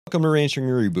Welcome to Ranching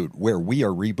Reboot, where we are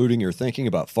rebooting your thinking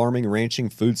about farming, ranching,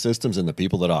 food systems, and the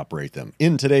people that operate them.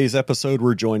 In today's episode,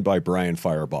 we're joined by Brian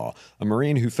Firebaugh, a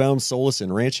Marine who found solace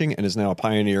in ranching and is now a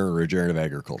pioneer in regenerative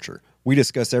agriculture. We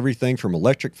discuss everything from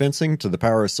electric fencing to the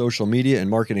power of social media and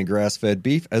marketing grass-fed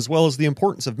beef, as well as the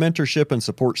importance of mentorship and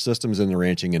support systems in the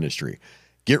ranching industry.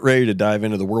 Get ready to dive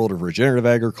into the world of regenerative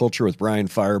agriculture with Brian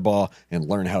Firebaugh and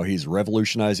learn how he's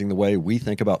revolutionizing the way we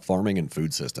think about farming and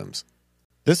food systems.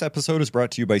 This episode is brought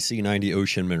to you by C90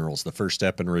 Ocean Minerals, the first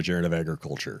step in regenerative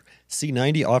agriculture.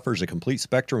 C90 offers a complete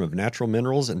spectrum of natural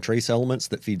minerals and trace elements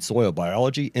that feed soil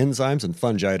biology, enzymes, and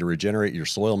fungi to regenerate your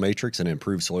soil matrix and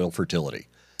improve soil fertility.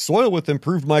 Soil with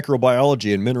improved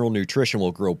microbiology and mineral nutrition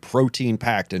will grow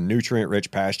protein-packed and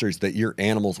nutrient-rich pastures that your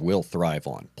animals will thrive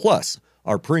on. Plus,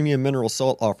 our premium mineral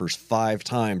salt offers 5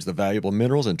 times the valuable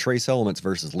minerals and trace elements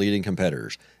versus leading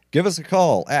competitors. Give us a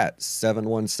call at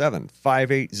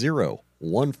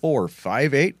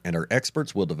 717-580-1458, and our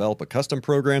experts will develop a custom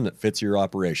program that fits your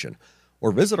operation.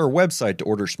 Or visit our website to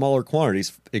order smaller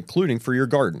quantities, including for your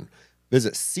garden.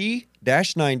 Visit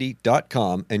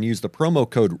c-90.com and use the promo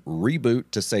code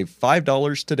REBOOT to save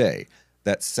 $5 today.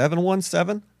 That's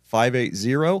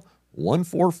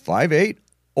 717-580-1458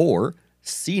 or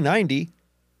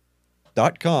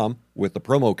c90.com with the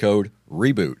promo code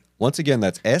REBOOT. Once again,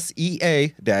 that's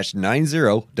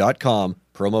sea-90.com,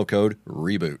 promo code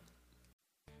REBOOT.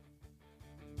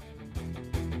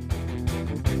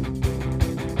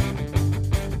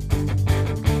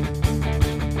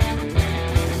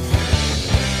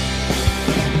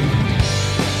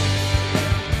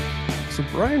 So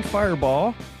Brian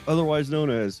Firebaugh, otherwise known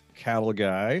as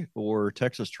Cattleguy or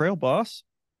Texas Trail Boss,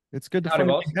 it's good to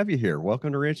finally have you here.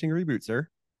 Welcome to Ranching Reboot, sir.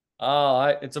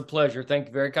 It's a pleasure. Thank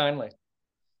you very kindly.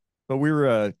 But we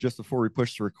were, just before we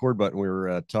pushed the record button, we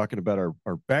were talking about our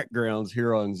backgrounds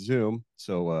here on Zoom.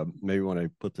 So maybe when I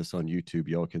put this on YouTube,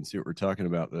 y'all can see what we're talking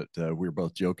about. That we were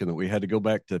both joking that we had to go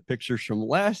back to pictures from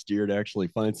last year to actually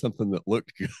find something that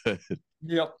looked good.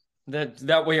 Yep.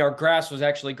 That way our grass was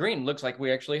actually green. Looks like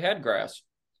we actually had grass.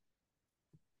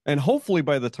 And hopefully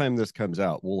by the time this comes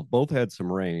out, we'll have both had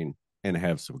some rain and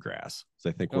have some grass. So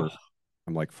I think I'm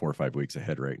like 4 or 5 weeks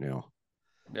ahead right now.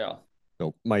 Yeah.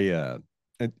 So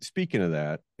and speaking of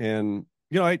that, and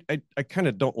I kind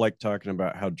of don't like talking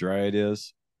about how dry it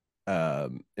is,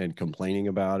 and complaining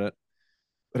about it.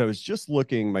 But I was just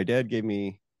looking. My dad gave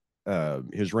me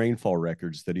his rainfall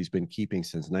records that he's been keeping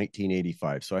since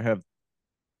 1985. So I have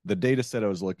the data set I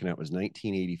was looking at was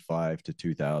 1985 to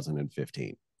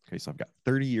 2015. Okay, so I've got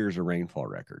 30 years of rainfall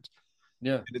records.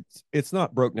 Yeah, and it's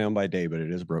not broke down by day, but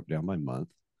it is broke down by month.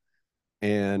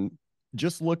 And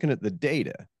just looking at the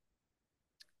data,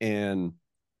 and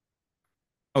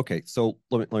okay, so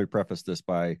let me preface this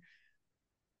by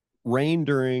rain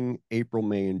during April,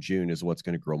 May, and June is what's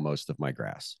going to grow most of my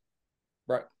grass.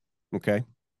 right. Okay.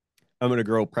 I'm going to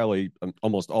grow probably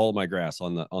almost all of my grass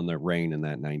on the rain in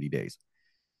that 90 days.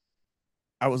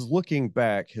 I was looking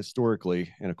back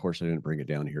historically, and of course I didn't bring it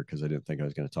down here because I didn't think I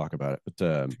was going to talk about it.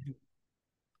 But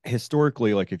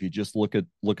historically, like if you just look at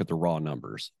the raw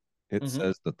numbers, it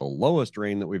says that the lowest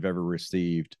rain that we've ever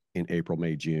received in April,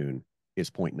 May, June is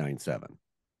 0.97.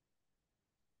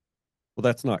 Well,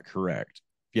 that's not correct.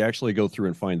 If you actually go through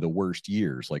and find the worst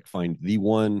years, like find the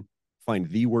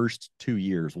worst 2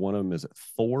 years, one of them is at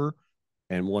 4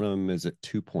 and one of them is at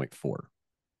 2.4.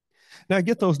 Now I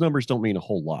get those numbers don't mean a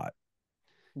whole lot.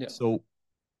 Yeah. So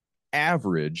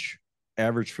average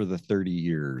for the 30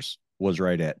 years was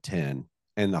right at 10,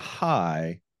 and the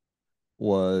high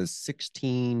was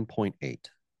 16.8.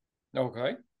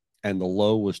 Okay. And the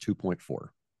low was 2.4.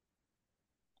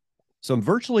 So I'm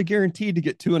virtually guaranteed to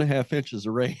get 2.5 inches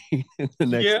of rain in the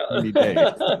next 30 days.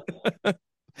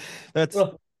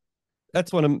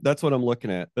 That's what I'm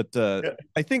looking at. But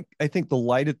I think the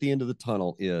light at the end of the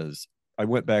tunnel is I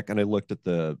went back and I looked at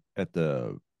the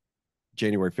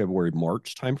January, February,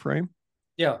 March timeframe.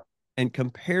 Yeah. And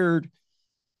compared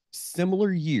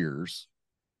similar years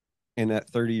in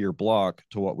that 30-year block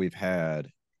to what we've had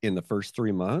in the first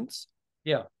 3 months.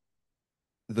 Yeah.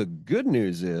 The good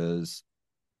news is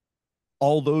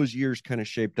all those years kind of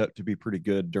shaped up to be pretty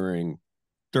good during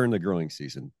the growing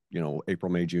season, April,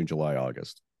 May, June, July,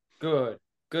 August. Good.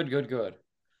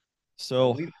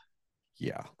 So,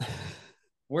 yeah.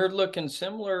 We're looking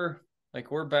similar. Like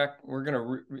we're going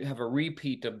to have a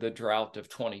repeat of the drought of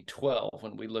 2012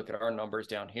 when we look at our numbers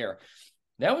down here.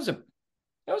 That was a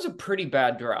pretty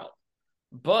bad drought.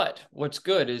 But what's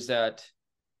good is that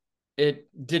it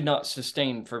did not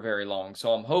sustain for very long.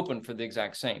 So I'm hoping for the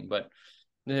exact same. But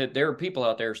there are people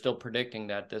out there still predicting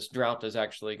that this drought is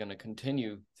actually going to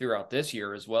continue throughout this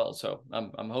year as well. So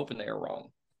I'm hoping they are wrong.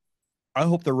 I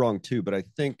hope they're wrong too, but I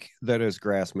think that as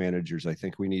grass managers, I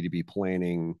think we need to be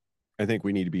planning. I think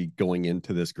we need to be going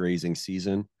into this grazing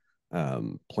season,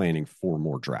 planning for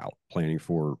more drought, planning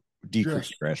for Yes.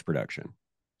 decreased grass production.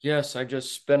 Yes, I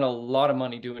just spent a lot of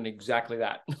money doing exactly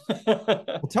that.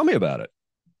 Well, tell me about it.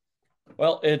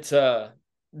 Well, it's the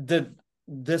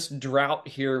this drought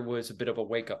here was a bit of a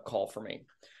wake-up call for me.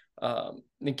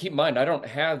 And keep in mind, I don't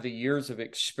have the years of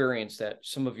experience that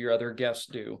some of your other guests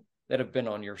do that have been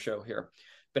on your show here,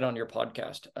 been on your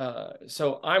podcast.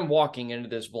 So I'm walking into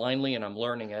this blindly and I'm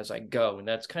learning as I go. And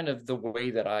that's kind of the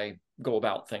way that I go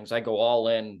about things. I go all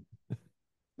in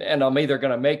and I'm either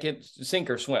going to make it sink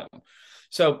or swim.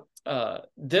 So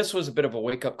this was a bit of a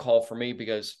wake up call for me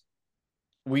because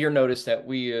we are noticed that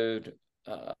we had,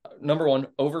 number one,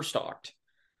 overstocked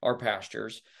our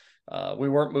pastures. We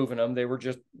weren't moving them; they were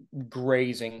just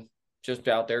grazing, just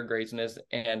out there grazing,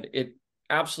 and it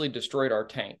absolutely destroyed our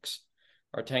tanks.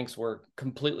 Our tanks were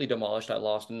completely demolished. I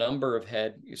lost a number of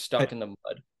head stuck in the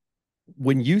mud.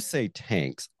 When you say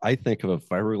tanks, I think of a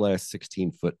fiberglass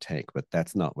 16-foot tank, but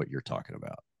that's not what you're talking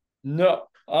about. No,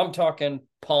 I'm talking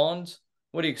ponds.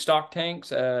 What do you stock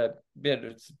tanks?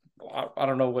 It's, I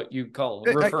don't know what you call it.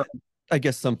 I, Refer. I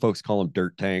guess some folks call them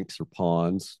dirt tanks or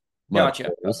ponds, mud Gotcha.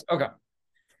 holes. Okay.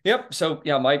 Yep. So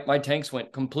yeah, my tanks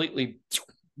went completely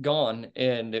gone,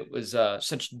 and it was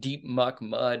such deep muck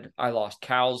mud. I lost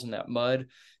cows in that mud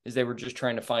as they were just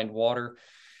trying to find water,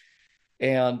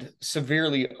 and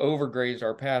severely overgrazed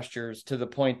our pastures to the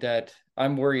point that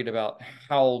I'm worried about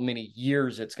how many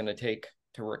years it's going to take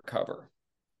to recover.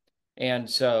 And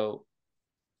so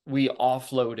we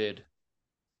offloaded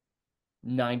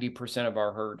 90% of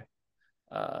our herd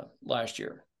last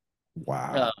year.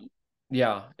 Wow. Um,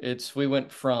 yeah, we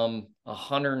went from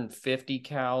 150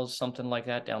 cows, something like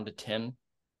that, down to 10.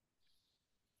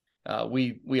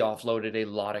 We offloaded a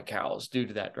lot of cows due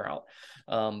to that drought.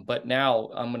 But now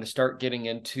I'm going to start getting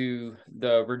into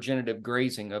the regenerative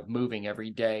grazing of moving every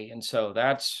day, and so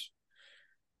that's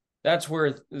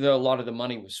where a lot of the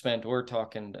money was spent. We're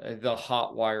talking the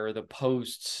hot wire, the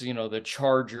posts, the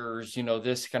chargers,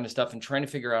 this kind of stuff, and trying to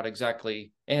figure out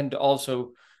exactly, and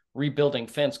also rebuilding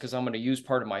fence because I'm going to use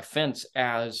part of my fence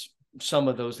as some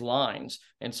of those lines.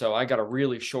 And so I got to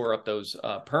really shore up those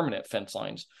permanent fence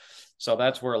lines. So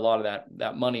that's where a lot of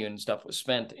that money and stuff was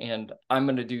spent. And I'm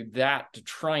going to do that to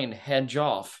try and hedge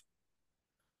off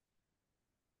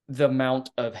the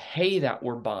amount of hay that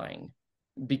we're buying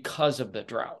because of the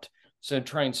drought. So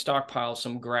try and stockpile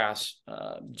some grass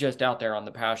just out there on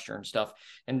the pasture and stuff.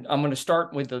 And I'm going to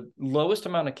start with the lowest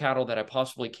amount of cattle that I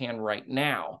possibly can right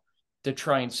now to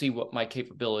try and see what my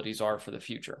capabilities are for the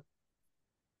future.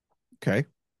 Okay.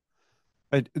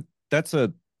 I, that's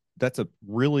a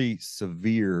really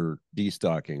severe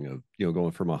destocking of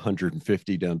going from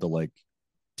 150 down to like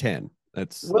 10.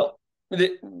 That's Well,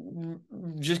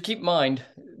 just keep in mind,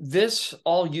 this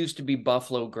all used to be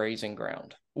buffalo grazing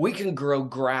ground. We can grow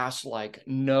grass like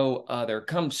no other.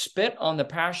 Come spit on the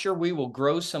pasture, we will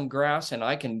grow some grass, and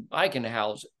I can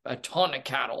house a ton of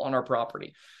cattle on our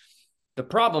property. The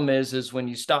problem is when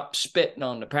you stop spitting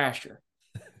on the pasture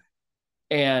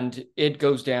and it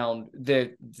goes down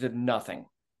the nothing.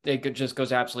 It just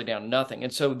goes absolutely down to nothing.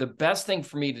 And so the best thing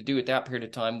for me to do at that period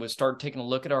of time was start taking a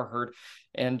look at our herd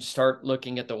and start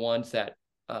looking at the ones that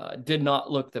did not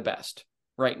look the best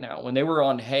right now. When they were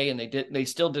on hay and they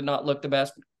still did not look the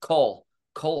best, cull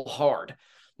hard.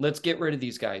 Let's get rid of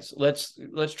these guys. Let's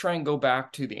try and go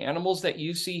back to the animals that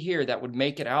you see here that would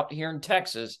make it out here in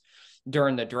Texas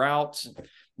during the droughts,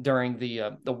 during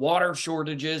the water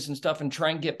shortages and stuff, and try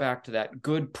and get back to that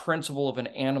good principle of an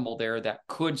animal there that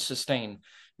could sustain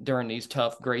during these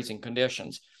tough grazing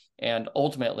conditions. And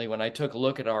ultimately, when I took a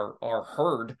look at our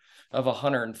herd of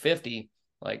 150,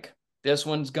 like this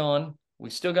one's gone. We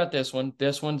still got this one.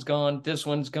 This one's gone. This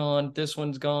one's gone. This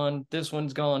one's gone. This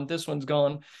one's gone. This one's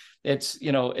gone. I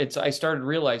started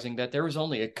realizing that there was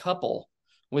only a couple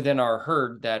within our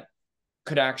herd that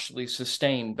could actually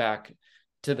sustain back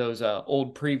to those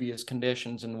old previous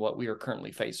conditions and what we are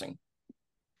currently facing.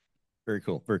 very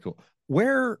cool. Very cool.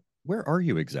 Where are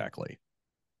you exactly?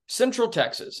 Central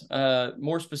Texas,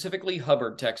 more specifically,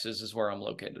 Hubbard, Texas, is where I'm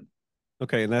located.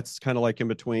 Okay, and that's kind of like in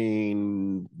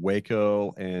between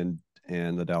Waco and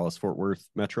the Dallas Fort Worth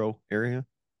metro area.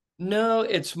 No,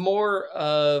 it's more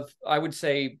of, I would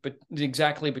say, but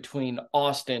exactly between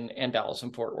Austin and Dallas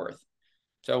and Fort Worth.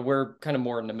 So we're kind of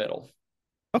more in the middle.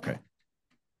 Okay.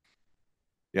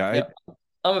 Yeah, Yeah,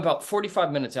 I'm about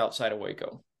 45 minutes outside of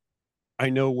Waco. I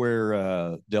know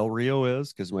where Del Rio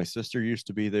is because my sister used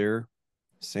to be there.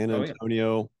 San Oh yeah.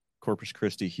 Antonio, Corpus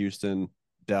Christi, Houston.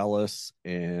 Dallas,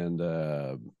 and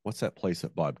what's that place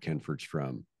that Bob Kenford's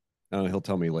from? I don't know, he'll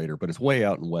tell me later, but it's way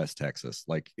out in West Texas.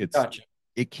 Like Gotcha.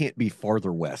 it can't be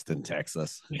farther west than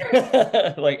Texas.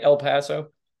 Like El Paso.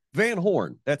 Van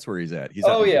Horn, that's where he's at. He's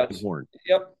out Oh in Van yes. Horn,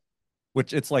 Yep.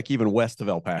 which it's like even west of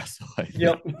El Paso, I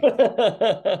think.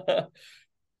 Yep.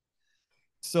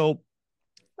 So,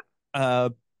 uh,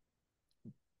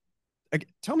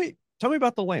 tell me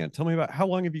about the land. Tell me about how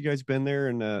long have you guys been there,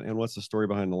 and what's the story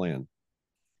behind the land?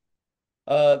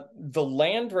 The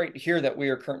land right here that we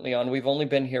are currently on, we've only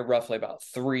been here roughly about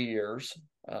 3 years.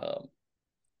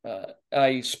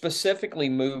 I specifically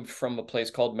moved from a place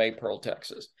called Maypearl,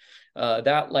 Texas.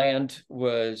 That land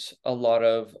was a lot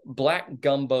of black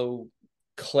gumbo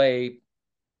clay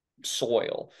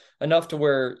soil, enough to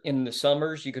where in the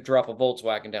summers you could drop a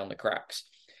Volkswagen down the cracks.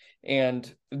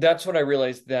 And that's what I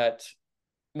realized, that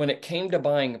when it came to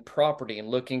buying property and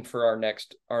looking for our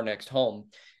next home,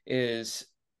 is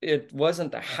it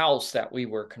wasn't the house that we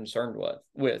were concerned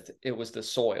with, it was the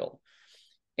soil.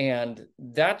 And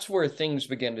that's where things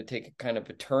began to take a kind of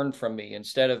a turn from me.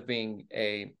 Instead of being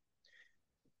a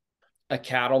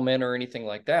cattleman or anything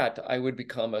like that, I would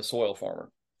become a soil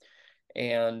farmer.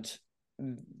 And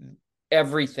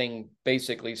everything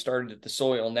basically started at the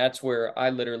soil. And that's where I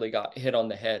literally got hit on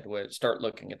the head with start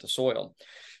looking at the soil.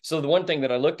 So the one thing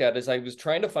that I looked at is I was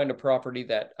trying to find a property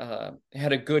that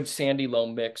had a good sandy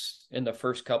loam mix in the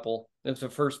first couple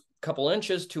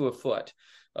inches to a foot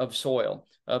of soil,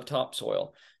 of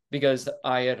topsoil, because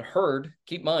I had heard,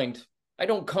 keep in mind, I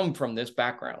don't come from this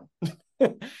background.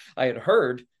 I had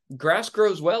heard grass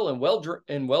grows well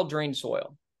in well drained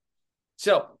soil.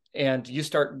 So, and you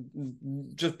start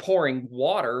just pouring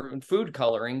water and food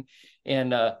coloring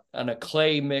in a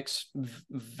clay mix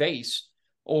vase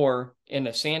or in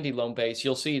a sandy loam base,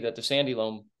 you'll see that the sandy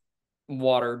loam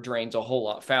water drains a whole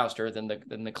lot faster than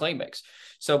the clay mix.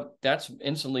 So that's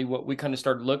instantly what we kind of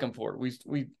started looking for.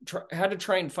 We had to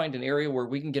try and find an area where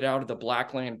we can get out of the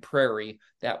blackland prairie,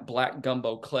 that black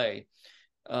gumbo clay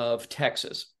of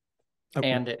Texas.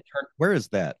 And it turned, Where is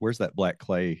that? Where's that black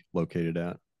clay located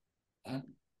at?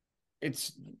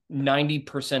 it's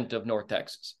 90% of North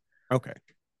Texas. Okay.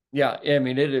 Yeah, I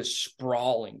mean, it is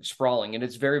sprawling, and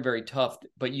it's very, very tough,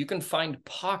 but you can find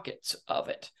pockets of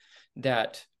it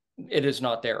that it is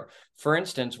not there. For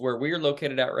instance, where we are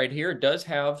located at right here, it does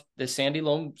have the sandy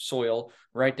loam soil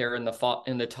right there in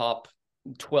the top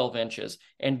 12 inches,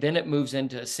 and then it moves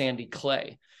into sandy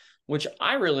clay, which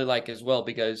I really like as well,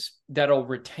 because that'll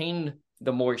retain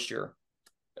the moisture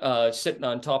sitting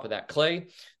on top of that clay,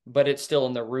 but it's still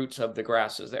in the roots of the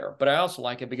grasses there. But I also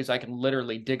like it because I can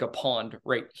literally dig a pond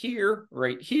right here,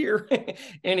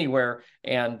 anywhere,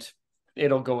 and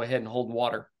it'll go ahead and hold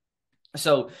water.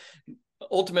 So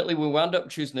ultimately, we wound up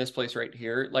choosing this place right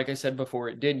here. Like I said before,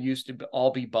 it did used to all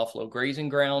be buffalo grazing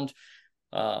ground.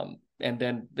 And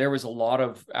then there was a lot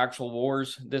of actual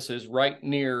wars. This is right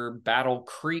near Battle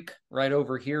Creek, right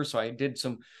over here. So I did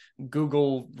some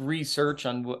Google research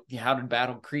on how did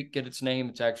Battle Creek get its name.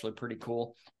 It's actually pretty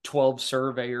cool. 12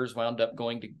 surveyors wound up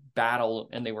going to battle,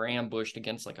 and they were ambushed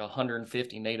against like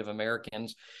 150 Native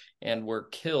Americans and were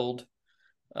killed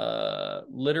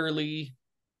literally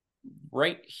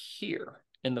right here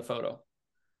in the photo.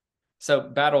 So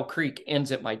Battle Creek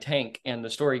ends at my tank, and the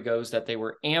story goes that they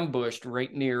were ambushed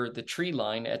right near the tree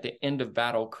line at the end of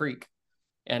Battle Creek.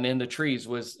 And in the trees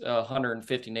was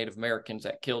 150 Native Americans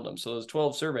that killed them. So those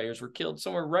 12 surveyors were killed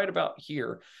somewhere right about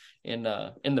here in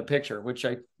the picture, which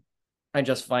I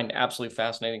just find absolutely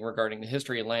fascinating regarding the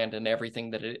history of land and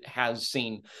everything that it has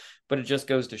seen. But it just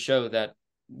goes to show that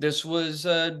this was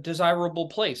a desirable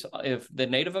place. If the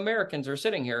Native Americans are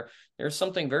sitting here, there's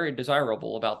something very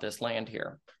desirable about this land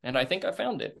here. And I think I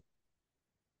found it.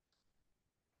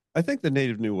 I think the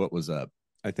native knew what was up.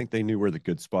 I think they knew where the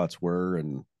good spots were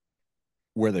and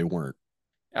where they weren't.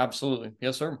 Absolutely.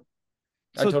 Yes, sir.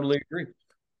 I So totally agree.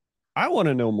 I want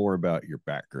to know more about your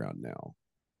background now.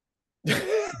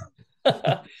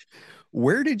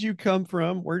 Where did you come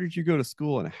from? Where did you go to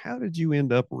school? And how did you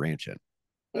end up ranching?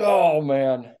 Oh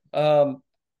man.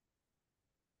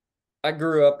 I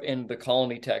grew up in the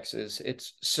Colony, Texas.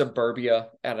 It's suburbia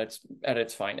at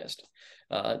its finest.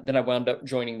 Then I wound up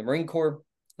joining the Marine Corps.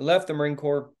 Left the Marine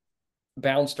Corps,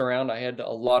 bounced around. I had a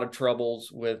lot of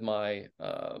troubles with my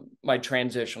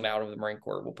transition out of the Marine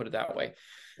Corps. We'll put it that way.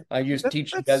 I used to That,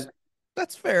 teach that's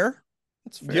that's fair.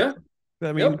 That's Yeah. fair.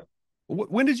 I mean, Yep.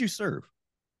 when did you serve?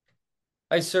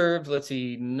 I served, let's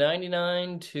see,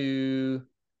 99 to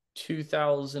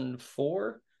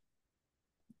 2004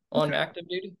 on Okay. active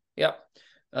duty. Yep.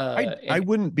 I And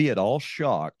wouldn't be at all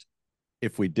shocked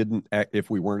if we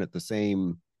weren't at the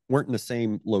same weren't in the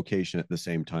same location at the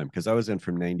same time because I was in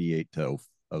from 98 to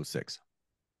 06.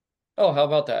 Oh, how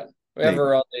about that? Maybe.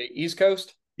 Ever on the East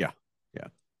Coast? Yeah.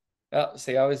 Yeah.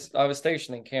 See, I was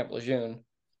stationed in Camp Lejeune.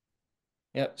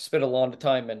 Yeah, spent a lot of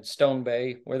time in Stone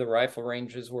Bay where the rifle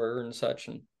ranges were and such.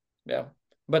 And yeah,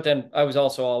 but then I was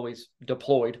also always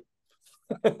deployed.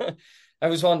 I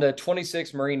was on the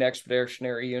 26th Marine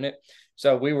Expeditionary Unit,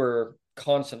 so we were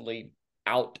constantly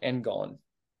out and gone.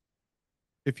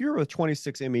 If you're with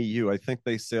 26 MEU, I think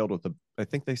they sailed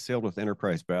with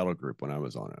Enterprise Battle Group when I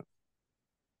was on it.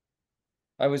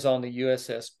 I was on the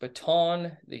USS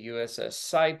Baton, the USS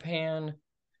Saipan,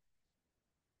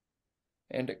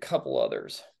 and a couple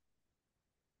others.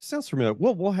 Sounds familiar.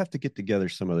 We'll have to get together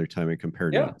some other time and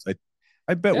compare Yeah, notes.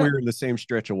 I bet yeah. we were in the same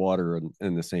stretch of water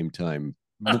in the same time,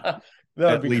 That would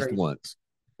at be least crazy. once.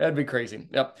 That'd be crazy.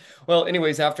 Yep. Well,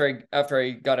 anyways, after I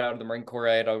got out of the Marine Corps,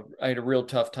 I had a real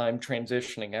tough time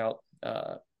transitioning out.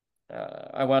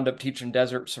 I wound up teaching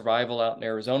desert survival out in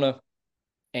Arizona,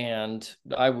 and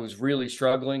I was really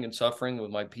struggling and suffering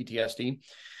with my PTSD.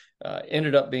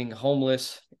 Ended up being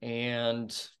homeless,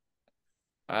 and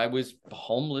I was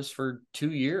homeless for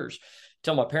 2 years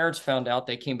till my parents found out.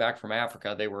 They came back from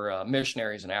Africa. They were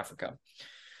missionaries in Africa.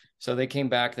 So they came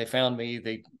back, they found me,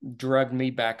 they drugged me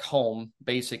back home,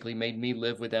 basically made me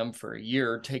live with them for a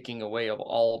year, taking away of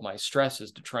all of my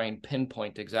stresses to try and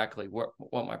pinpoint exactly what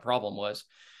my problem was.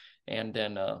 And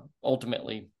then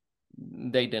ultimately,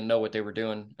 they didn't know what they were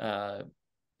doing.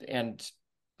 And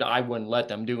I wouldn't let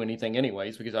them do anything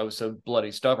anyways because I was so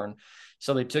bloody stubborn.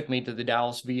 So they took me to the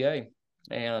Dallas VA,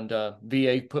 and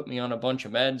VA put me on a bunch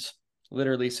of meds,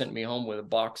 literally sent me home with a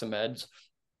box of meds.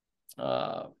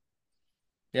 Uh,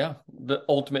 yeah, but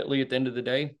ultimately at the end of the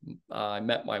day, I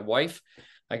met my wife.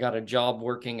 I got a job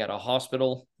working at a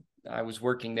hospital. I was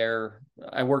working there.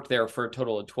 I worked there for a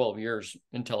total of 12 years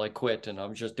until I quit, and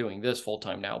I'm just doing this full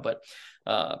time now. But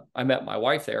I met my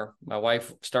wife there. My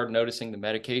wife started noticing the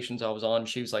medications I was on.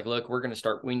 She was like, "Look, we're going to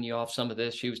start weaning you off some of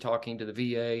this." She was talking to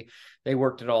the VA. They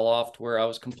worked it all off to where I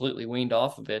was completely weaned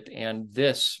off of it. And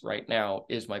this right now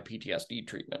is my PTSD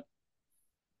treatment.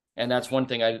 And that's one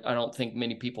thing I don't think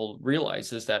many people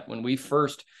realize is that when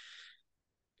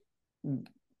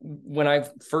I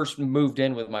first moved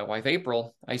in with my wife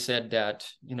April, I said that,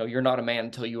 you're not a man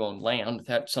until you own land.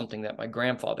 That's something that my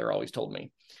grandfather always told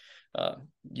me.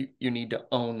 You need to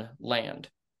own land.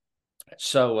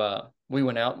 So we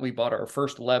went out and we bought our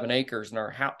first 11 acres in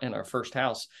our first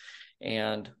house,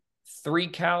 and 3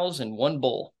 cows and 1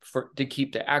 bull to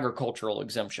keep the agricultural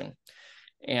exemption.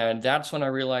 And that's when I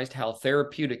realized how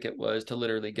therapeutic it was to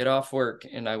literally get off work,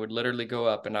 and I would literally go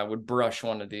up and I would brush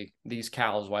one of these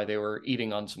cows while they were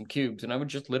eating on some cubes, and I would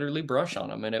just literally brush on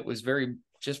them, and it was very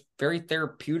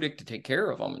therapeutic to take care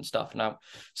of them and stuff. And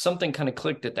something kind of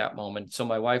clicked at that moment. So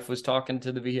my wife was talking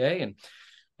to the VA, and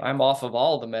I'm off of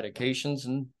all the medications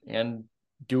and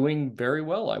doing very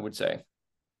well, I would say,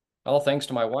 all thanks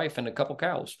to my wife and a couple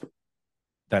cows.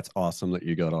 That's awesome that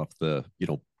you got off the,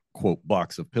 quote,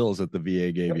 box of pills that the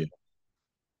VA gave Yep. you.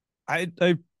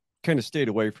 I kind of stayed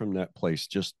away from that place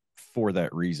just for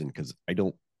that reason because I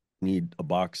don't need a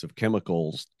box of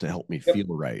chemicals to help me Yep. feel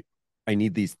right. I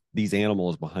need these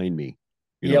animals behind me,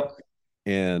 you know, Yep.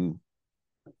 and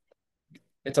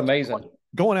It's amazing.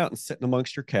 going out and sitting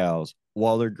amongst your cows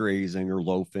while they're grazing or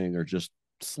loafing or just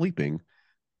sleeping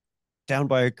down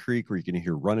by a creek where you can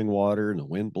hear running water and the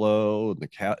wind blow and the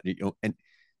cow, and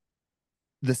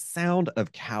the sound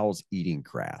of cows eating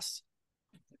grass.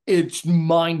 It's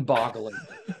mind-boggling.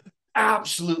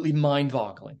 Absolutely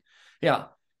mind-boggling. Yeah.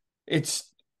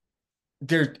 It's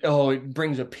there. Oh, it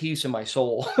brings a peace in my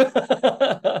soul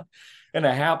and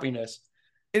a happiness.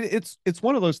 It's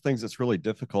one of those things that's really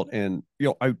difficult, and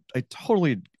I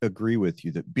totally agree with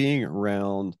you that being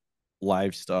around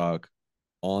livestock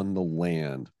on the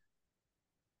land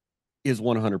is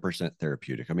 100%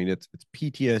 therapeutic. I mean, it's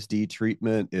PTSD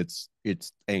treatment, it's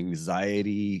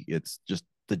anxiety, it's just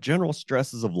the general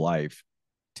stresses of life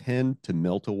tend to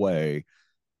melt away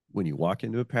when you walk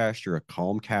into a pasture of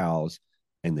calm cows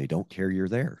and they don't care you're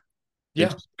there. They Yeah.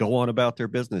 just go on about their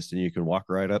business and you can walk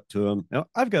right up to them. Now,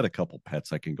 I've got a couple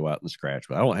pets I can go out and scratch,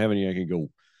 but I don't have any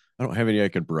I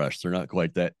can brush. They're not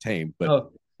quite that tame, but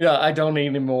Oh, yeah. I don't need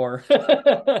any more.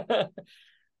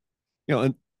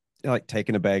 and like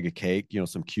taking a bag of cake,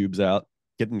 some cubes out,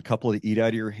 getting a couple to eat out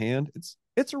of your hand.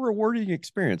 It's a rewarding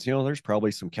experience. There's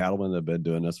probably some cattlemen that have been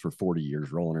doing this for 40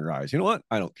 years, rolling their eyes. You know what?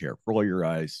 I don't care. Roll your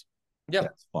eyes. Yeah.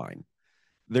 That's fine.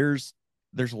 There's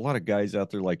there's a lot of guys out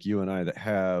there like you and I that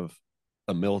have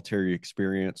a military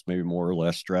experience, maybe more or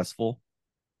less stressful.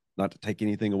 Not to take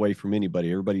anything away from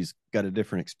anybody. Everybody's got a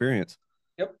different experience.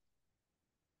 Yep.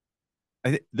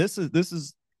 This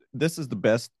is the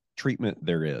best treatment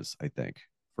there is, I think,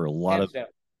 for Hands down.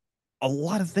 a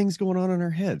lot of things going on in our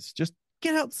heads. Just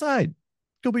get outside,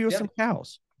 go be with Yeah. some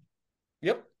cows.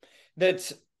 Yep.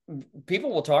 That's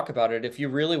people will talk about it if you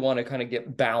really want to kind of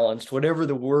get balanced, whatever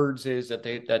the words is that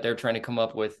they're trying to come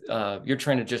up with. You're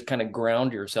trying to just kind of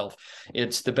ground yourself.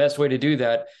 It's the best way to do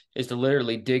that is to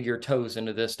literally dig your toes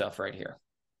into this stuff right here.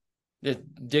 Just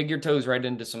dig your toes right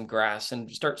into some grass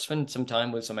and start spending some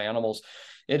time with some animals.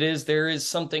 There is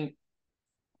something,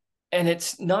 and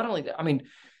it's not only that. I mean,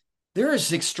 there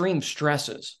is extreme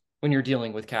stresses when you're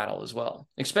dealing with cattle as well,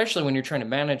 especially when you're trying to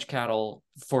manage cattle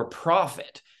for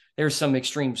profit. There's some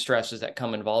extreme stresses that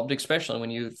come involved, especially when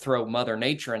you throw Mother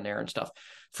Nature in there and stuff.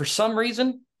 For some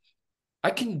reason,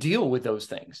 I can deal with those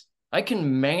things. I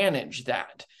can manage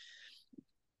that.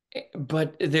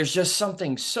 But there's just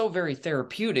something so very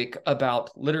therapeutic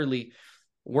about literally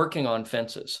working on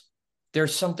fences.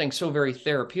 There's something so very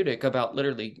therapeutic about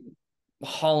literally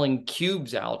hauling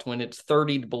cubes out when it's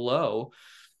 30 below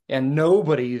and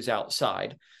nobody is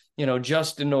outside,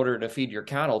 just in order to feed your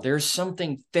cattle. There's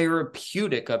something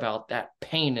therapeutic about that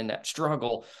pain and that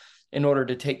struggle in order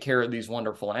to take care of these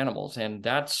wonderful animals. And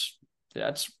that's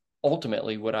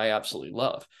ultimately what I absolutely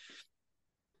love.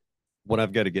 When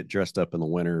I've got to get dressed up in the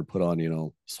winter, put on,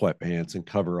 sweatpants and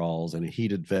coveralls and a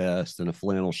heated vest and a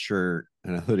flannel shirt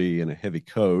and a hoodie and a heavy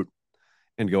coat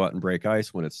and go out and break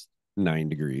ice when it's 9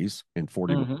 degrees and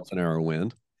 40 Mm-hmm. miles an hour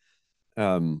wind.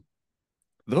 Um,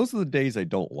 those are the days I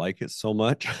don't like it so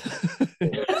much.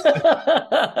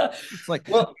 It's like,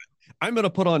 Well, I'm going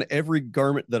to put on every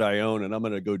garment that I own and I'm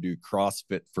going to go do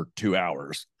CrossFit for 2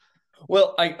 hours.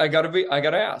 I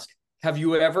gotta ask, have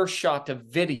you ever shot a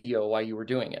video while you were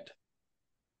doing it?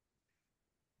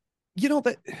 You know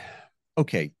that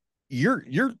okay, you're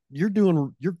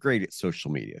great at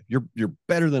social media. You're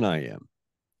better than I am.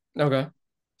 Okay.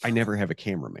 I never have a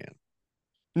cameraman.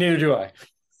 Neither do I.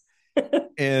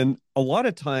 And a lot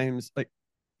of times, like,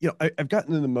 I've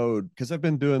gotten in the mode because I've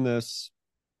been doing this.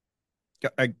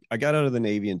 I got out of the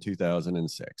Navy in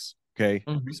 2006. Okay.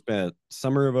 We Mhm. spent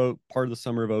part of the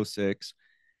summer of '06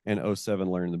 and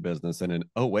 '07 learning the business. And in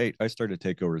 '08, I started to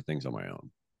take over things on my own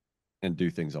and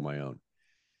do things on my own.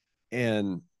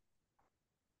 And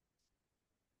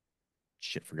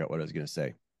shit, forgot what I was going to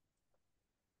say.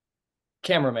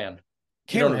 Cameraman.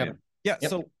 You don't have. Cameraman. Yeah.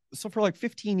 Yep. So for like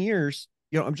 15 years,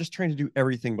 I'm just trying to do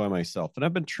everything by myself. And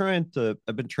I've been trying to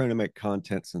make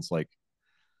content since like,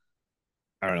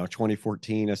 I don't know,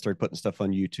 2014. I started putting stuff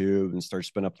on YouTube and started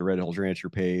spinning up the Red Hills Rancher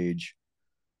page.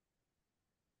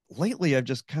 Lately, I've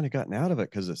just kind of gotten out of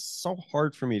it because it's so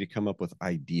hard for me to come up with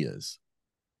ideas.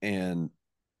 And,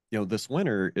 this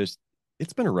winter it's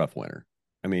been a rough winter.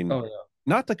 I mean, Oh yeah.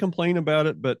 not to complain about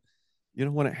it, but,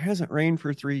 when it hasn't rained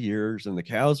for 3 years and the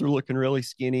cows are looking really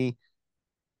skinny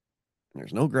and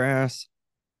there's no grass,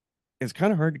 it's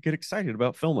kind of hard to get excited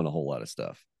about filming a whole lot of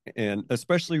stuff. And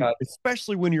especially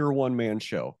when you're a one man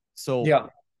show. So, Yeah.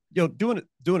 doing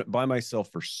it by myself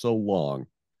for so long,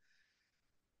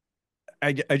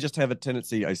 I just have a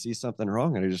tendency. I see something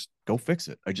wrong and I just go fix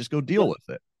it. I just go deal Yep.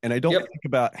 with it. And I don't Yep. think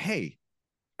about, hey,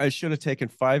 I should have taken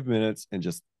 5 minutes and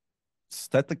just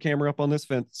set the camera up on this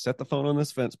fence, set the phone on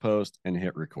this fence post, and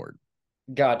hit record.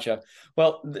 Gotcha.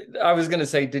 Well, I was gonna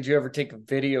say, did you ever take a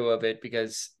video of it?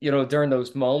 Because during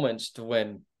those moments to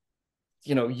when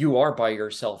you are by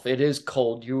yourself, it is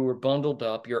cold, you were bundled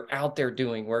up, you're out there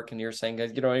doing work, and you're saying,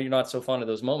 you're not so fond of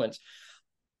those moments.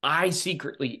 I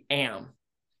secretly am.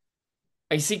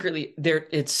 I secretly there.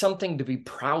 It's something to be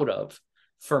proud of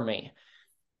for me.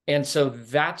 And so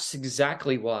that's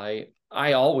exactly why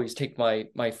I always take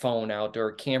my phone out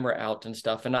or camera out and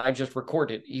stuff, and I just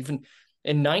record it. Even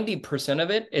in 90% of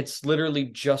it, it's literally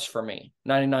just for me.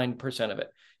 99% of it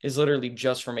is literally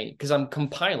just for me because I'm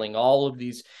compiling all of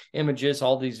these images,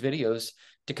 all these videos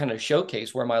to kind of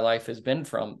showcase where my life has been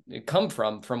from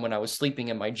when I was sleeping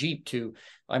in my Jeep to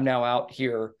I'm now out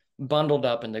here bundled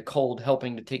up in the cold,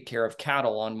 helping to take care of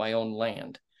cattle on my own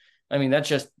land. I mean,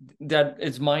 that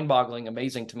is mind boggling,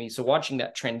 amazing to me. So watching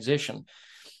that transition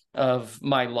of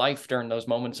my life during those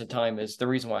moments of time is the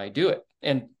reason why I do it.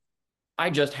 And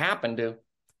I just happen to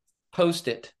post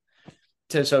it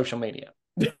to social media.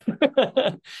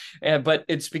 But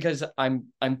it's because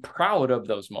I'm proud of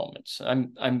those moments. I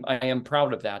am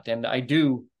proud of that, and I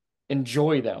do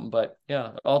enjoy them. But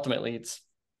yeah, ultimately,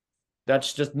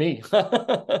 that's just me.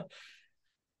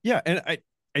 Yeah, and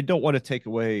I don't want to take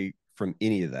away from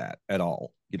any of that at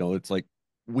all. It's like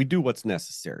we do what's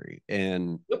necessary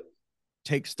and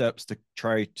take steps to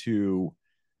try to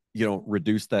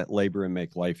reduce that labor and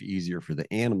make life easier for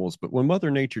the animals. But when Mother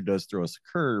Nature does throw us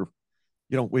a curve,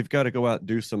 we've got to go out and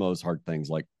do some of those hard things,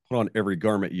 like put on every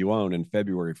garment you own in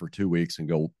February for 2 weeks and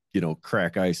go,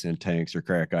 crack ice in tanks or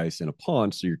crack ice in a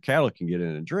pond so your cattle can get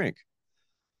in and drink.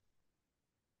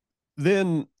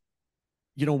 Then,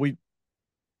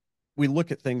 we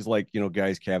look at things like,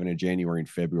 guys calving in January and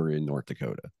February in North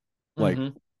Dakota. Like,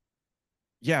 Mm-hmm.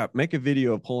 yeah, make a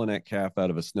video of pulling that calf out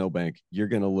of a snowbank.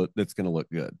 That's gonna look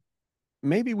good.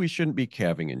 Maybe we shouldn't be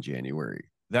calving in January.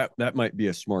 That might be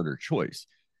a smarter choice.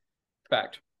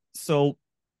 Fact. So,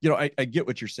 I get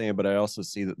what you're saying, but I also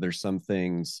see that there's some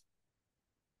things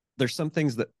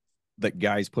that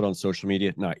guys put on social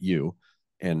media, not you,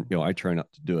 and I try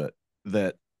not to do it,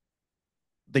 that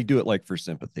they do it like for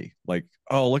sympathy. Like,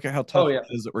 oh, look at how Oh tough yeah. it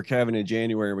is that we're calving in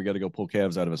January and we got to go pull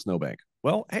calves out of a snowbank.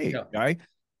 Well, hey, Yeah. guy,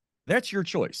 that's your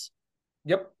choice.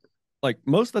 Yep. Like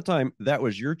most of the time, that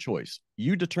was your choice.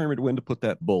 You determined when to put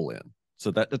that bull in. So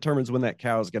that determines when that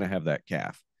cow is going to have that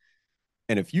calf.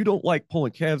 And if you don't like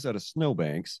pulling calves out of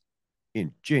snowbanks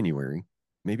in January,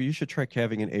 maybe you should try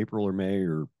calving in April or May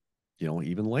or,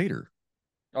 even later.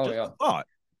 Oh Just a yeah. thought.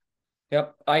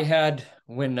 Yep. I had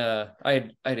when I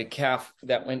had a calf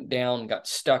that went down, got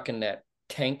stuck in that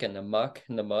tank in the muck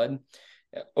in the mud.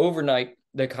 Overnight,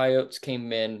 the coyotes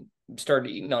came in, started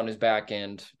eating on his back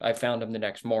end. I found him the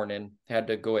next morning, had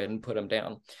to go ahead and put him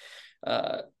down.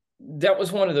 Uh, that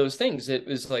was one of those things. It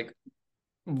was like,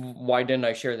 why didn't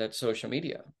I share that social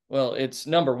media? Well, it's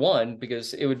number one,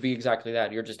 because it would be exactly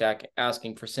that. You're just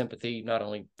asking for sympathy. Not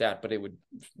only that, but it would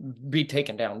be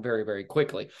taken down very, very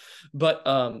quickly. But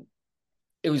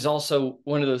it was also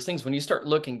one of those things when you start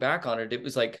looking back on it, it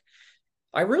was like,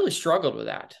 I really struggled with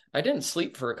that. I didn't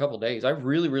sleep for a couple of days. I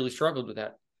really, really struggled with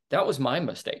that. That was my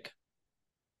mistake.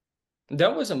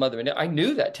 That wasn't Mother. I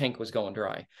knew that tank was going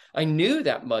dry. I knew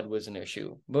that mud was an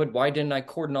issue, but why didn't I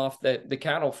cordon off the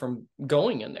cattle from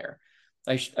going in there?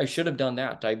 I should have done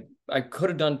that. I could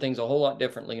have done things a whole lot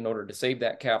differently in order to save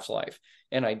that calf's life,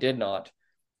 and I did not.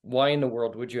 Why in the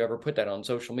world would you ever put that on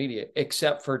social media,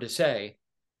 except for to say,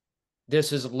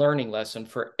 this is a learning lesson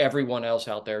for everyone else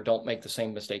out there. Don't make the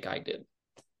same mistake I did.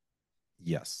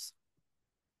 Yes.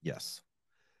 Yes.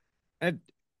 And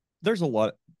there's a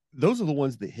lot. Those are the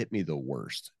ones that hit me the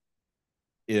worst,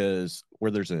 is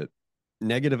where there's a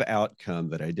negative outcome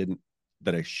that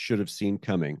I should have seen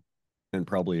coming and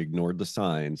probably ignored the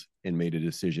signs and made a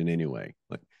decision anyway.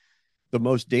 Like, the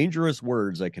most dangerous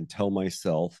words I can tell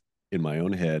myself in my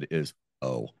own head is,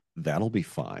 oh, that'll be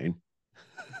fine.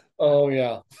 Oh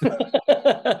yeah.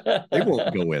 They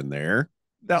won't go in there.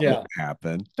 That won't Yeah.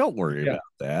 happen. Don't worry Yeah. about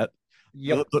that.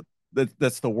 Yep.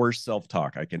 That's the worst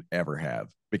self-talk I can ever have,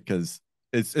 because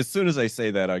as soon as I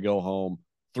say that, I go home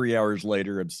 3 hours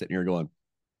later, I'm sitting here going,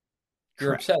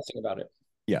 You're crap. obsessing about it.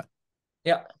 Yeah.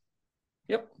 Yeah.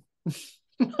 Yep.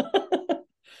 I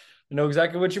know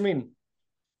exactly what you mean.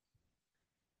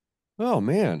 Oh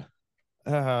man.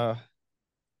 Uh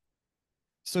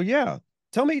so yeah.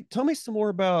 Tell me some more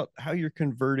about how you're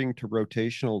converting to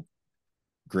rotational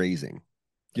grazing.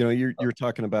 You're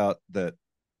talking about that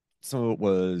some of it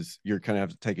was you're kind of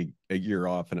have to take a year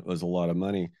off and it was a lot of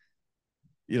money.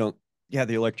 You know, yeah,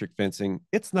 the electric fencing,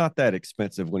 it's not that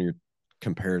expensive when you're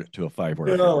compared it to a 5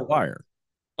 wire No. wire.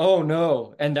 Oh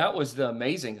no. And that was the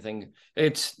amazing thing.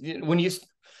 It's when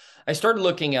I started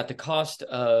looking at the cost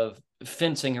of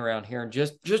fencing around here, and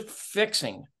just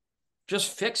fixing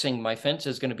my fence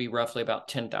is going to be roughly about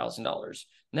 $10,000. And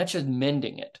that's just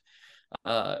mending it,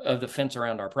 of the fence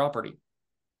around our property.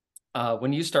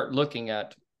 When you start looking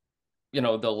at, the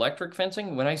electric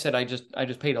fencing, when I said I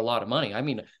just paid a lot of money, I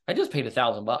mean, I just paid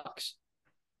 $1,000.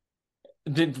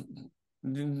 Did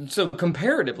so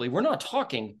comparatively, we're not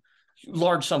talking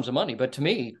large sums of money, but to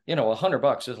me,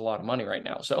 $100 is a lot of money right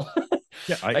now. So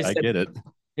Yeah, I I said, get it.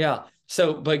 yeah.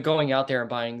 So, but going out there and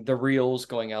buying the reels,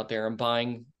 going out there and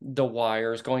buying the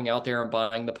wires, going out there and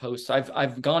buying the posts.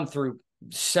 I've gone through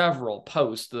several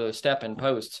posts, the step-in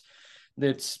posts.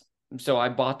 That's so I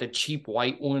bought the cheap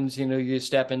white ones. You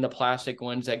step in the plastic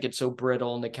ones that get so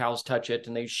brittle and the cows touch it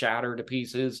and they shatter to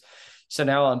pieces. So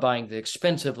now I'm buying the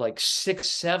expensive, like $6,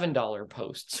 $7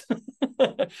 posts.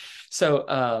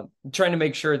 So trying to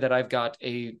make sure that I've got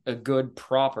a good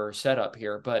proper setup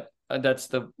here. But that's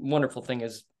the wonderful thing,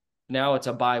 is now it's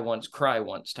a buy once, cry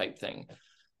once type thing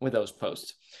with those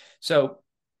posts. So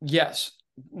yes,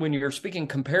 when you're speaking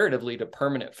comparatively to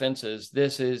permanent fences,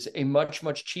 this is a much,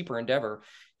 much cheaper endeavor.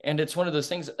 And it's one of those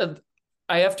things,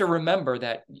 I have to remember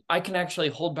that I can actually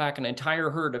hold back an entire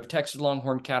herd of Texas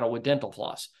Longhorn cattle with dental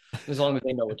floss, as long as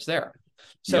they know it's there. Yep.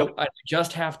 So I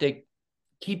just have to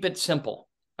keep it simple.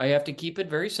 I have to keep it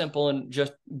very simple and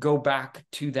just go back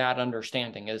to that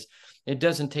understanding, as it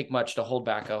doesn't take much to hold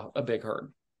back a big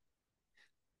herd.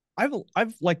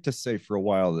 I've liked to say for a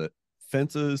while that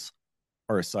fences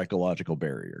are a psychological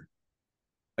barrier.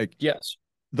 Like Yes.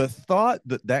 the thought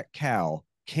that that cow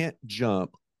can't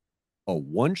jump a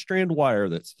one strand wire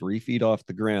that's 3 feet off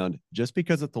the ground just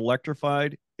because it's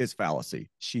electrified is fallacy.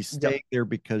 She's staying Yep. there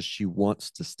because she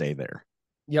wants to stay there.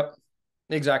 Yep.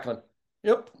 Exactly.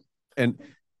 Yep. And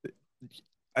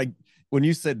I, when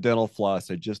you said dental floss,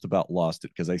 I just about lost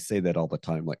it because I say that all the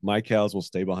time. Like my cows will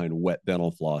stay behind wet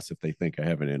dental floss if they think I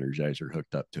have an energizer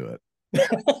hooked up to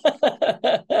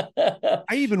it.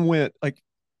 I even went like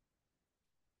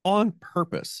on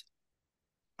purpose.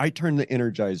 I turned the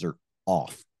energizer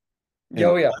off and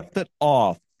Oh yeah. left it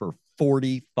off for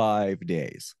 45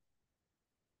 days.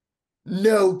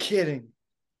 No kidding.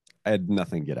 I had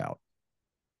nothing get out.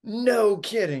 No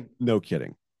kidding. No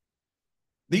kidding.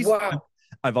 These Wow.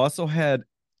 I've also had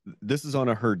this is on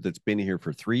a herd that's been here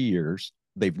for 3 years.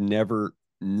 They've never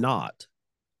not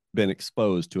been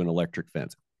exposed to an electric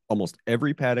fence. Almost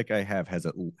every paddock I have has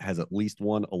at least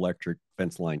one electric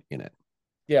fence line in it.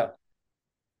 Yeah.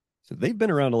 So they've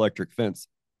been around electric fence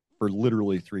for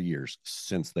literally 3 years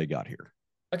since they got here.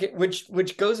 Okay.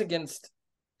 Which goes against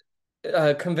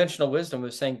conventional wisdom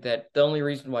of saying that the only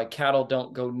reason why cattle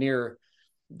don't go near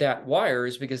that wire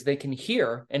is because they can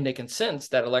hear and they can sense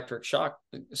that electric shock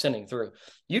sending through.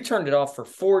 You turned it off for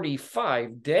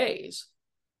 45 days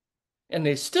and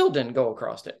they still didn't go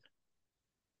across it.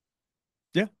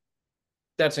 Yeah.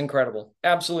 That's incredible.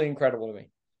 Absolutely incredible to me.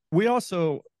 We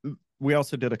also we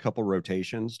also did a couple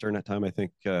rotations during that time. I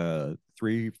think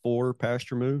 3, 4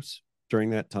 pasture moves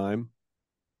during that time.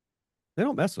 They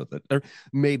don't mess with it. Or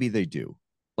maybe they do.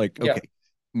 Like, Yeah. okay,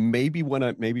 maybe when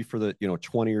I maybe for the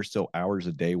 20 or so hours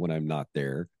a day when I'm not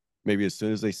there, maybe as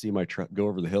soon as they see my truck go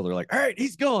over the hill, they're like, all right,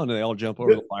 he's gone. And they all jump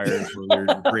over the wires where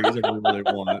they're graze everywhere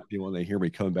they want. When they hear me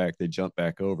come back, they jump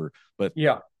back over. But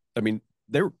Yeah. I mean,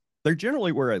 they're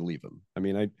generally where I leave them. I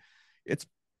mean, it's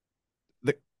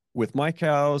the, with my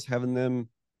cows having them,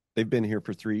 they've been here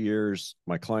for 3 years.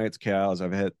 My clients' cows,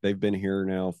 they've been here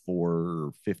now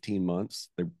for 15 months.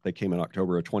 They came in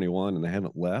October of 21 and they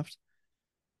haven't left.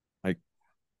 Like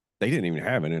they didn't even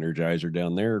have an energizer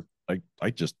down there. I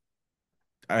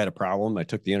had a problem. I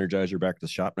took the energizer back to the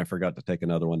shop and I forgot to take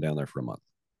another one down there for a month.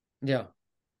 Yeah.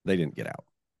 They didn't get out.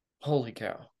 Holy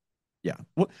cow. Yeah.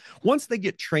 Once they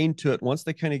get trained to it, once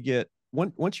they kind of get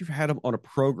once you've had them on a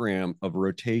program of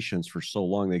rotations for so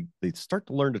long, they start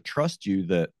to learn to trust you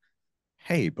that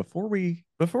hey, before we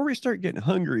start getting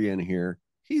hungry in here,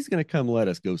 he's going to come let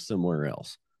us go somewhere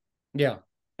else. Yeah.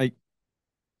 I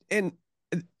and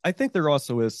I think there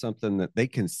also is something that they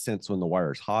can sense when the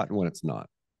wire is hot and when it's not.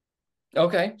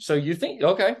 Okay. So you think,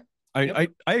 okay. I,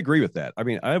 Yep. I agree with that. I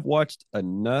mean, I've watched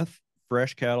enough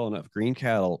fresh cattle, enough green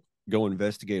cattle go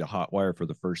investigate a hot wire for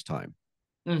the first time.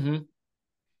 Mm-hmm.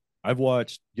 I've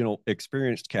watched,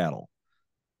 experienced cattle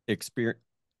experience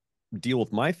deal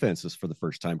with my fences for the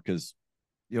first time because,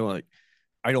 like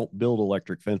I don't build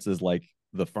electric fences like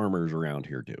the farmers around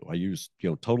here do. I use,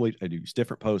 I use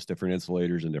different posts, different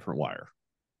insulators, and different wire.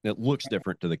 It looks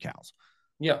different to the cows.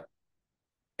 Yeah.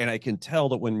 And I can tell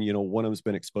that when, one of them's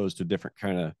been exposed to different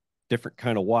kind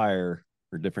of wire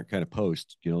or different kind of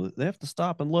post, they have to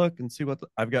stop and look and see what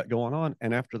I've got going on.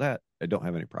 And after that, I don't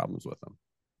have any problems with them.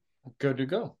 Good to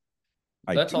go.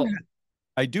 I That's do all.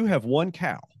 I do have one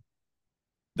cow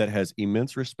that has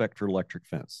immense respect for electric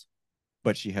fence,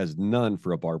 but she has none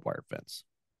for a barbed wire fence.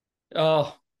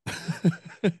 Oh,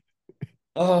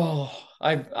 oh,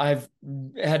 I've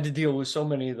had to deal with so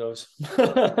many of those.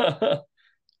 Are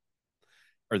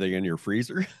they in your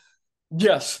freezer?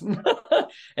 Yes.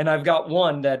 And I've got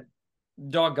one that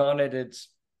doggone it,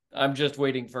 I'm just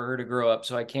waiting for her to grow up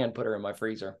so I can put her in my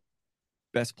freezer.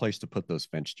 Best place to put those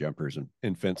fence jumpers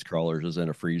and fence crawlers is in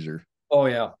a freezer. Oh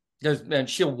yeah. Because man,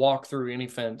 she'll walk through any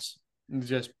fence. It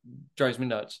just drives me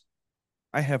nuts.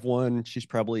 I have one. I think she's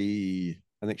probably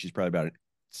about a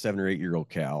 7 or 8 year old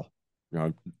cow. You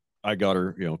know, I got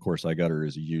her, of course, I got her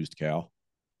as a used cow.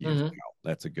 Used Mm-hmm. cow.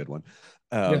 That's a good one.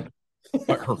 Yeah.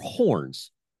 But her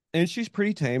horns, and she's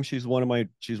pretty tame. She's one of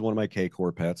my K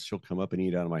core pets. She'll come up and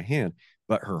eat out of my hand.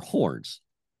 But her horns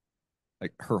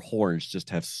just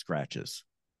have scratches,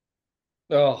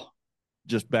 Oh,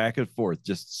 just back and forth,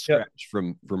 just yep. scratch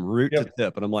from root to Yep.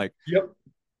 tip. And I'm like, Yep.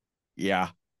 yeah,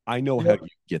 I know how Yep. you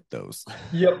get those.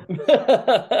 Yep.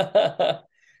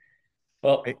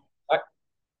 Well, I, I,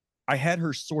 I had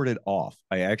her sorted off.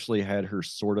 I actually had her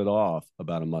sorted off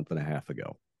about a month and a half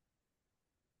ago.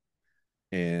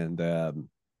 And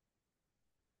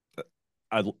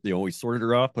we sorted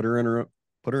her off, put her in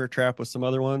a trap with some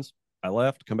other ones. I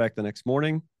left, come back the next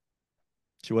morning.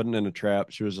 She wasn't in a trap.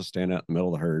 She was just standing out in the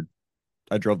middle of the herd.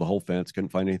 I drove the whole fence, couldn't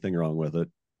find anything wrong with it.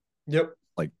 Yep.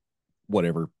 Like,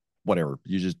 whatever, whatever.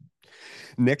 You just,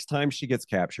 next time she gets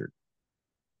captured,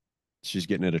 she's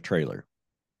getting in a trailer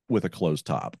with a closed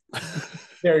top.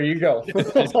 There you go. She's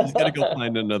got to go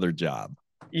find another job.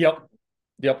 Yep.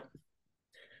 Yep.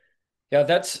 Yeah,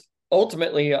 that's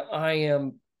ultimately I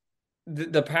am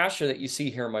the pasture that you see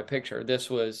here in my picture. This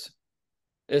was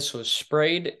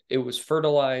sprayed, it was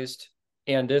fertilized,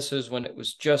 and this is when it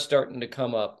was just starting to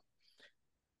come up.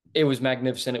 It was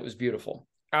magnificent. It was beautiful.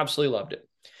 Absolutely loved it.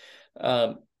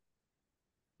 Um,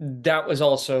 that was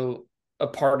also a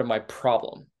part of my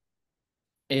problem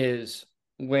is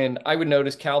when I would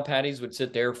notice cow patties would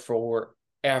sit there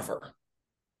forever,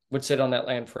 would sit on that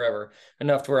land forever,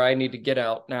 enough to where I need to get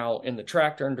out now in the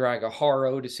tractor and drag a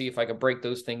harrow to see if I could break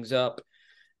those things up,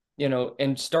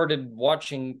 and started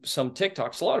watching some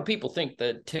TikToks. A lot of people think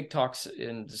that TikToks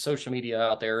and social media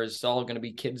out there is all going to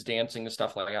be kids dancing and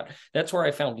stuff like that. That's where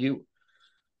I found you.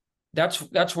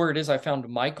 That's where it is. I found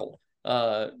Michael,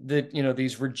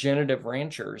 these regenerative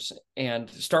ranchers, and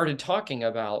started talking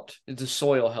about the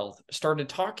soil health, started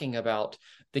talking about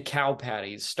the cow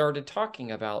patties, started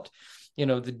talking about,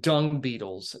 the dung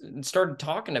beetles, and started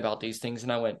talking about these things.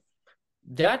 And I went,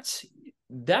 that's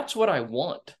what I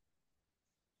want.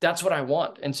 That's what I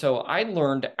want. And so I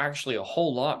learned actually a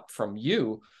whole lot from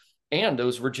you and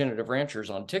those regenerative ranchers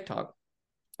on TikTok,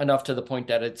 enough to the point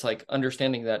that it's like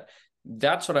understanding that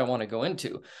that's what I want to go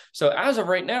into. So as of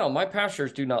right now, my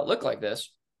pastures do not look like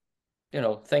this,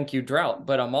 thank you, drought,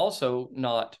 but I'm also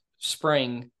not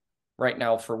spraying right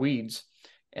now for weeds,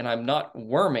 and I'm not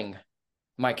worming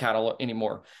my cattle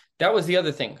anymore. That was the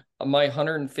other thing. My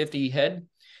 150 head,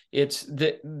 it's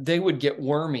that they would get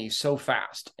wormy so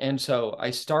fast. And so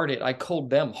I culled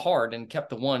them hard and kept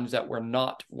the ones that were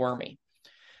not wormy.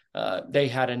 They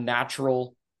had a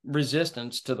natural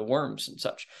resistance to the worms and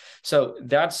such. So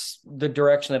that's the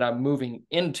direction that I'm moving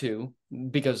into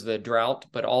because of the drought,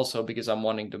 but also because I'm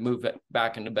wanting to move it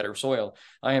back into better soil.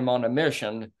 I am on a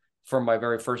mission for my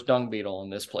very first dung beetle in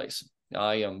this place.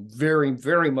 I am very,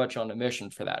 very much on a mission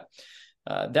for that.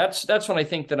 That's when I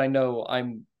think that I know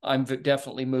I'm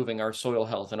definitely moving our soil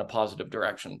health in a positive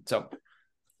direction. So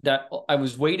that I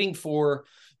was waiting for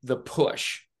the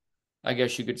push, I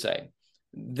guess you could say.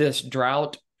 This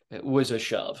drought was a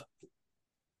shove.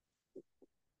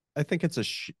 I think it's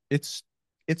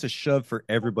a shove for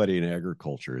everybody in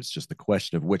agriculture. It's just the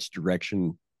question of which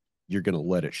direction you're going to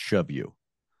let it shove you.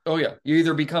 Oh yeah, you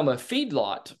either become a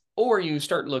feedlot or you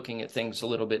start looking at things a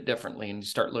little bit differently and you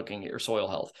start looking at your soil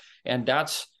health. And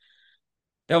that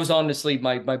was honestly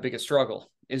my biggest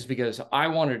struggle, is because I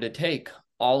wanted to take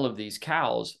all of these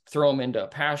cows, throw them into a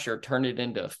pasture, turn it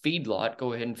into a feedlot,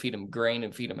 go ahead and feed them grain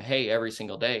and feed them hay every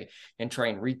single day and try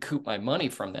and recoup my money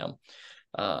from them.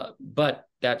 But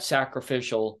that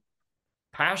sacrificial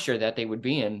pasture that they would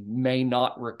be in may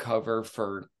not recover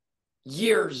for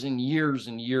years and years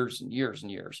and years and years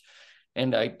and years.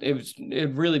 And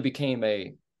it really became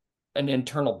an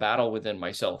internal battle within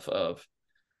myself of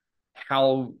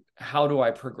how do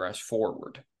I progress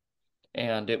forward?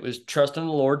 And it was trust in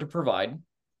the Lord to provide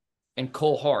and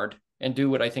cull hard and do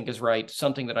what I think is right,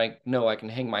 something that I know I can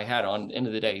hang my hat on at the end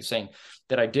of the day, saying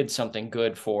that I did something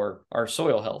good for our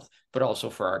soil health, but also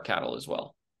for our cattle as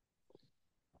well.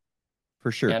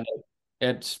 For sure.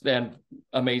 And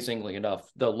amazingly enough,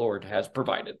 the Lord has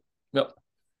provided. Yep.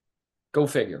 Go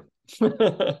figure.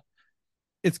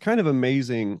 It's kind of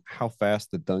amazing how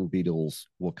fast the dung beetles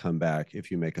will come back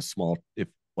if you make if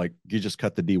like you just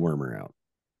cut the dewormer out.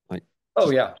 Like,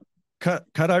 oh yeah, cut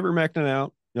ivermectin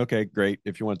out. Okay, great.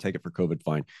 If you want to take it for COVID,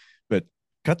 fine. But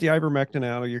cut the ivermectin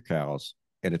out of your cows,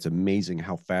 and it's amazing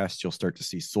how fast you'll start to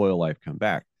see soil life come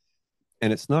back.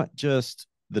 And it's not just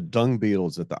the dung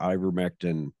beetles that the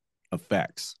ivermectin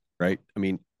affects, right? I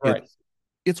mean, right.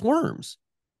 It's worms.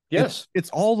 Yes. It's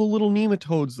all the little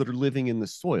nematodes that are living in the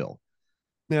soil.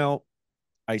 Now,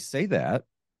 I say that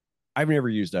I've never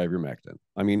used ivermectin.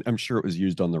 I mean, I'm sure it was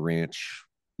used on the ranch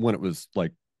when it was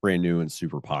like brand new and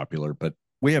super popular, but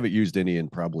we haven't used any in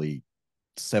probably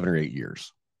 7 or 8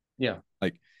 years. Yeah.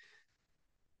 Like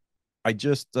I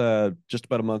just about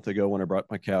a month ago when I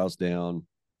brought my cows down,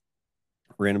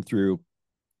 ran them through,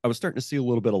 I was starting to see a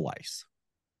little bit of lice.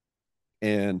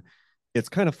 And it's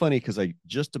kind of funny because I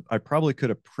probably could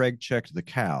have preg checked the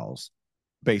cows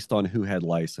based on who had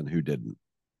lice and who didn't.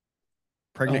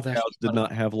 Pregnant cows did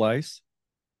not have lice,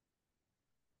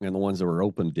 and the ones that were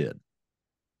open did.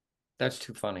 That's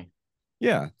too funny.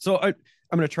 Yeah. So I'm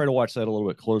going to try to watch that a little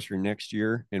bit closer next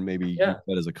year and maybe use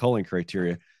that as a culling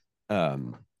criteria.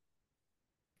 But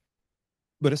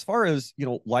as far as,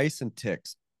 lice and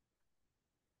ticks,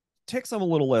 Ticks, I'm a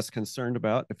little less concerned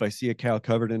about. If I see a cow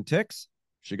covered in ticks,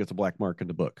 she gets a black mark in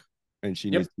the book and she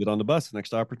needs Yep. to get on the bus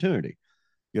next opportunity.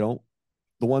 You know,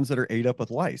 the ones that are ate up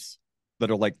with lice,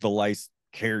 that are like the lice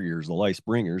carriers, the lice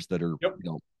bringers, that are, Yep.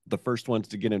 the first ones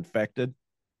to get infected.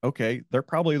 Okay, they're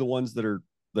probably the ones that are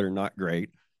not great.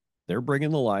 They're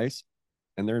bringing the lice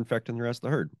and they're infecting the rest of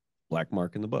the herd. Black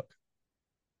mark in the book.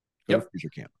 Go to Yep. freezer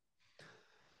camp.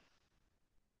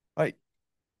 I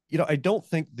I don't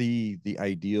think the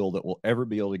ideal that we'll ever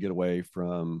be able to get away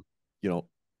from, you know,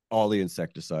 all the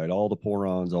insecticide, all the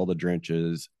porons, all the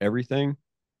drenches, everything.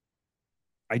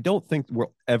 I don't think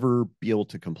we'll ever be able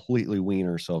to completely wean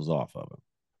ourselves off of them,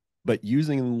 but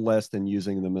using them less than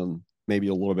using them in maybe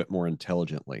a little bit more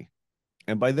intelligently.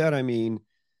 And by that, I mean,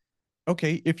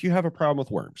 okay, if you have a problem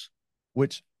with worms,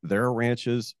 which there are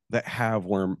ranches that have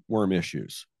worm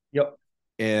issues, Yep.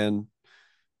 and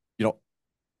you know,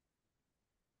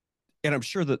 and I'm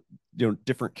sure that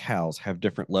different cows have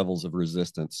different levels of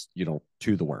resistance,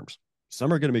 to the worms.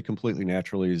 Some are going to be completely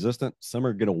naturally resistant. Some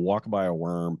are going to walk by a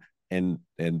worm and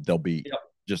Yep. they'll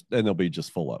be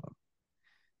just full of them.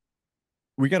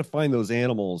 We got to find those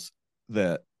animals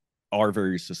that are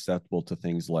very susceptible to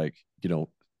things like,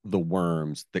 the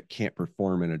worms that can't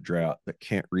perform in a drought, that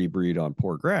can't rebreed on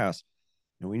poor grass.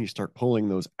 And we need to start pulling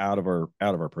those out of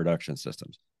our production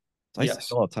systems. So I say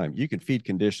Yes. all the time, you can feed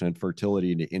condition and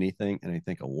fertility into anything. And I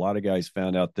think a lot of guys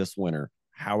found out this winter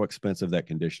how expensive that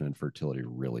condition and fertility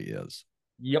really is.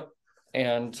 Yep.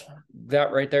 And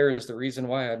that right there is the reason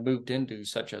why I moved into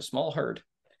such a small herd.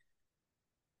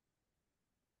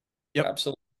 Yep.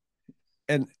 Absolutely.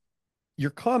 And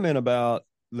your comment about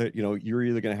that, you're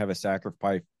either going to have a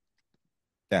sacrifice.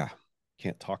 Yeah,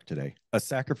 can't talk today. A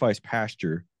sacrifice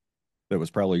pasture that was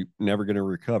probably never going to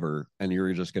recover, and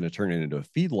you're just going to turn it into a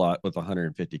feedlot with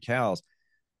 150 cows.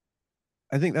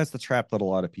 I think that's the trap that a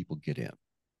lot of people get in.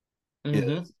 Mm-hmm.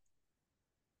 Is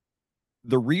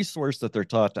the resource that they're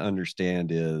taught to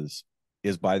understand is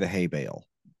by the hay bale,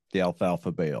 the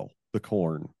alfalfa bale, the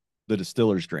corn, the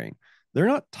distiller's grain. They're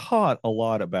not taught a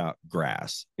lot about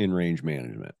grass in range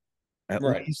management. At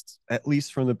Right. least at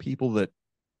least from the people that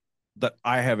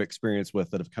I have experience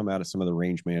with that have come out of some of the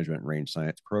range management and range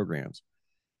science programs.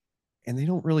 And they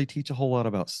don't really teach a whole lot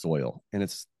about soil. And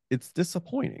it's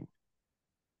disappointing.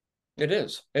 It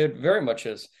is. It very much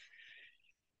is.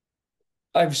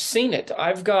 I've seen it.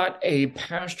 I've got a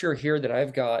pasture here that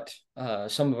I've got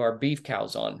some of our beef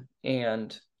cows on,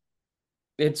 and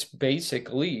it's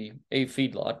basically a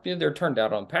feedlot. They're turned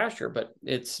out on pasture, but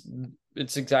it's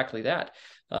exactly that.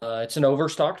 It's an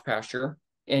overstocked pasture,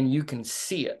 and you can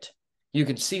see it. You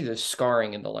can see the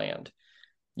scarring in the land.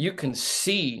 You can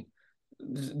see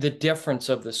the difference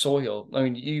of the soil. I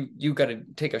mean, you got to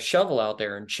take a shovel out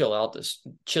there and chisel out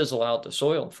the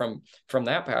soil from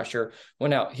that pasture.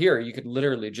 When out here, you could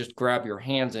literally just grab your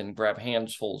hands and grab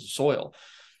handfuls of soil.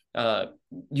 Uh,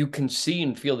 you can see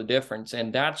and feel the difference,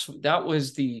 and that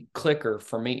was the clicker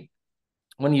for me.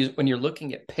 When you're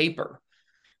looking at paper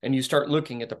and you start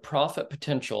looking at the profit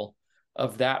potential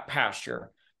of that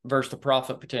pasture versus the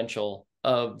profit potential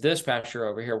of this pasture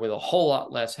over here with a whole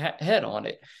lot less head on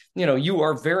it, you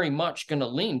are very much going to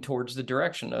lean towards the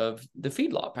direction of the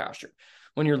feedlot pasture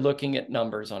when you're looking at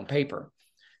numbers on paper.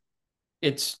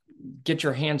 It's get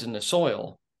your hands in the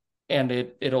soil and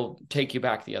it'll take you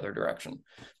back the other direction.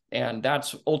 And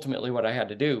that's ultimately what I had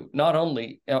to do. Not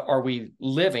only are we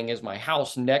living as my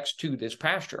house next to this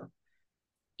pasture,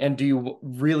 and do you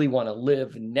really want to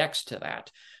live next to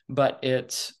that, but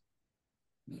it's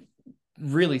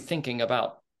really thinking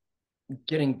about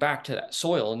getting back to that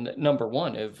soil. And number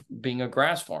one of being a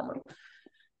grass farmer,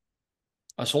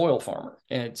 a soil farmer.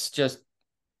 And it's just,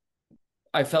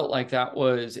 I felt like that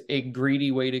was a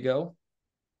greedy way to go.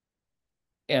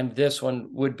 And this one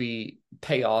would be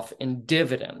payoff in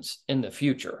dividends in the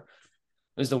future,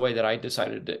 is the way that I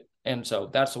decided it. And so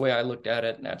that's the way I looked at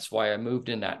it. And that's why I moved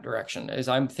in that direction, is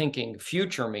I'm thinking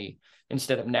future me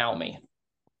instead of now me.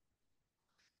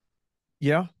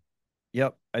 Yeah.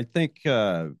 Yep. I think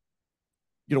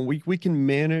we can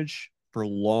manage for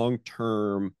long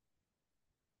term.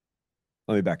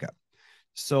 Let me back up.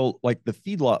 So like the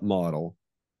feedlot model,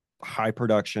 high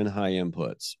production, high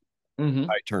inputs, Mm-hmm.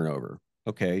 high turnover.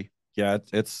 Okay. Yeah,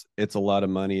 it's a lot of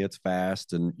money. It's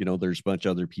fast, and there's a bunch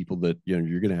of other people that you're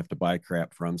going to have to buy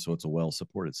crap from. So it's a well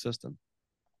supported system.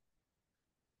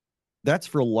 That's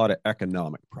for a lot of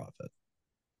economic profit,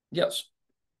 Yes.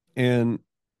 and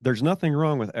there's nothing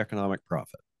wrong with economic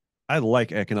profit. I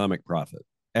like economic profit.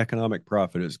 Economic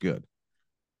profit is good,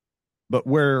 but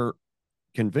where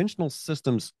conventional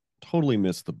systems totally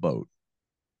miss the boat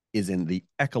is in the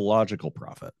ecological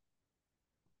profit.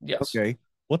 Yes. Okay,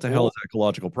 What the hell is Well,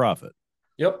 ecological profit?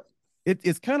 yep.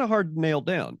 It's kind of hard to nail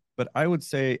down, but I would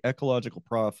say ecological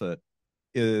profit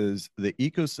is the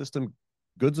ecosystem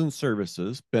goods and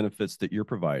services benefits that you're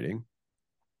providing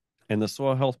and the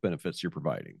soil health benefits you're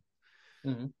providing.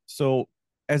 Hmm. So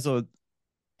as a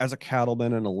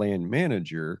cattleman and a land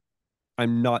manager,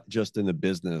 I'm not just in the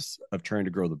business of trying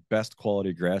to grow the best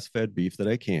quality grass-fed beef that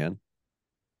I can,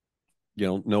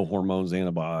 no hormones,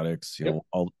 antibiotics, Yep.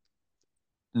 all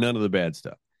none of the bad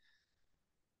stuff.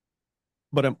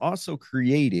 But I'm also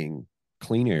creating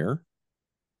clean air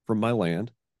from my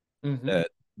land Hmm. that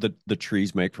the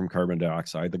trees make from carbon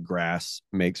dioxide, the grass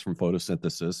makes from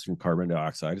photosynthesis from carbon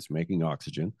dioxide. It's making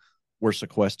oxygen. We're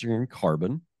sequestering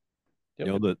carbon.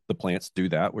 Yep. The plants do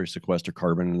that. We sequester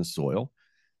carbon in the soil.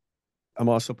 I'm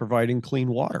also providing clean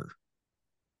water.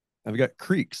 I've got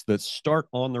creeks that start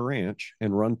on the ranch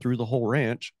and run through the whole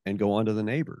ranch and go onto the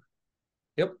neighbor.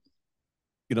 Yep.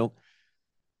 You know,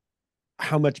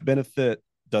 how much benefit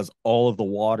does all of the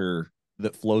water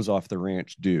that flows off the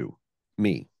ranch do?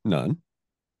 Me, none.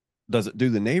 Does it do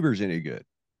the neighbors any good?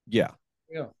 Yeah.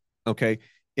 Yeah. Okay.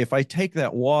 If I take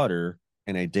that water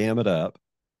and I dam it up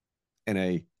and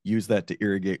I use that to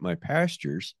irrigate my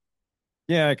pastures,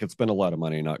 yeah, I could spend a lot of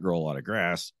money and not grow a lot of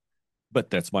grass, but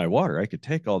that's my water. I could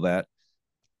take all that,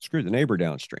 screw the neighbor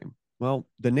downstream. Well,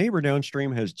 the neighbor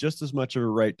downstream has just as much of a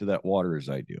right to that water as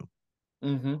I do.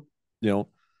 Hmm. You know,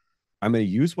 I'm going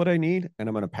to use what I need and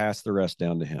I'm going to pass the rest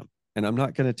down to him. And I'm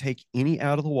not going to take any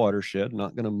out of the watershed,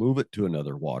 not going to move it to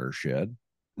another watershed,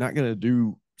 not going to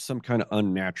do some kind of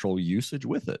unnatural usage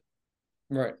with it.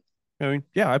 Right. I mean,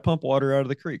 yeah, I pump water out of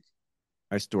the creek.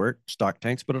 I store it, stock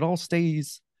tanks, but it all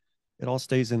stays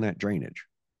in that drainage.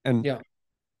 And Yeah.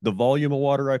 the volume of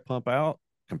water I pump out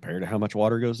compared to how much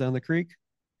water goes down the creek,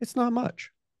 it's not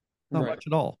much, not Right. much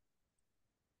at all.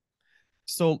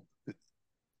 So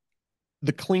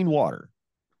the clean water,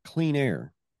 clean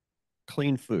air,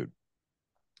 clean food,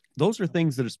 those are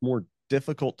things that it's more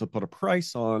difficult to put a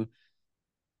price on.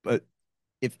 But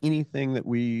if anything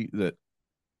that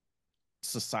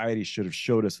society should have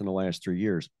showed us in the last 3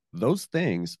 years, those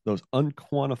things, those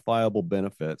unquantifiable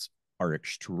benefits are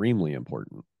extremely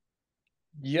important.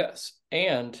 Yes.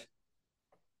 And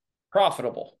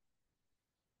profitable.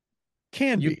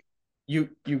 Can You be.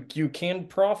 you can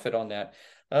profit on that.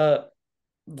 Uh,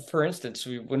 for instance,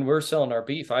 when we're selling our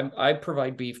beef, I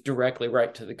provide beef directly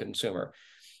right to the consumer.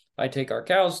 I take our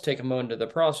cows, take them into the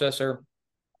processor,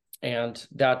 and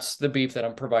that's the beef that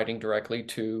I'm providing directly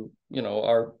to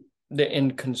the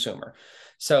end consumer.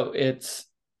 So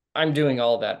I'm doing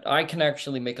all that. I can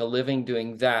actually make a living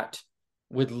doing that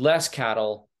with less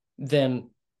cattle than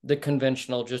the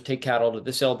conventional just take cattle to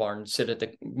the sale barn and sit at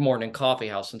the morning coffee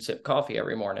house and sip coffee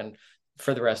every morning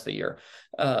for the rest of the year.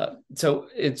 So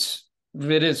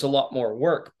it is a lot more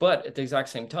work, but at the exact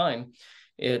same time,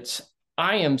 it's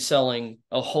I am selling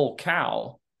a whole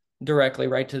cow directly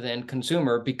right to the end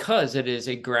consumer because it is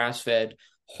a grass-fed,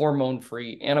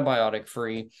 hormone-free,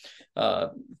 antibiotic-free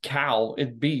cow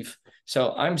and beef.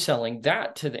 So I'm selling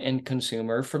that to the end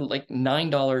consumer for like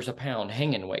 $9 a pound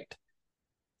hanging weight.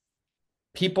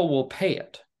 People will pay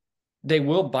it. They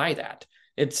will buy that.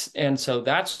 And so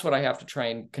that's what I have to try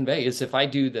and convey is if I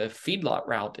do the feedlot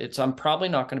route, I'm probably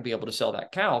not going to be able to sell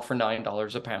that cow for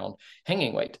 $9 a pound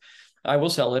hanging weight. I will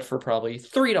sell it for probably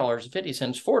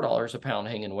 $3.50, $4 a pound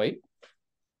hanging weight.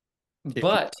 If you're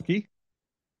But lucky,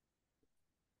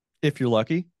 if you're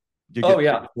lucky, you oh get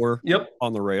yeah, more yep,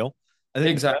 on the rail. I think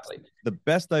exactly. the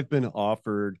best I've been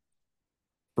offered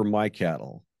for my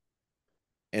cattle,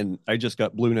 and I just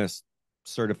got Blue Nest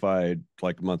certified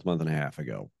like a month and a half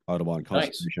ago, Audubon Nice.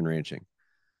 Conservation Ranching.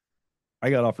 I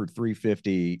got offered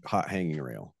 350 hot hanging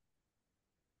rail.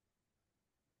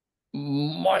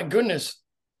 My goodness.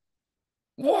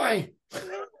 Why?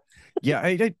 Yeah,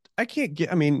 I can't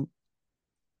get. I mean,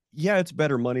 yeah, it's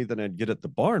better money than I'd get at the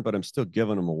barn, but I'm still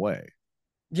giving them away.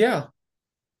 Yeah.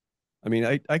 I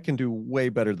mean, I can do way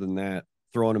better than that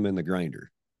throwing them in the grinder.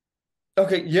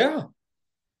 Okay. Yeah.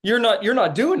 You're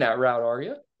not doing that route, are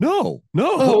you? No, no,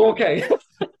 Oh, okay.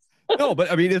 no.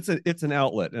 But I mean, it's an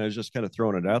outlet, and I was just kind of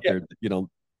throwing it out Yeah. there.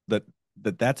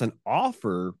 That that's an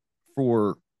offer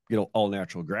for all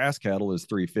natural grass cattle is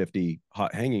 350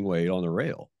 hot hanging weight on the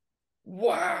rail.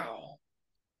 Wow.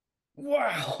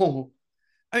 Wow.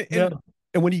 I, Yeah.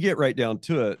 and when you get right down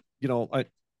to it,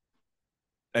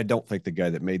 I don't think the guy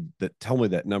that told me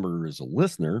that number is a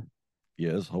listener. He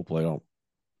is. Hopefully, I don't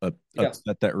Yeah.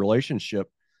 upset that relationship.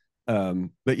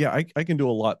 But yeah, I can do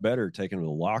a lot better taking to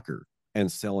the locker and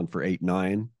selling for 8,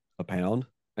 9 a pound.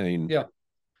 I mean, Yeah.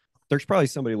 there's probably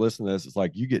somebody listening to this. It's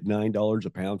like, you get $9 a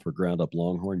pound for ground up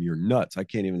Longhorn. You're nuts. I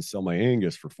can't even sell my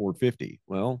Angus for 450.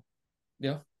 Well,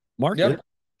 Yeah. market. Yep.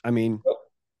 I mean,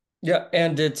 Yeah,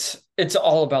 and it's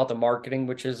all about the marketing,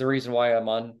 which is the reason why I'm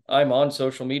on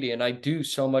social media and I do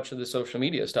so much of the social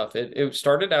media stuff. It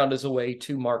started out as a way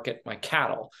to market my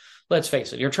cattle. Let's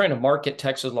face it, you're trying to market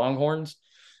Texas Longhorns,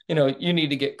 you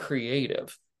need to get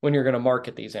creative when you're going to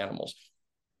market these animals.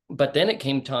 But then it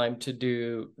came time to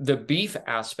do the beef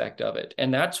aspect of it.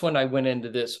 And that's when I went into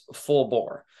this full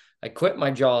bore. I quit my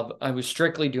job. I was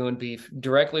strictly doing beef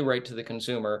directly right to the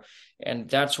consumer. And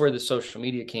that's where the social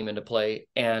media came into play.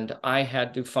 And I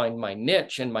had to find my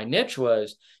niche. And my niche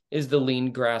is the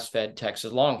lean grass-fed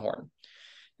Texas Longhorn.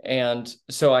 And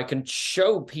so I can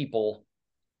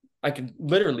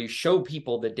literally show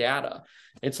people the data.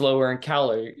 It's lower in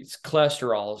calories,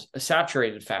 cholesterol,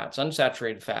 saturated fats,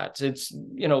 unsaturated fats. It's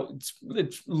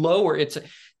lower.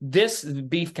 This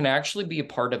beef can actually be a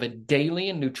part of a daily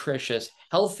and nutritious,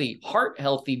 healthy, heart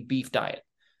healthy beef diet.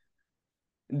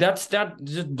 That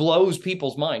just blows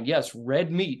people's mind. Yes, red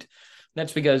meat.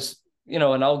 That's because,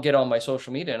 and I'll get on my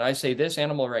social media and I say this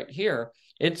animal right here,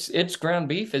 its ground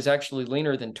beef is actually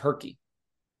leaner than turkey.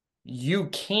 You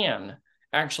can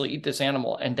actually eat this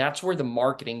animal. And that's where the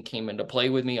marketing came into play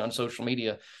with me on social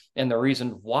media. And the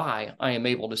reason why I am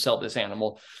able to sell this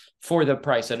animal for the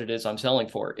price that it is I'm selling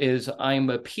for is I'm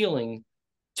appealing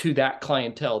to that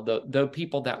clientele, the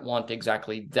people that want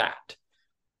exactly that.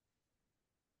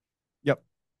 yep.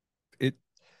 It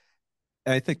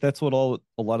I think that's what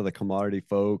a lot of the commodity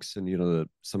folks and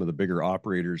some of the bigger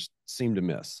operators seem to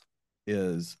miss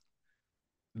is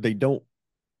they don't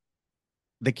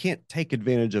they can't take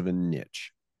advantage of a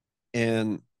niche.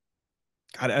 And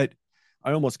God,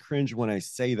 I almost cringe when I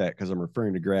say that because I'm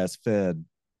referring to grass fed,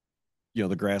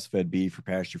 the grass fed beef or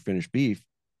pasture finished beef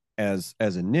as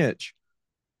a niche.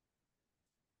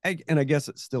 And I guess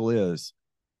it still is,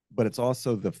 but it's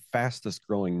also the fastest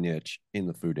growing niche in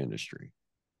the food industry.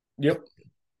 Yep.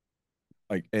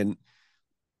 Like, and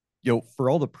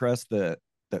for all the press that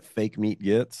fake meat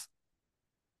gets,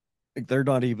 like, they're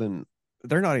not even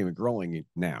growing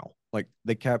now. Like,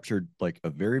 they captured like a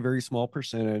very, very small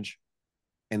percentage,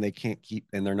 and they can't keep,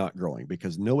 and they're not growing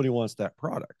because nobody wants that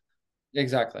product.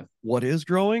 Exactly. What is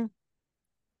growing?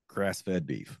 Grass fed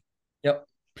beef. Yep.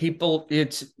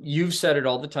 You've said it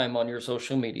all the time on your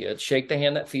social media. It's shake the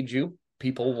hand that feeds you.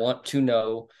 People want to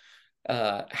know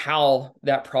how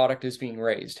that product is being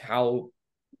raised, how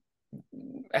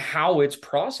it's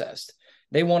processed.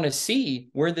 They want to see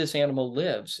where this animal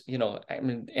lives,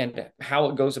 and how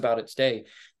it goes about its day.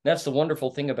 That's the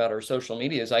wonderful thing about our social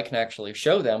media is I can actually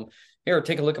show them, here,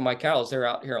 take a look at my cows. They're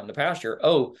out here on the pasture.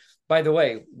 Oh, by the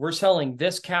way, we're selling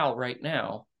this cow right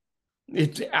now.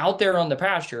 It's out there on the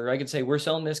pasture. I could say, we're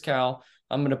selling this cow.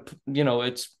 I'm gonna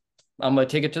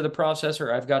take it to the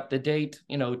processor. I've got the date,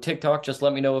 TikTok, just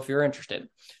let me know if you're interested.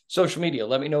 Social media,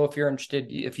 let me know if you're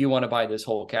interested, if you want to buy this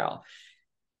whole cow.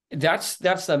 That's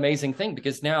the amazing thing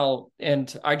because now,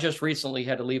 and I just recently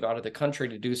had to leave out of the country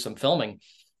to do some filming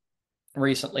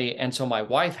recently. And so my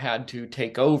wife had to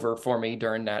take over for me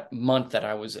during that month that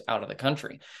I was out of the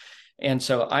country. And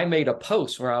so I made a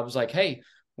post where I was like, hey,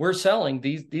 we're selling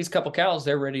these couple cows.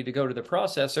 They're ready to go to the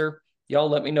processor. Y'all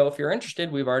let me know if you're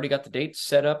interested. We've already got the dates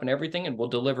set up and everything, and we'll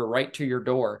deliver right to your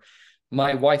door.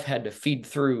 My wife had to feed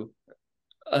through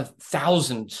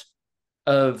thousands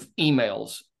of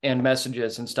emails and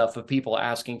messages and stuff of people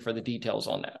asking for the details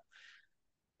on that.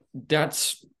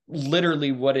 That's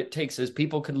literally what it takes is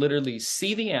people could literally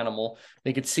see the animal.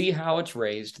 They could see how it's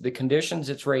raised, the conditions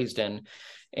it's raised in,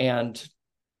 and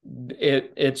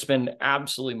it's been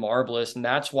absolutely marvelous. And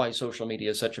that's why social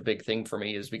media is such a big thing for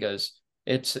me, is because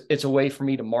it's a way for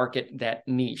me to market that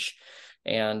niche.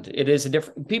 And it is a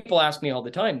different, people ask me all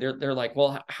the time, they're like,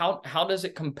 well, how does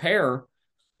it compare,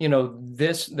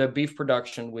 the beef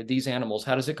production with these animals,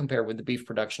 how does it compare with the beef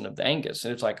production of the Angus?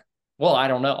 And it's like, well, I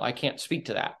don't know, I can't speak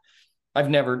to that.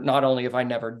 Not only have I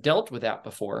never dealt with that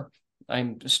before,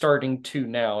 I'm starting to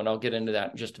now, and I'll get into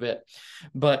that in just a bit,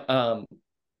 but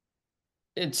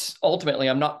it's ultimately,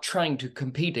 I'm not trying to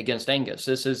compete against Angus.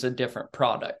 This is a different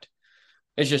product.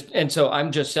 It's just, and so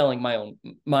I'm just selling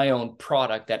my own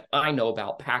product that I know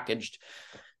about packaged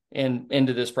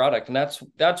into this product. And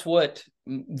that's what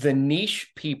the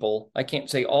niche people, I can't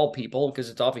say all people because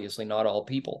it's obviously not all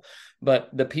people, but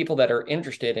the people that are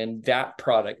interested in that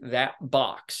product, that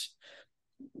box,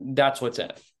 that's what's in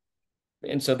it.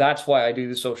 And so that's why I do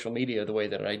the social media the way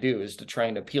that I do, is to try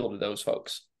and appeal to those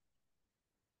folks.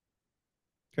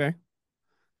 Okay.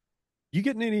 You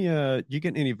getting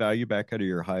any value back out of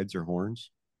your hides or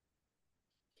horns?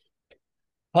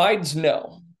 Hides,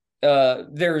 no.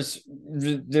 there's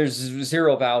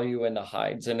zero value in the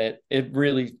hides, and it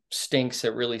really stinks.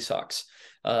 It really sucks.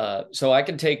 So I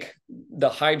can take the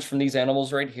hides from these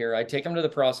animals right here. I take them to the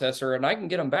processor, and I can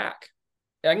get them back.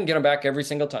 I can get them back every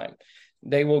single time.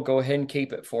 They will go ahead and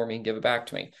keep it for me and give it back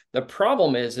to me. The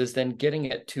problem is then getting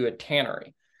it to a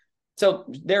tannery. So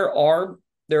there are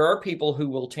people who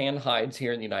will tan hides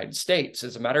here in the United States.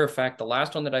 As a matter of fact, the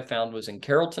last one that I found was in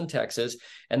Carrollton, Texas,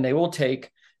 and they will take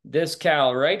this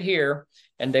cow right here,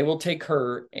 and they will take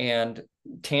her and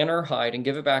tan her hide and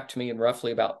give it back to me in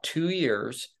roughly about 2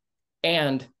 years,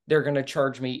 and they're going to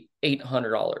charge me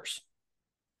 $800.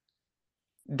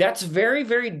 That's very,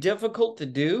 very difficult to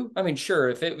do. I mean, sure,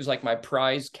 if it was like my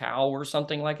prize cow or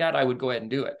something like that, I would go ahead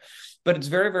and do it. But it's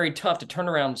very, very tough to turn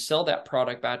around and sell that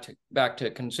product back to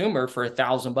a consumer for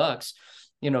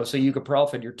 $1,000, so you could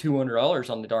profit your $200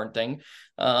 on the darn thing.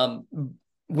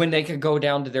 When they could go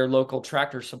down to their local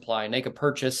Tractor Supply and they could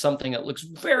purchase something that looks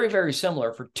very, very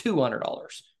similar for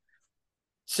 $200.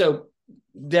 So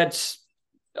that's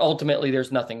ultimately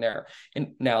there's nothing there.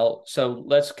 And now, so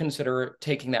let's consider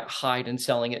taking that hide and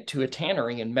selling it to a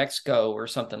tannery in Mexico or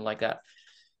something like that.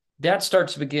 That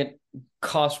starts to get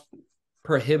cost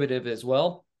prohibitive as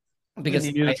well, because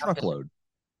you need a truckload.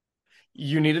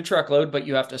 You need a truckload, but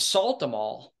you have to salt them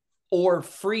all or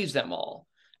freeze them all.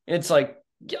 It's like,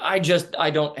 I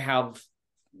don't have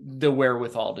the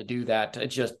wherewithal to do that.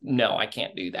 No, I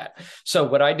can't do that. So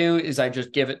what I do is I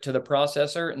just give it to the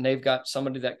processor, and they've got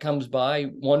somebody that comes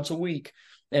by once a week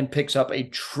and picks up a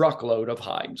truckload of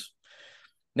hides.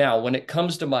 Now, when it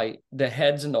comes to the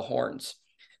heads and the horns,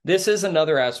 this is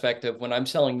another aspect of when I'm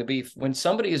selling the beef. When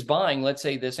somebody is buying, let's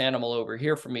say this animal over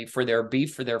here for me, for their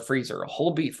beef, for their freezer, a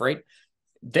whole beef, right?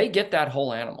 They get that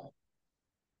whole animal.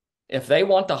 If they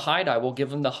want the hide, I will give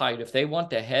them the hide. If they want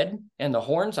the head and the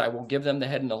horns, I will give them the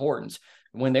head and the horns.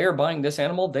 When they are buying this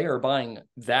animal, they are buying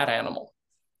that animal.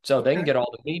 So they can get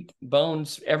all the meat,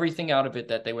 bones, everything out of it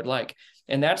that they would like.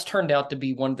 And that's turned out to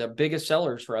be one of the biggest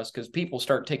sellers for us, because people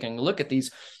start taking a look at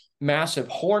these massive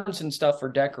horns and stuff for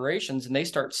decorations, and they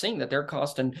start seeing that they're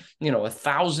costing,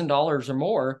 $1,000 or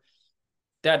more.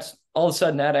 That's all of a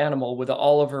sudden that animal with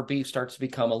all of her beef starts to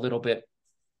become a little bit,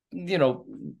 they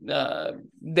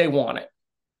want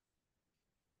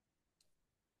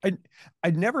it.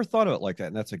 I'd never thought of it like that.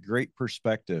 And that's a great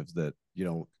perspective that,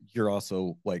 you're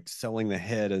also like selling the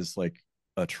head as like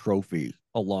a trophy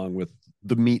along with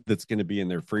the meat that's going to be in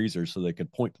their freezer, so they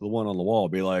could point to the one on the wall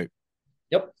and be like,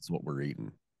 yep, that's what we're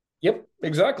eating. Yep,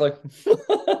 exactly.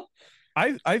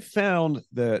 I found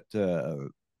that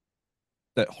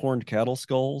that horned cattle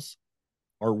skulls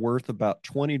are worth about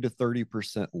 20 to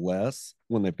 30% less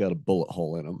when they've got a bullet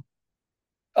hole in them.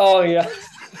 Oh yeah.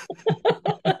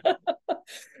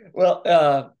 Well,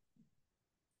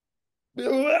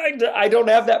 I don't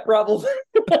have that problem.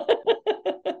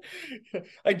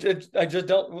 I just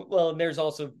don't. Well, and there's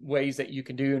also ways that you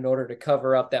can do in order to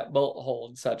cover up that bullet hole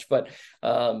and such. But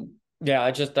yeah,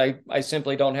 I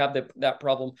simply don't have that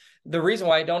problem. The reason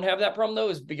why I don't have that problem though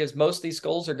is because most of these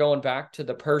skulls are going back to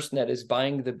the person that is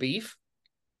buying the beef,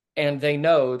 and they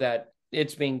know that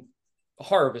it's being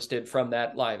harvested from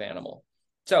that live animal.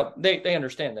 So they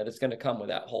understand that it's going to come with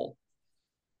that hole.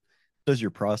 Does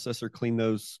your processor clean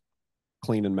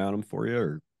and mount them for you,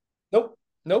 or?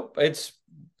 Nope.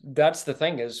 That's the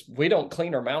thing, is we don't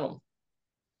clean or mount them.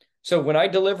 So when I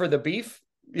deliver the beef,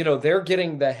 they're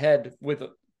getting the head with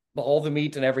all the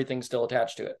meat and everything still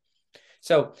attached to it.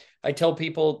 So I tell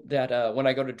people that when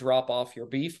I go to drop off your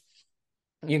beef,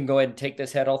 you can go ahead and take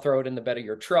this head. I'll throw it in the bed of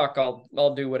your truck.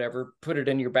 I'll do whatever, put it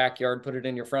in your backyard, put it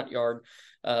in your front yard.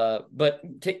 But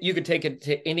you could take it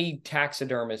to any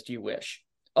taxidermist you wish.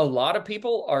 A lot of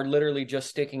people are literally just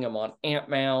sticking them on ant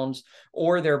mounds,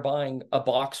 or they're buying a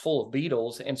box full of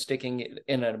beetles and sticking it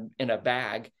in a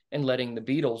bag and letting the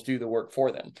beetles do the work for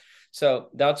them. So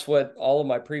that's what all of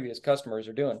my previous customers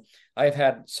are doing. I've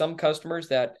had some customers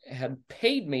that had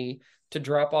paid me to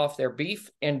drop off their beef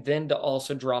and then to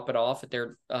also drop it off at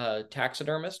their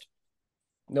taxidermist.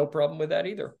 No problem with that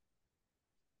either.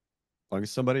 As long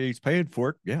as somebody's paying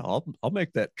for it, yeah, I'll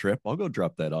make that trip. I'll go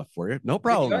drop that off for you. No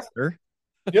problem, exactly. sir.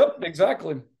 Yep,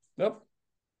 exactly. Yep.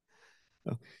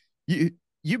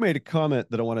 You made a comment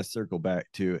that I want to circle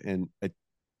back to, and I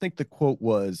think the quote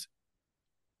was,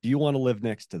 "Do you want to live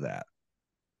next to that?"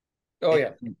 Oh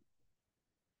yeah.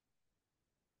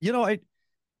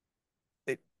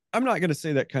 I'm not going to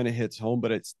say that kind of hits home,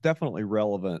 but it's definitely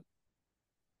relevant.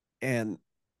 And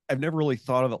I've never really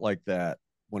thought of it like that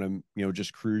when I'm,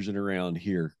 just cruising around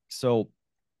here. So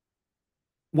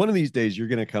one of these days you're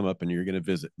going to come up and you're going to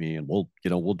visit me, and we'll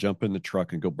jump in the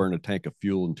truck and go burn a tank of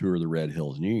fuel and tour the Red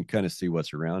Hills, and you can kind of see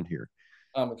what's around here.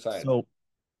 I'm excited. So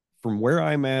from where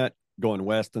I'm at, going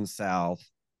west and south,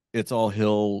 it's all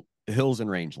hills and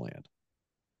rangeland.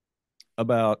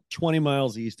 About 20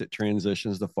 miles east, it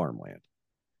transitions to farmland.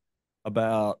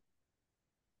 About,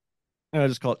 I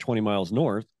just call it 20 miles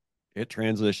north, it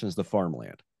transitions to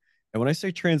farmland. And when I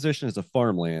say transitions to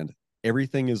farmland,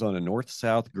 everything is on a north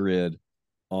south grid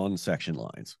on section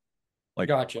lines. Like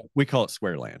Gotcha. we call it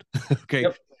square land. Okay.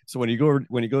 Yep. So when you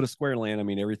go to square land, I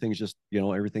mean everything's just,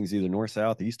 everything's either north,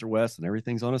 south, east, or west, and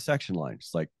everything's on a section line.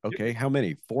 It's like, okay, how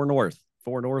many? Four north,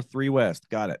 three west.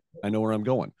 Got it. I know where I'm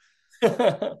going.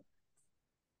 Yep.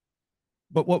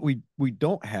 But what we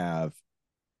don't have,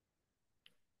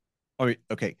 I mean,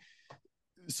 okay.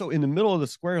 So in the middle of the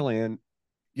square land,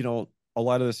 a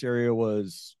lot of this area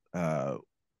was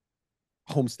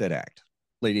Homestead Act,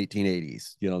 late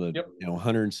 1880s. Yep.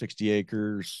 160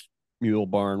 acres, mule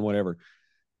barn, whatever.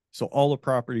 So all the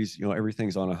properties,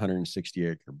 everything's on a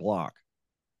 160-acre block.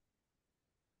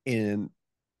 And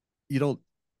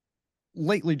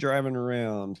lately driving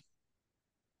around,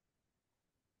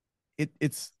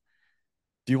 it's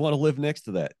do you want to live next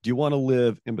to that? Do you want to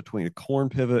live in between a corn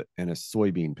pivot and a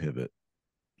soybean pivot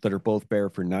that are both bare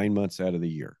for 9 months out of the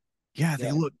year? Yeah, they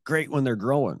Yeah. look great when they're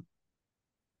growing.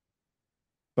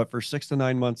 But for 6 to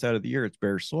 9 months out of the year, it's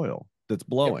bare soil that's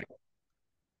blowing. Yep.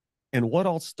 And what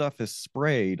all stuff is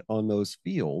sprayed on those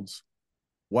fields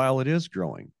while it is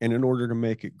growing? And in order to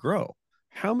make it grow,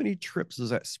 how many trips does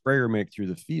that sprayer make through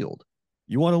the field?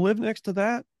 You want to live next to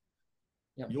that?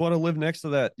 Yep. You want to live next to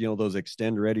that, those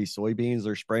extend ready soybeans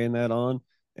they're spraying that on.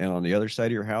 And on the other side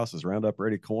of your house is Roundup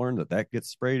Ready corn that gets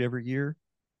sprayed every year.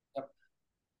 Yep.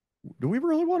 Do we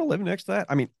really want to live next to that?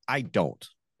 I mean, I don't.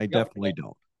 I Yep. definitely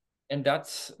don't. And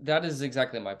that is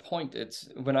exactly my point. It's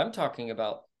when I'm talking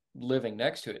about living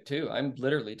next to it too, I'm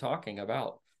literally talking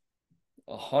about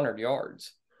 100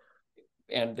 yards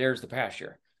and there's the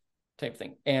pasture type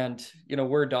thing. And,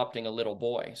 we're adopting a little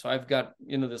boy. So I've got,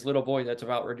 this little boy that's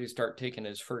about ready to start taking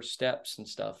his first steps and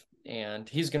stuff. And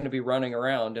he's going to be running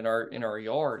around in our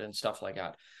yard and stuff like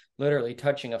that, literally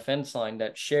touching a fence line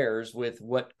that shares with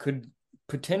what could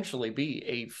potentially be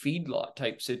a feedlot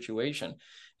type situation.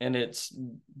 And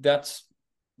that's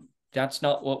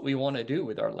not what we want to do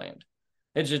with our land.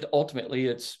 It's just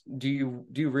ultimately do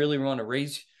you really want to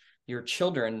raise your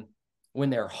children when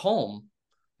they're home?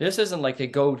 This isn't like they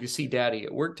go to see daddy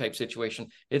at work type situation.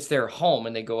 It's their home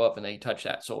and they go up and they touch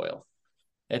that soil.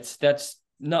 That's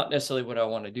not necessarily what I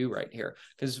want to do right here,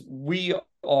 because we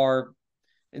are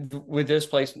with this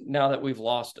place now that we've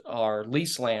lost our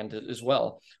lease land as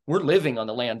well. We're living on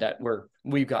the land that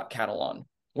we've got cattle on.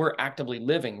 We're actively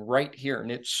living right here,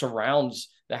 and it surrounds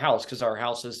the house because our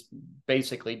house is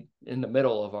basically in the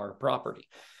middle of our property.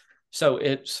 So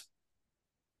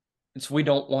we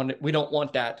don't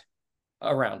want that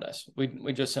around us.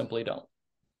 We just simply don't.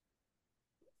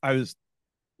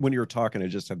 When you were talking, I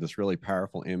just had this really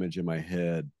powerful image in my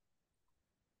head.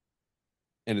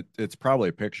 And it's probably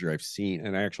a picture I've seen,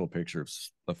 an actual picture of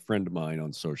a friend of mine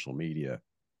on social media.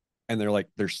 And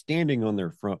they're standing on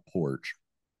their front porch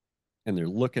and they're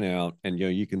looking out, and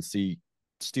you can see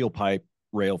steel pipe,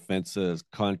 rail fences,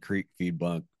 concrete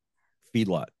feedlot,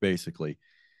 basically.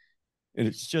 And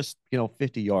it's just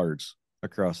 50 yards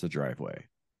across the driveway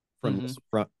from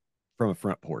Mm-hmm. from a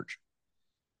front porch.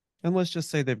 And let's just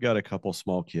say they've got a couple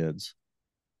small kids.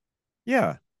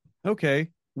 Yeah, okay.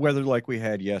 Weather like we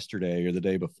had yesterday or the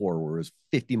day before, where it was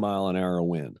 50-mile-an-hour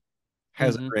wind,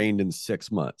 hasn't Mm-hmm. rained in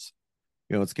 6 months.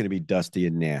 It's going to be dusty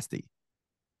and nasty.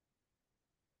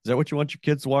 Is that what you want your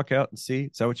kids to walk out and see?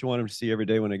 Is that what you want them to see every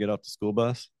day when they get off the school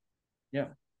bus? Yeah.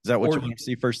 Is that what Or you want to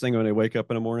see first thing when they wake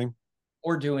up in the morning?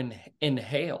 or do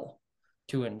inhale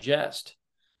to ingest.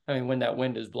 I mean, when that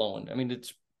wind is blowing. I mean,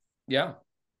 yeah.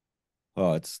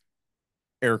 Oh, it's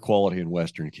air quality in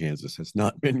Western Kansas has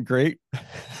not been great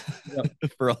Yep.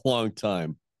 for a long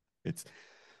time.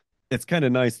 It's kind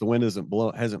of nice. The wind hasn't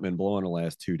been blowing the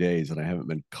last 2 days, and I haven't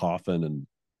been coughing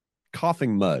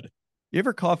mud. You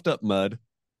ever coughed up mud?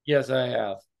 Yes, I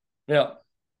have. Yeah.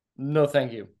 No,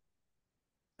 thank you.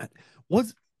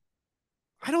 Was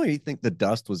I don't even think the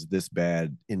dust was this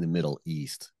bad in the Middle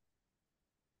East.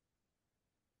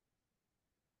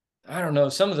 I don't know.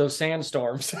 Some of those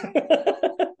sandstorms. I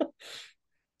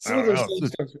Some of don't those know.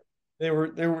 sandstorms, they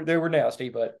were nasty,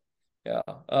 but yeah.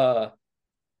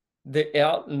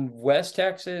 Out in West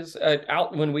Texas,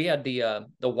 out when we had the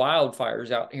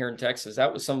wildfires out here in Texas,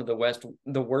 that was some of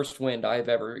the worst wind I've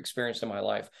ever experienced in my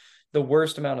life. the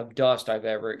worst amount of dust I've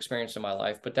ever experienced in my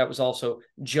life. But that was also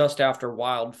just after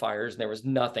wildfires, and there was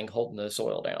nothing holding the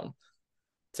soil down.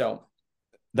 So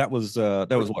that was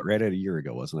what, right at a year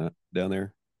ago, wasn't it, down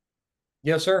there?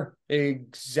 yes, sir.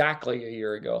 Exactly a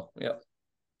year ago. Yep.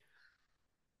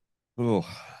 Oh,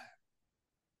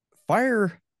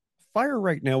 fire fire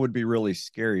right now would be really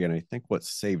scary. And I think what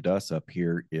saved us up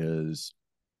here is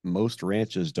most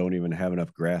ranches don't even have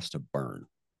enough grass to burn.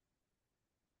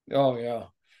 Oh yeah.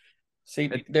 See,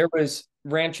 It, there was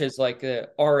ranches like the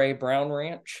R.A. Brown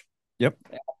Ranch yep.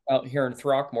 out here in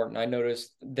Throckmorton. I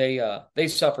noticed they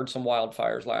suffered some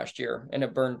wildfires last year, and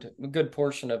it burned a good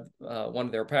portion of one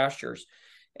of their pastures.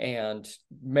 And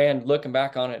man, looking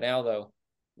back on it now, though,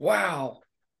 wow,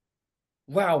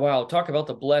 wow, wow! Talk about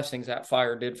the blessings that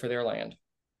fire did for their land.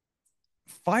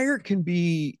 fire can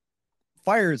be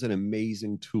Fire is an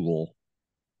amazing tool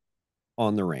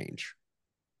on the range.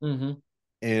 Mm-hmm.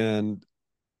 And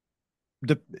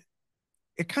the,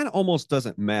 it kind of almost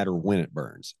doesn't matter when it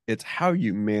burns. It's how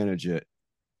you manage it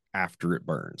after it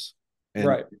burns. And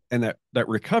Right. that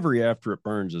recovery after it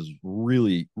burns is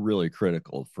really, really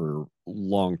critical for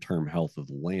long-term health of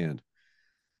the land.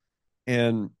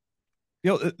 And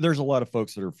there's a lot of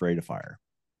folks that are afraid of fire.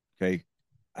 Okay.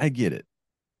 I get it.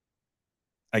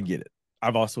 I get it.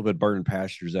 I've also been burning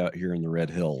pastures out here in the Red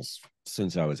Hills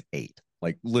since I was 8.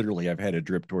 Like literally, I've had a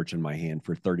drip torch in my hand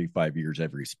for 35 years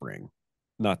every spring.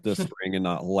 Not this spring and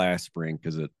not last spring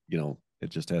because it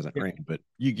just hasn't rained. But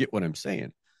you get what I'm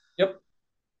saying. Yep.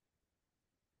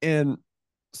 And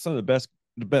some of the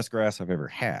best grass I've ever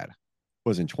had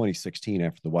was in 2016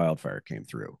 after the wildfire came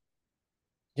through.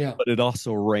 Yeah. But it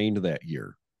also rained that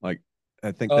year. Like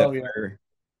I think Oh yeah.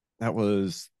 that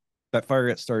was that fire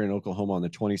got started in Oklahoma on the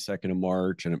 22nd of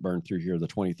March and it burned through here the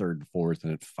 23rd and 4th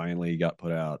and it finally got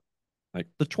put out. Like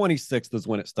the 26th is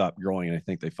when it stopped growing. And I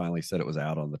think they finally said it was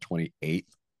out on the 28th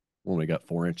when we got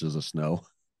 4 inches of snow.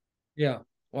 Yeah.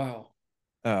 Wow.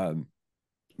 Um,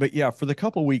 but yeah, for the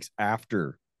couple weeks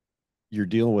after you're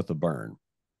dealing with a burn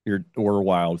or a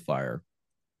wildfire,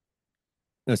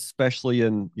 especially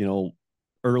in,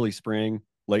 early spring,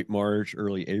 late March,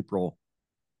 early April,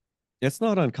 it's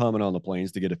not uncommon on the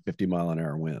plains to get a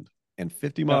 50-mile-an-hour wind. And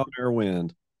 50 Yeah. mile an hour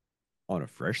wind on a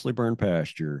freshly burned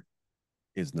pasture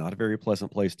is not a very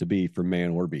pleasant place to be for man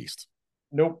or beast.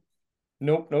 Nope.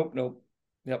 Nope. Nope. Nope.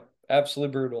 Yep.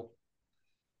 Absolutely brutal.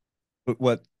 But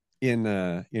what in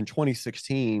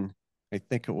 2016, I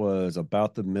think it was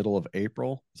about the middle of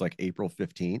April. It's like April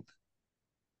 15th.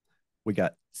 We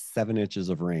got 7 inches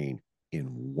of rain in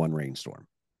one rainstorm.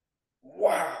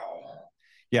 Wow.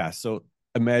 Yeah, so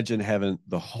imagine having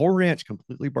the whole ranch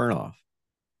completely burn off,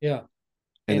 Yeah.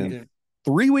 and And then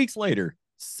 3 weeks later,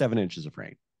 7 inches of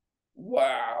rain.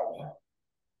 wow.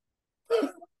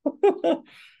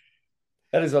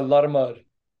 That is a lot of mud.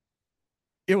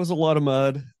 It was a lot of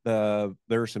mud. There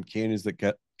were some canyons that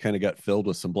got filled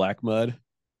with some black mud.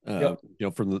 Yep.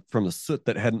 From the soot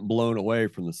that hadn't blown away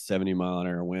from the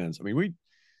 70-mile-an-hour winds. I mean,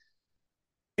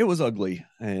 it was ugly,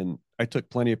 and I took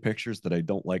plenty of pictures that I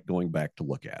don't like going back to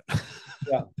look at.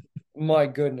 Yeah. My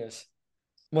goodness.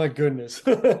 My goodness.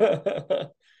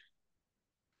 Yep.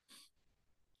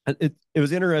 It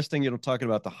was interesting, talking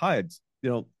about the hides.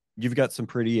 You've got some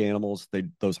pretty animals.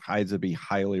 Those hides would be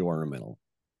highly ornamental.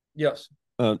 Yes.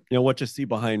 What you see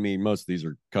behind me, most of these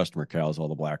are customer cows, all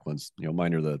the black ones.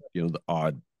 Mine are the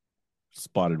odd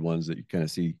spotted ones that you kind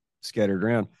of see scattered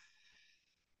around.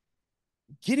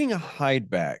 Getting a hide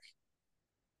back,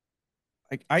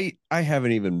 like I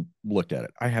haven't even looked at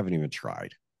it. I haven't even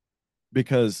tried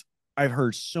because I've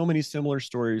heard so many similar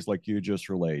stories like you just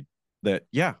relayed that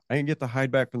yeah, I can get the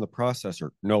hide back from the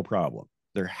processor, no problem.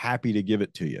 They're happy to give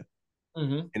it to you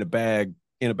Mm-hmm. in a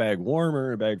bag warm or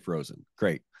in a bag frozen.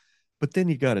 Great. But then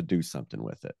you got to do something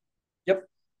with it. Yep.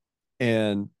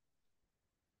 And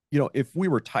if we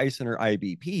were Tyson or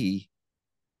IBP,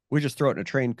 we just throw it in a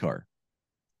train car.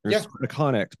 Yeah. There's a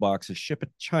Connex boxes, ship it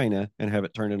to China, and have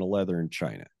it turned into leather in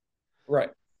China.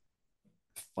 Right.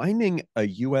 Finding a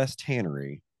U.S.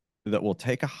 tannery that will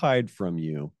take a hide from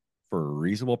you for a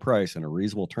reasonable price and a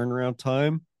reasonable turnaround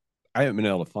time, I haven't been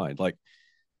able to find. Like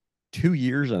 2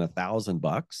 years and $1,000.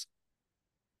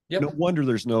 No Yep.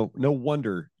 wonder no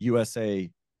wonder USA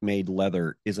made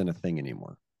leather isn't a thing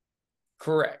anymore.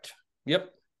 Correct. Yep.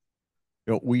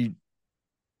 We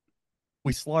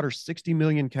slaughter 60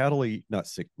 million cattle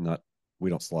not we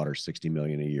don't slaughter 60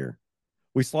 million a year.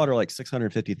 We slaughter like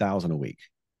 650,000 a week.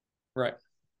 Right.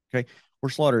 Okay. We're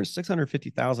slaughtering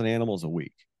 650,000 animals a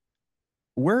week.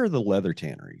 Where are the leather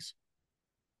tanneries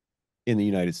in the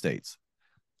United States?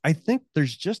 I think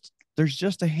there's just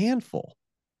a handful.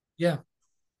 Yeah.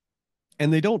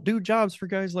 And they don't do jobs for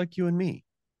guys like you and me.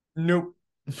 Nope.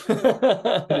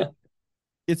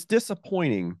 It's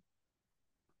disappointing.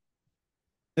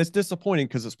 It's disappointing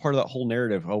because it's part of that whole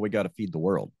narrative. Oh, we got to feed the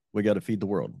world. We got to feed the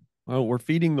world. Oh, we're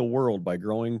feeding the world by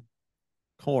growing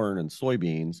corn and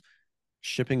soybeans,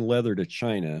 shipping leather to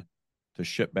China to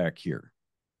ship back here.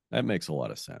 That makes a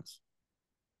lot of sense.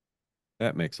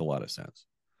 That makes a lot of sense.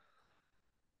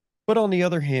 But on the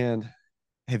other hand,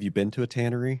 have you been to a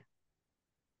tannery?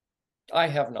 I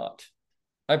have not.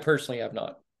 I personally have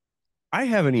not. I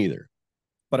haven't either,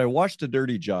 but I watched a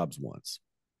Dirty Jobs once,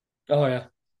 Oh yeah.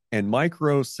 and Mike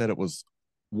Rose said it was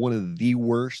one of the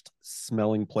worst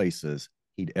smelling places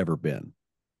he'd ever been.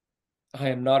 I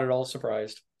am not at all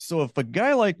surprised. So if a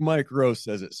guy like Mike Rose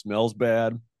says it smells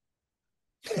bad,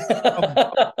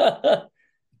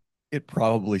 it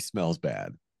probably smells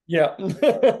bad. Yeah.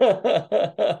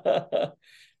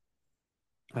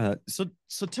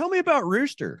 So tell me about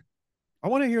Rooster. I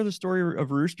want to hear the story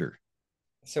of Rooster.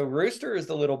 So Rooster is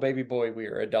the little baby boy we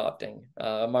are adopting.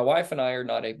 My wife and I are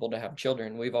not able to have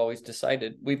children. We've always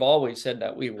said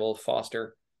that we will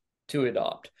foster to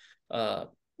adopt.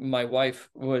 My wife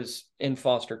was in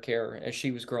foster care as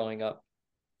she was growing up.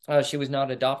 She was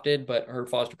not adopted, but her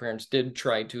foster parents did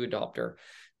try to adopt her.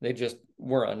 They just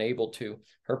were unable to.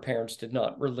 Her parents did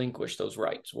not relinquish those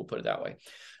rights. We'll put it that way.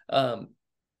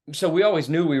 So we always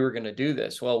knew we were going to do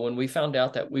this. Well, when we found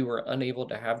out that we were unable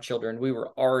to have children, we were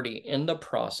already in the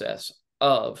process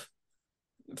of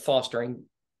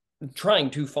trying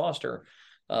to foster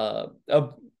a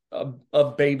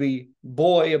baby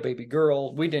boy, a baby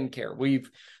girl. We didn't care. We've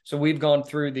gone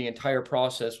through the entire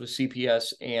process with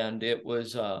CPS, and it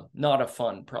was not a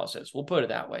fun process. We'll put it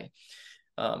that way.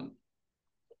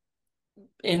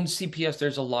 In CPS,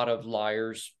 there's a lot of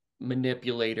liars,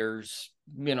 manipulators,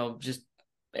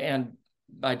 and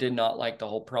I did not like the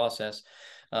whole process.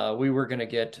 We were going to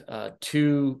get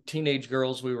 2 teenage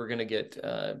girls. We were going to get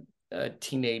a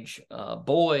teenage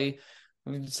boy.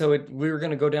 So we were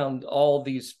going to go down all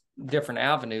these different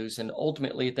avenues. And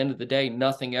ultimately, at the end of the day,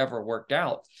 nothing ever worked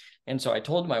out. And so I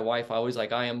told my wife, I was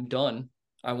like, I am done.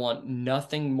 I want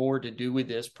nothing more to do with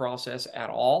this process at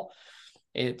all.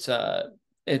 It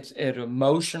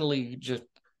emotionally just,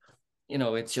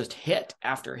 it's just hit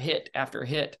after hit after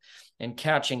hit, and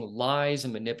catching lies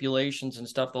and manipulations and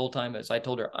stuff the whole time. As I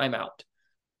told her, I'm out.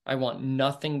 I want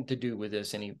nothing to do with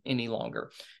this any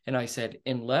longer. And I said,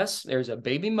 unless there's a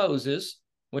baby Moses,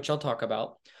 which I'll talk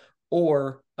about,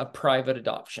 or a private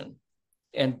adoption.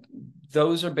 And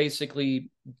those are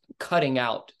basically cutting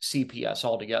out CPS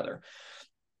altogether.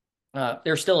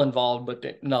 They're still involved,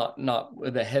 but not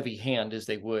with a heavy hand as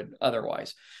they would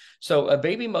otherwise. So a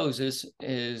baby Moses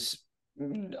is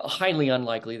highly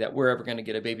unlikely that we're ever going to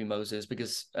get a baby Moses,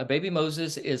 because a baby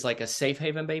Moses is like a safe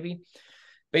haven baby.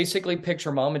 Basically,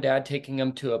 picture mom and dad taking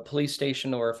them to a police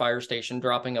station or a fire station,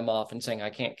 dropping them off and saying, I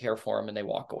can't care for them, and they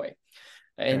walk away.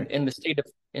 And Okay.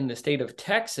 in the state of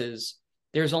Texas,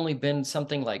 there's only been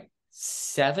something like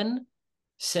 7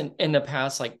 in the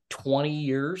past like 20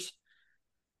 years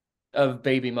of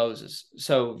baby Moses.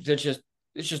 So it's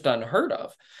just unheard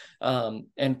of.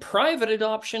 And private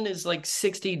adoption is like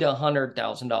 $60,000 to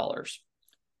 $100,000.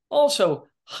 Also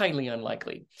highly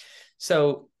unlikely.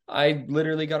 So I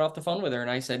literally got off the phone with her and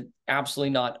I said,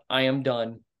 absolutely not. I am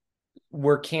done.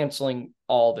 We're canceling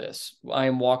all this. I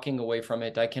am walking away from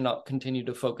it. I cannot continue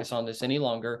to focus on this any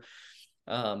longer,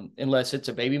 unless it's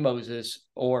a baby Moses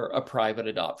or a private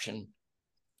adoption.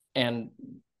 And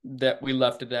that we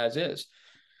left it as is.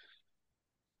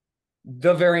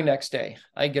 The very next day,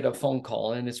 I get a phone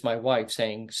call, and it's my wife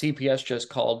saying, CPS just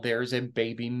called. There's a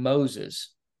baby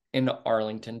Moses in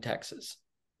Arlington, Texas,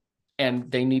 and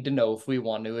they need to know if we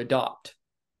want to adopt.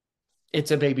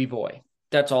 It's a baby boy.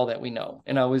 That's all that we know.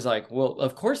 And I was like, well,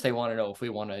 of course they want to know if we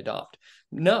want to adopt.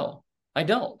 No, I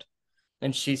don't.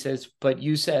 And she says, but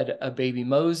you said a baby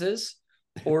Moses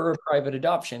or a private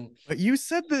adoption. But you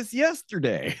said this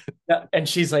yesterday. And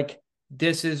she's like,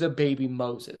 this is a baby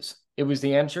Moses. It was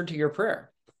the answer to your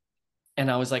prayer.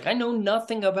 And I was like, I know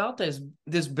nothing about this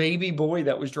baby boy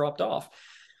that was dropped off.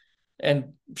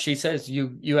 And she says,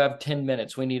 you have 10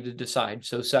 minutes. We need to decide.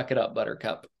 So suck it up,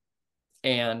 Buttercup.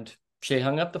 And she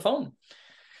hung up the phone.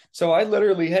 So I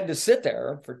literally had to sit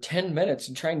there for 10 minutes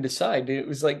and try and decide. It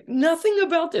was like, nothing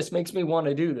about this makes me want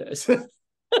to do this.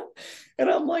 And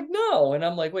I'm like, no. And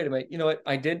I'm like, wait a minute. You know what?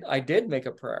 I did make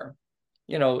a prayer.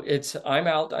 I'm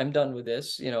out. I'm done with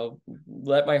this.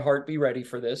 Let my heart be ready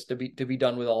for this, to be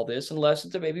done with all this, unless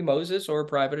it's a baby Moses or a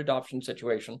private adoption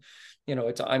situation.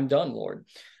 I'm done, Lord.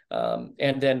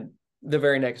 And then the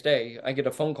very next day, I get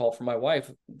a phone call from my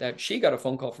wife that she got a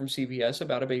phone call from CPS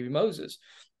about a baby Moses.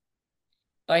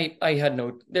 I had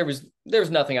no, there was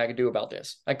nothing I could do about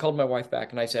this. I called my wife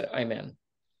back and I said, I'm in,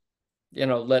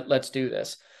 let's do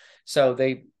this. So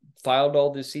they filed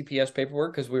all the CPS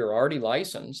paperwork because we were already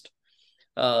licensed.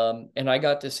 And I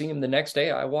got to see him the next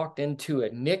day. I walked into a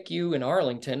NICU in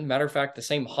Arlington. Matter of fact, the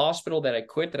same hospital that I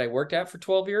quit that I worked at for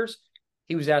 12 years,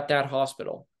 he was at that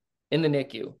hospital in the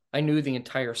NICU. I knew the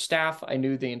entire staff. I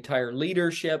knew the entire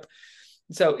leadership.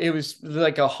 So it was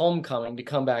like a homecoming to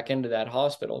come back into that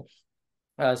hospital.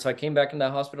 So I came back in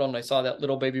that hospital and I saw that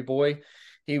little baby boy.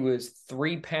 He was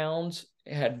 3 pounds,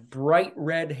 had bright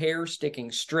red hair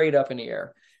sticking straight up in the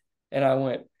air. And I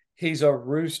went, he's a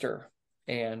rooster.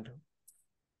 And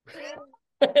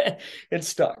it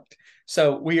stuck.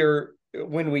 So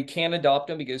when we can adopt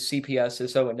them, because CPS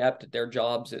is so inept at their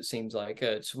jobs, it seems like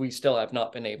we still have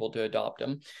not been able to adopt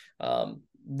them.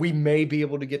 We may be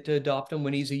able to get to adopt him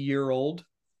when he's a year old.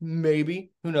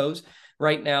 Maybe, who knows?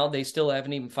 Right now, they still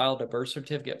haven't even filed a birth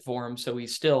certificate for him, so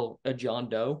he's still a John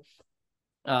Doe.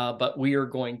 But we are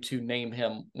going to name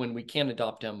him, when we can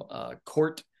adopt him,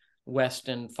 Court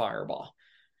Weston Fireball,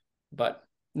 but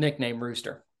nickname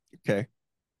Rooster. Okay.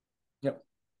 Yep.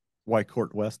 Why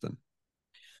Court Weston?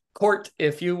 Court,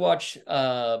 if you watch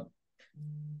old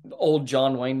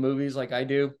John Wayne movies like I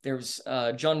do, there's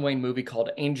a John Wayne movie called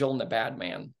Angel and the Bad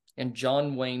Man. And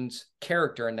John Wayne's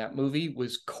character in that movie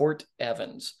was Court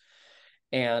Evans.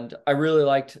 And I really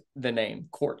liked the name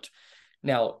Court.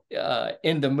 Now,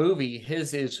 in the movie,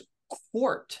 his is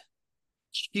Quart,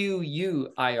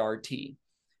 Quirt.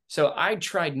 So I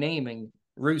tried naming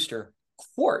Rooster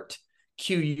Quart,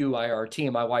 Quirt,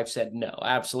 and my wife said, no,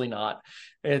 absolutely not.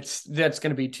 That's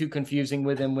going to be too confusing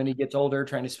with him when he gets older,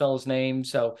 trying to spell his name.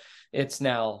 So it's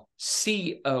now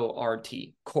Cort,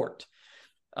 Court.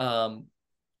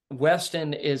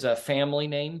 Weston is a family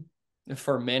name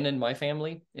for men in my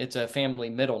family. It's a family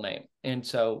middle name. And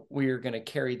so we're going to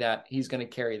carry that. He's going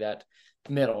to carry that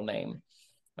middle name.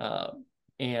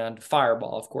 And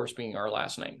Fireball, of course, being our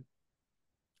last name.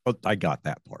 Oh, I got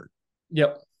that part.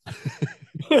 Yep.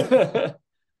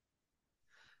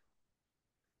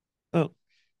 Oh,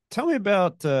 tell me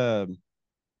about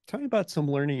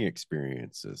some learning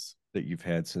experiences that you've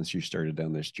had since you started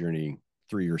down this journey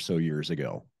 3 or so years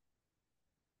ago.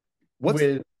 What's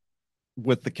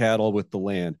with the cattle, with the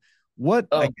land? What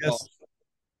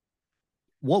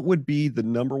what would be the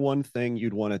number one thing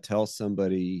you'd want to tell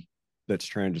somebody that's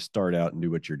trying to start out and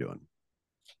do what you're doing?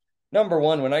 Number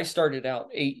one, when I started out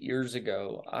 8 years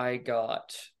ago, I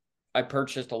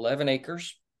purchased 11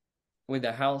 acres with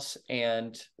a house,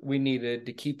 and we needed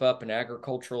to keep up an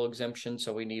agricultural exemption.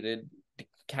 So we needed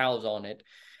cows on it.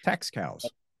 Tax cows.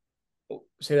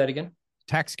 Say that again.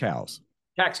 Tax cows.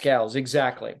 Tax cows,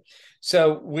 exactly.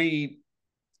 So we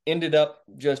ended up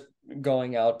just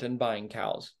going out and buying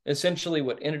cows. Essentially,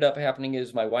 what ended up happening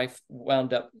is my wife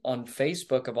wound up on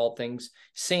Facebook, of all things,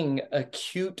 seeing a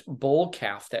cute bull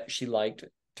calf that she liked.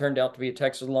 Turned out to be a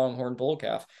Texas Longhorn bull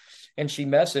calf. And she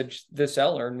messaged the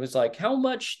seller and was like, how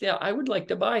much? Yeah, I would like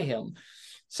to buy him.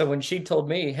 So when she told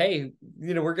me, hey,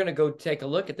 we're going to go take a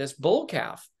look at this bull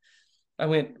calf, I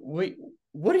went, wait,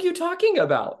 what are you talking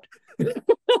about?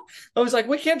 I was like,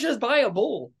 we can't just buy a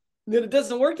bull. It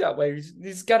doesn't work that way.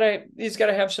 He's got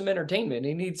to have some entertainment.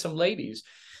 He needs some ladies.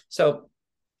 So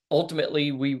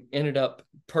ultimately, we ended up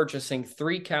purchasing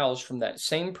 3 cows from that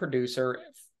same producer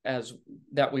as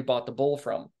that we bought the bull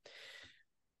from.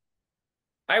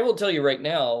 I will tell you right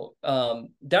now,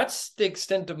 that's the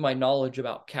extent of my knowledge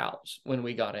about cows when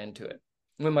we got into it.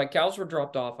 When my cows were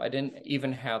dropped off, I didn't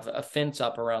even have a fence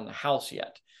up around the house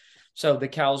yet. So the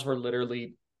cows were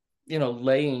literally,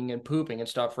 laying and pooping and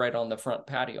stuff right on the front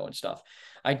patio and stuff.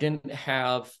 I didn't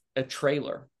have a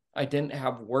trailer. I didn't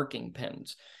have working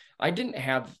pens. I didn't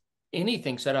have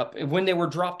anything set up. When they were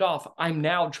dropped off, I'm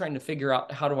now trying to figure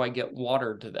out, how do I get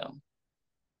water to them?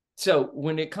 So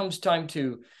when it comes time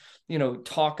to,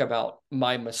 talk about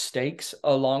my mistakes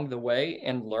along the way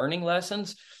and learning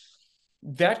lessons,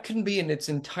 that can be in its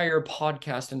entire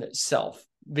podcast in itself,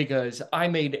 because I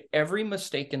made every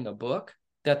mistake in the book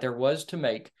that there was to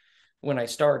make when I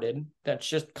started. That's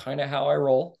just kind of how I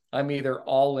roll. I'm either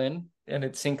all in and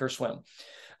it's sink or swim.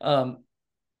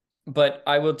 But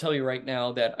I will tell you right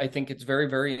now that I think it's very,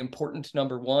 very important.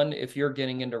 Number one, if you're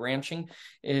getting into ranching,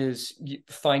 is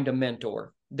find a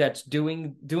mentor that's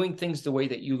doing things the way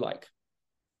that you like.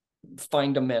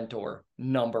 Find a mentor,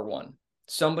 number one.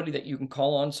 Somebody that you can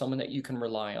call on, someone that you can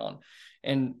rely on.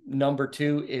 And number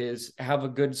two is have a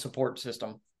good support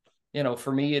system.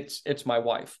 For me, it's my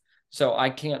wife. So I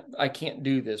can't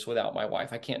do this without my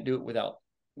wife. I can't do it without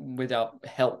without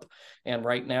help. And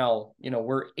right now,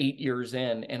 we're 8 years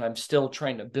in, and I'm still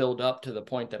trying to build up to the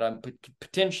point that I'm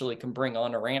potentially can bring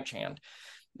on a ranch hand.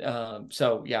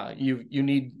 So yeah, you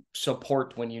need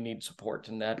support when you need support,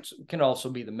 and that can also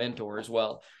be the mentor as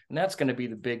well. And that's going to be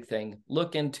the big thing.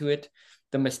 Look into it.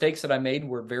 The mistakes that I made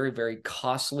were very, very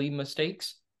costly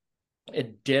mistakes.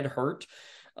 It did hurt.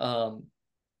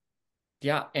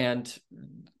 Yeah, and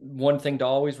one thing to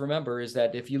always remember is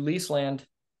that if you lease land,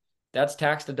 that's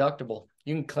tax deductible.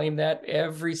 You can claim that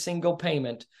every single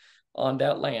payment on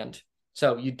that land.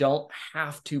 So you don't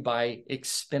have to buy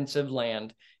expensive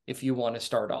land if you want to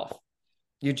start off.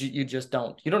 You just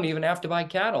don't. You don't even have to buy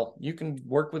cattle. You can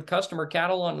work with customer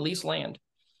cattle on leased land.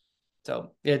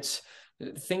 So it's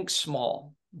think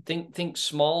small. Think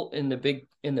small in the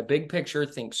big picture.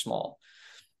 Think small.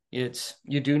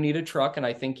 You do need a truck, and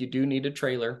I think you do need a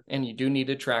trailer, and you do need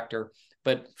a tractor.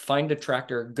 But find a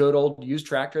tractor, a good old used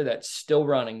tractor that's still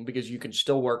running, because you can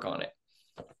still work on it.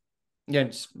 Yeah,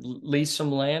 just lease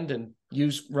some land and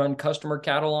run customer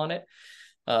cattle on it.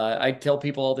 I tell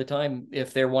people all the time,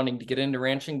 if they're wanting to get into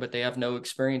ranching but they have no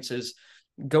experiences,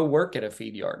 go work at a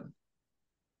feed yard.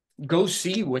 Go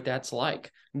see what that's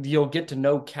like. You'll get to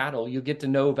know cattle. You'll get to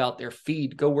know about their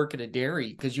feed. Go work at a dairy,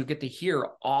 because you get to hear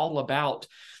all about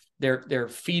their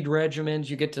feed regimens.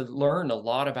 You get to learn a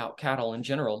lot about cattle in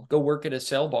general. Go work at a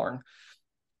sale barn.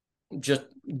 Just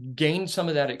gain some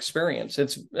of that experience.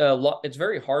 It's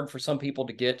very hard for some people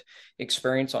to get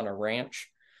experience on a ranch.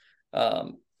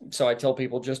 So I tell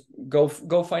people, just go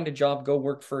find a job, go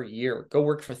work for a year, go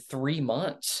work for 3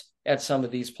 months at some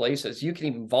of these places. You can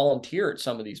even volunteer at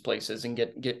some of these places and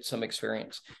get some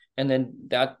experience. And then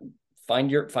find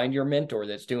your mentor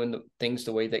that's doing the things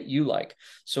the way that you like.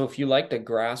 So if you like the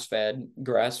grass-fed,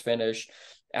 grass-finished,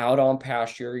 out on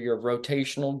pasture, you're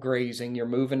rotational grazing, you're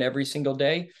moving every single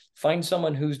day, find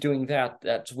someone who's doing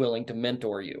that's willing to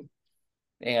mentor you.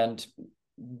 And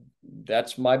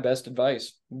that's my best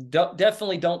advice.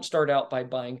 Definitely don't start out by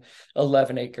buying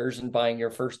 11 acres and buying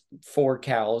your first 4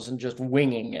 cows and just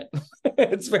winging it.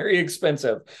 It's very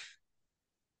expensive.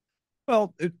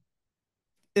 Well,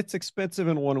 it's expensive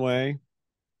in one way,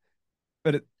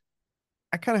 but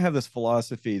I kind of have this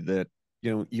philosophy that,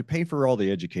 you pay for all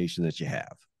the education that you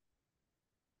have.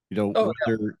 Oh,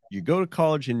 Whether you go to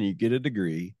college and you get a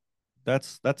degree,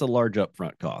 that's a large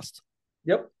upfront cost.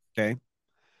 yep. Okay.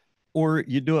 Or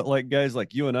you do it like guys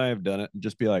like you and I have done it, and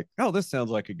just be like, oh, this sounds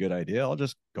like a good idea. I'll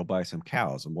just go buy some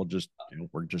cows, and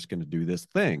we're just going to do this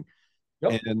thing.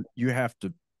 Yep. And you have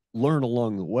to learn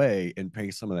along the way and pay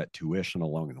some of that tuition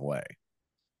along the way.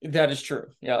 That is true.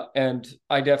 Yeah. And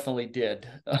I definitely did.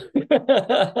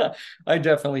 I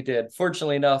definitely did.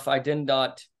 Fortunately enough, I didn't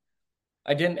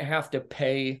have to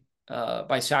pay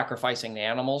by sacrificing the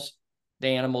animals. The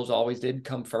animals always did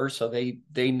come first, so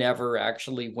they never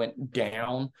actually went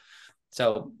down.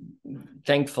 So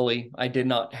thankfully, I did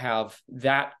not have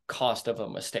that cost of a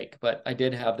mistake, but I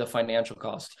did have the financial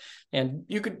cost. And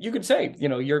you could say,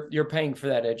 you're paying for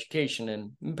that education,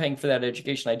 and paying for that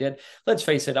education I did. Let's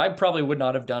face it, I probably would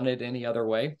not have done it any other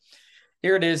way.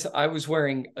 Here it is. I was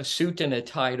wearing a suit and a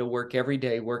tie to work every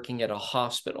day, working at a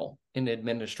hospital in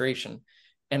administration.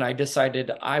 And I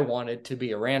decided I wanted to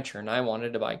be a rancher, and I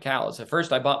wanted to buy cows. At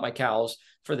first, I bought my cows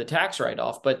for the tax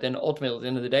write-off, but then ultimately at the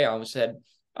end of the day, I said,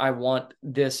 I want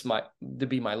this to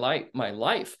be my life. My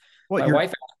Well,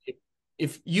 wife,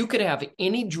 if you could have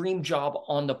any dream job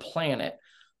on the planet,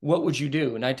 what would you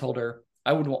do? And I told her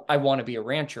I want to be a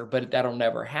rancher, but that'll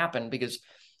never happen, because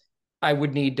I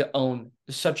would need to own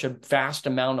such a vast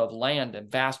amount of land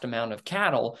and vast amount of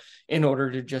cattle in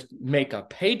order to just make a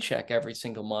paycheck every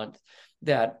single month,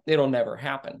 that it'll never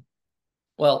happen.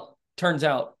 Well, turns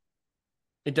out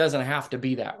it doesn't have to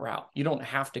be that route. You don't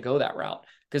have to go that route,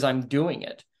 because I'm doing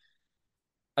it.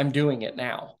 I'm doing it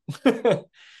now.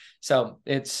 So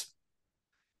it's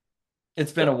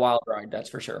been a wild ride, that's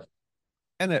for sure.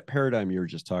 and that paradigm you were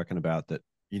just talking about, that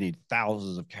you need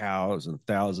thousands of cows and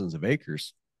thousands of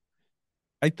acres.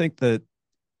 I think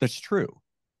that's true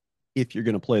if you're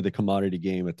going to play the commodity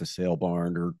game at the sale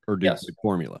barn, or do Yes. the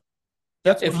formula.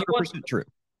 Yeah. That's 100% true.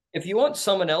 If you want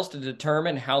someone else to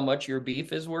determine how much your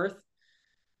beef is worth,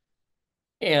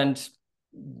 and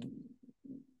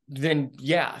then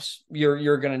yes,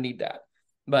 you're going to need that.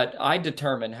 But I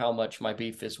determine how much my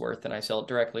beef is worth, and I sell it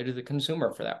directly to the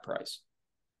consumer for that price.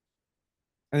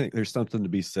 I think there's something to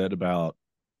be said about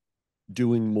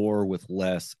doing more with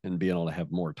less and being able to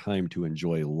have more time to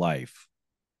enjoy life.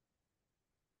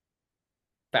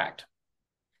 Fact.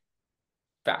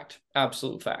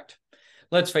 Absolute fact.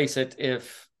 Let's face it,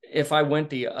 if I went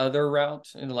the other route,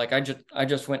 and like I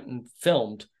just went and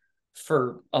filmed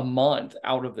for a month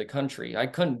out of the country. I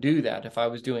couldn't do that if I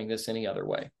was doing this any other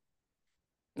way.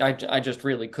 I just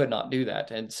really could not do that.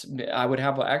 And I would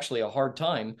have actually a hard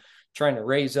time trying to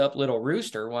raise up little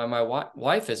Rooster while my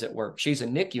wife is at work. She's a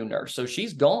NICU nurse. So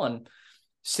she's gone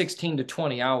 16 to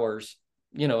 20 hours,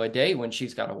 a day when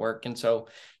she's got to work. And so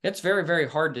it's very, very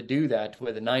hard to do that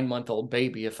with a 9-month-old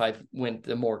baby. If I went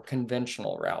the more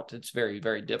conventional route, it's very,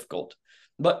 very difficult.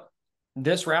 But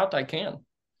this route I can.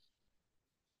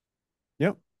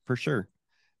 Yep, for sure.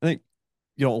 I think,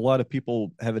 a lot of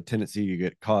people have a tendency to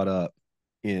get caught up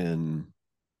in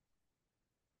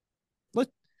let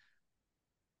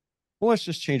well, let's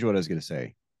just change what I was going to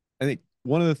say. I think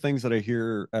one of the things that I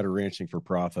hear out of ranching for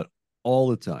profit all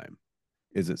the time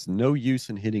is it's no use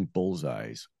in hitting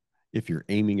bullseyes if you're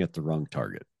aiming at the wrong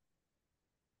target.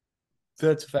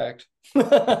 That's a fact.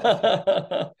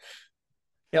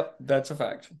 Yep, that's a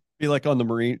fact. Be like on the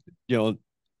Marine,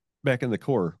 back in the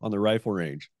Corps on the rifle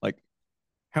range. Like,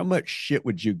 how much shit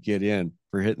would you get in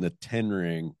for hitting the 10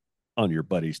 ring on your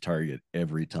buddy's target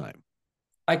every time?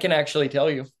 I can actually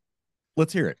tell you.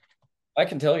 Let's hear it. I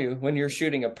can tell you when you're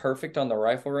shooting a perfect on the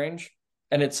rifle range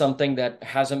and it's something that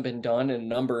hasn't been done in a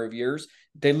number of years,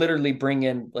 they literally bring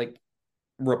in like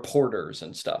reporters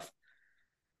and stuff.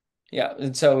 Yeah.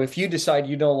 And so if you decide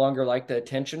you no longer like the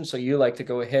attention, so you like to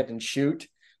go ahead and shoot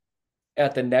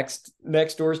at the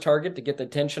next door's target to get the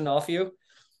tension off you,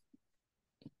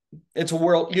 it's a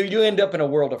world you end up in a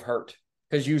world of hurt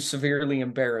because you severely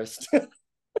embarrassed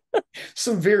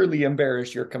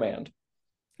your command.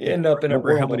 You end up in a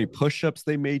Remember how world many of push-ups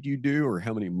they made you do or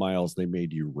how many miles they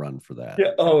made you run for that?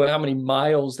 yeah. Oh, how many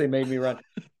miles they made me run.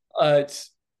 It's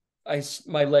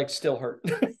my legs still hurt.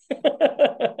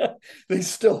 They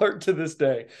still hurt to this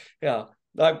day. Yeah.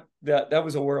 That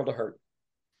was a world of hurt.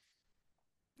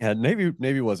 Yeah,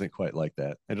 Navy wasn't quite like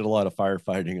that. I did a lot of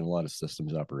firefighting and a lot of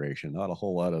systems operation, not a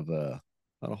whole lot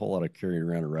of carrying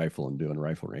around a rifle and doing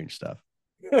rifle range stuff.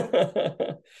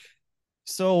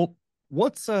 So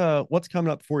what's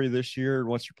coming up for you this year and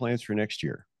what's your plans for next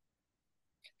year?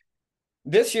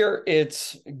 This year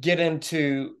it's get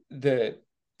into the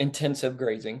intensive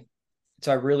grazing.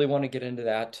 So I really want to get into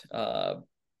that,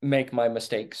 make my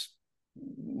mistakes,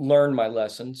 learn my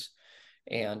lessons,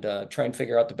 and try and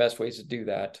figure out the best ways to do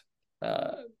that.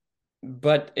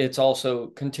 But it's also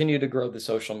continue to grow the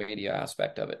social media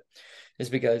aspect of it, is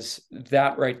because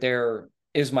that right there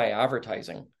is my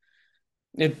advertising.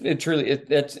 It truly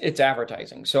it's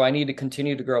advertising. So I need to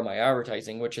continue to grow my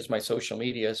advertising, which is my social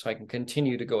media, so I can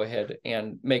continue to go ahead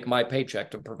and make my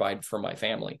paycheck to provide for my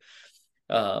family.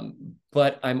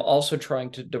 But I'm also trying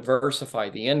to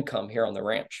diversify the income here on the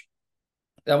ranch.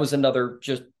 That was another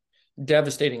just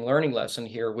devastating learning lesson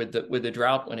here with the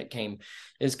drought when it came,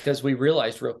 is because we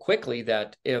realized real quickly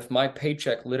that if my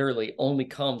paycheck literally only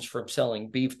comes from selling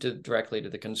beef directly to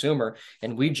the consumer,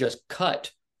 and we just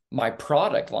cut my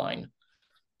product line,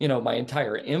 my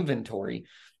entire inventory,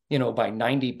 by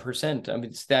 90%, I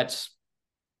mean,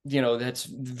 that's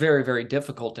very, very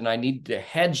difficult. And I need to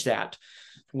hedge that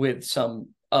with some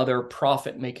other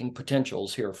profit making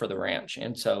potentials here for the ranch.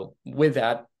 And so with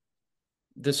that,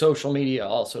 the social media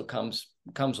also comes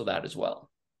with that as well.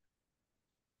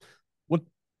 What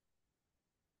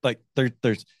like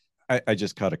there's I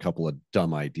just caught a couple of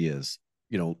dumb ideas,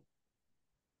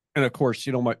 and of course,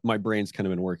 my brain's kind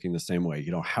of been working the same way.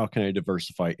 How can I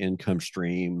diversify income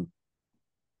stream?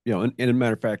 And a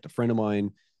matter of fact, a friend of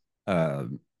mine that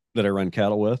I run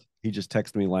cattle with, he just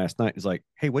texted me last night. He's like,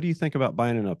 "Hey, what do you think about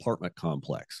buying an apartment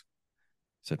complex?"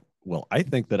 I said, "Well, I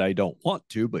think that I don't want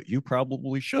to, but you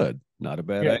probably should. Not a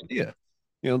bad idea."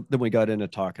 Then we got into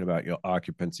talking about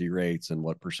occupancy rates and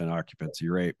what percent occupancy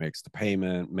rate makes the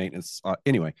payment, maintenance.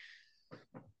 Anyway,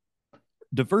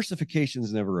 diversification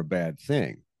is never a bad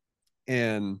thing.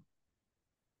 And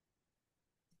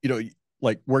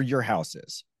like where your house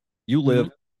is, you live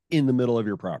in the middle of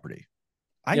your property.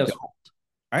 I Yes. don't.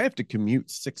 I have to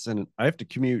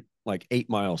commute like 8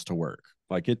 miles to work.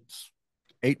 Like it's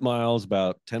 8 miles,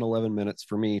 about 10, 11 minutes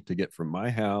for me to get from my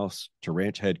house to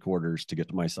ranch headquarters to get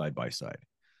to my side by side.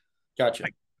 Gotcha.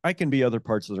 I can be other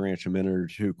parts of the ranch a minute or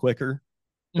two quicker,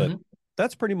 but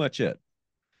that's pretty much it.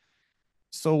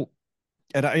 So,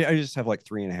 and I just have like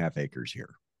 3.5 acres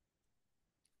here.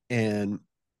 And,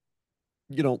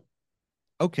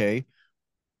 okay,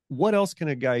 what else can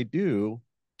a guy do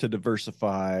to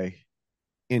diversify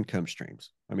income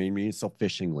streams? I mean, you sell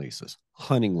fishing leases,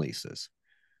 hunting leases.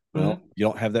 Well, you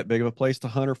don't have that big of a place to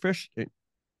hunt or fish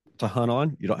to hunt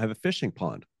on. You don't have a fishing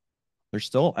pond.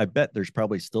 I bet there's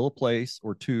probably still a place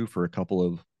or two for a couple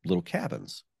of little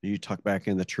cabins you tuck back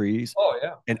in the trees Oh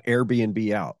yeah. and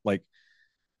Airbnb out. Like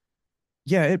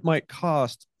yeah, it might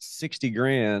cost 60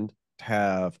 grand to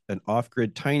have an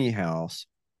off-grid tiny house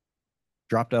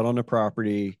dropped out on the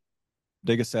property,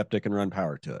 dig a septic and run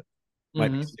power to it. Might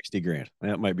be Mm-hmm. 60 grand.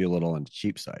 That might be a little on the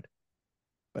cheap side.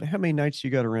 But how many nights you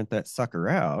got to rent that sucker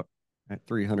out at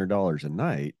 $300 a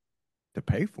night to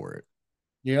pay for it?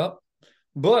 Yep.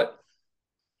 But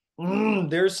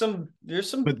there's some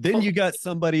But then you got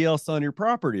somebody else on your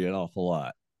property an awful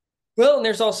lot. well, and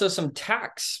there's also some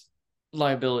tax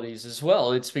liabilities as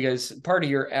well. It's because part of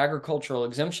your agricultural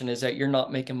exemption is that you're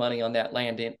not making money on that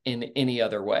land in any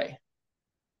other way.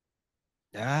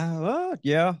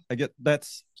 Yeah, I get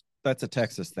that's a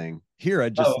Texas thing. Here,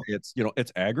 I'd just say Oh,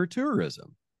 it's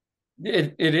agritourism.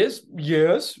 it is,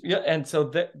 yes, yeah, and so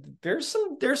that there's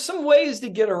some ways to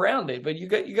get around it, but you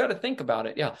got to think about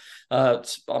it. Yeah,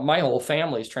 my whole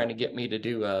family is trying to get me to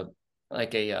do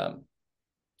like a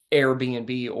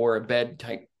Airbnb or a bed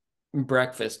type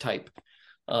breakfast type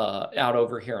out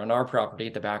over here on our property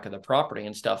at the back of the property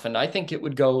and stuff. And I think it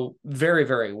would go very,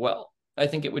 very well. I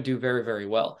think it would do very, very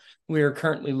well. We are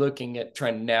currently looking at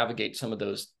trying to navigate some of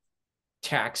those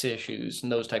tax issues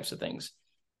and those types of things.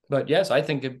 But yes, I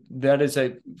think that is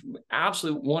a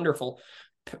absolute wonderful,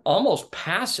 almost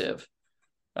passive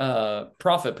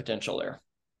profit potential there.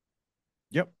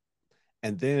 Yep.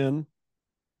 And then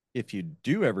if you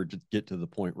do ever get to the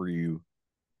point where you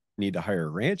need to hire a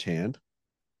ranch hand,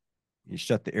 you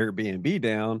shut the Airbnb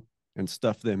down and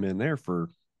stuff them in there for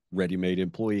ready-made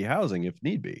employee housing if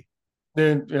need be.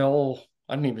 Then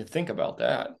I didn't even think about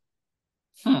that.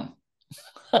 Hmm.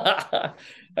 I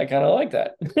kind of like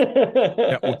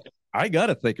Yeah, well, that. I got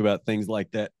to think about things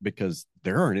like that because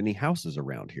there aren't any houses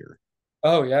around here.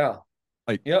 Oh yeah.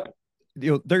 Like, Yep.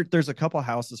 there's a couple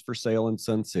houses for sale in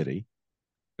Sun City,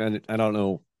 and I don't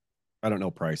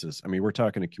know prices. I mean, we're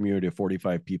talking a community of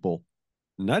 45 people,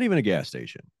 not even a gas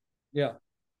station. Yeah.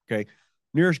 Okay,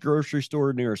 nearest grocery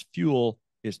store, nearest fuel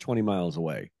is 20 miles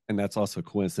away, and that's also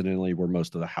coincidentally where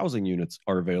most of the housing units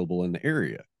are available in the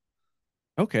area.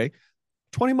 Okay,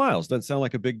 20 miles doesn't sound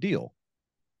like a big deal.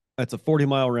 That's a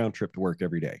 40-mile round trip to work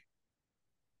every day.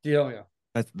 Yeah. Oh, yeah.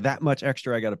 That's that much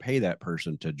extra I got to pay that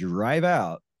person to drive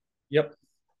out. Yep.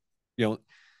 You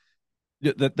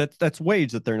know, that's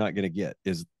wage that they're not going to get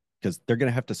is because they're going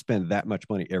to have to spend that much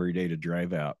money every day to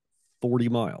drive out 40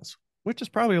 miles, which is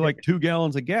probably like 2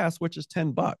 gallons of gas, which is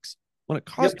 $10. When it Yep.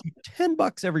 costs you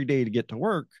 $10 every day to get to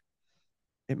work,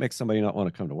 it makes somebody not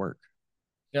want to come to work.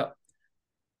 Yep.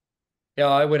 Yeah.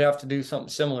 I would have to do something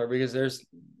similar because there's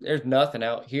nothing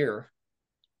out here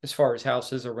as far as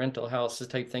houses or rental houses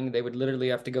type thing. They would literally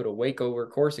have to go to Waco or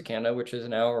Corsicana, which is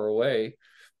an hour away.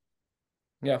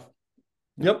 Yeah.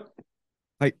 Yep.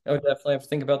 I I would definitely have to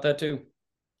think about that too.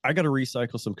 I got to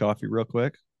recycle some coffee real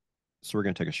quick, so we're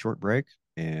going to take a short break,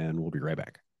 and we'll be right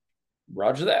back.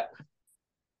 Roger that.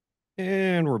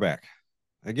 And we're back.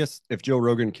 I guess if Joe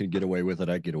Rogan can get away with it,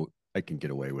 I can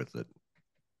get away with it.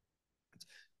 It's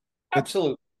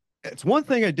Absolutely. it's one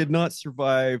thing I did not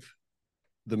survive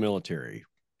the military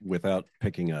without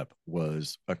picking up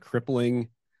was a crippling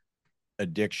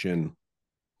addiction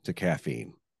to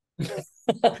caffeine.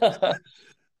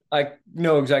 I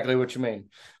know exactly what you mean.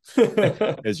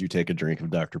 As you take a drink of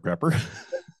Dr. Pepper.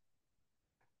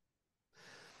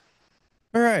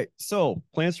 All right. So,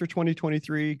 plans for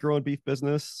 2023, growing beef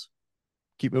business,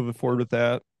 keep moving forward with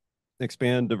that,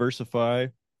 expand, diversify.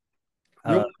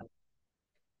 Uh, Yep.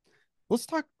 let's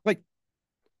talk like,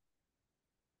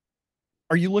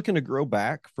 are you looking to grow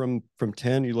back from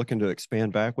 10? Are you looking to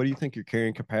expand back? What do you think your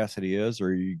carrying capacity is? Or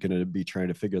are you going to be trying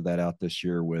to figure that out this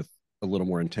year with a little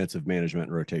more intensive management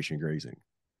and rotation grazing?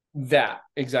 That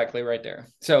exactly right there.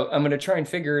 So I'm going to try and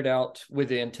figure it out with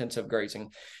the intensive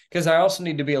grazing because I also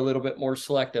need to be a little bit more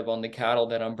selective on the cattle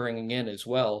that I'm bringing in as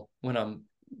well when I'm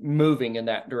moving in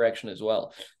that direction as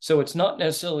well. So it's not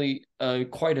necessarily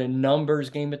quite a numbers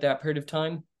game at that period of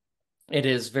time. It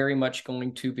is very much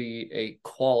going to be a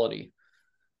quality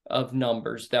of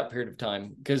numbers that period of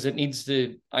time because I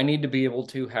need to be able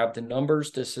to have the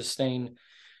numbers to sustain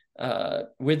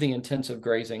with the intensive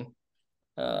grazing.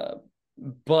 Uh,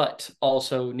 but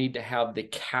also need to have the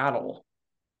cattle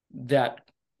that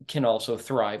can also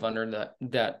thrive under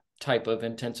that type of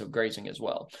intensive grazing as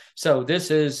well. So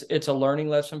it's a learning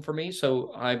lesson for me.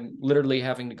 So I'm literally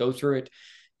having to go through it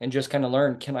and just kind of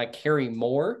learn, can I carry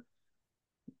more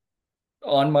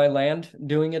on my land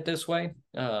doing it this way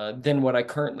than what I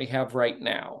currently have right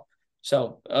now?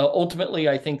 So ultimately,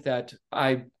 I think that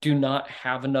I do not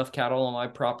have enough cattle on my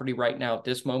property right now at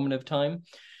this moment of time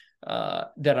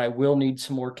that I will need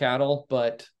some more cattle.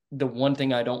 But the one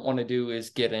thing I don't want to do is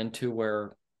get into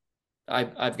where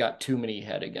I've got too many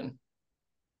head again.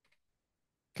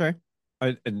 Okay.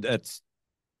 and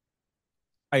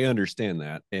I understand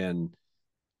that, and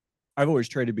I've always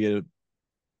tried to be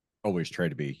always try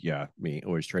to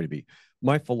be.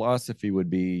 My philosophy would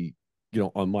be,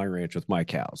 on my ranch with my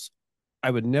cows, I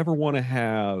would never want to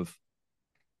have,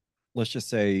 let's just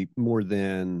say,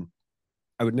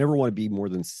 I would never want to be more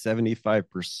than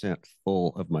 75%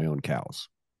 full of my own cows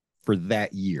for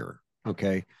that year.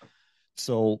 Okay.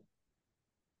 So,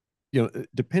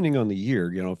 depending on the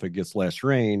year, if it gets less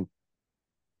rain,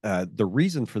 the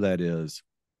reason for that is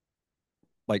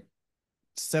like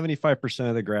 75%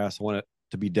 of the grass, I want it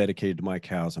to be dedicated to my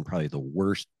cows and probably the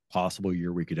worst possible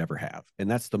year we could ever have.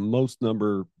 And that's the most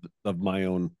number of my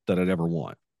own that I'd ever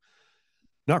want.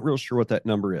 Not real sure what that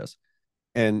number is.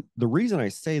 And the reason I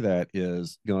say that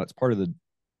is, it's part of the,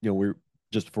 we're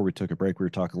just before we took a break, we were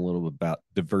talking a little bit about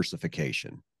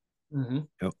diversification.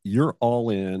 Mm-hmm. You're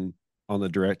all in on the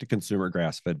direct to consumer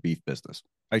grass fed beef business.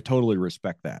 I totally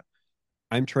respect that.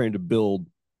 I'm trying to build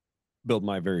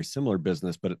my very similar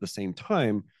business, but at the same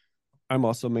time, I'm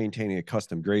also maintaining a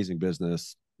custom grazing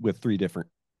business with 3 different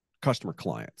customer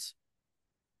clients.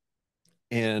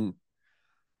 And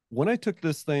when I started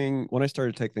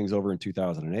to take things over in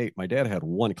 2008, my dad had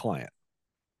one client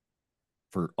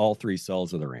for all 3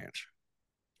 cells of the ranch.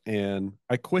 And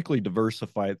I quickly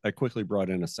diversified. I quickly brought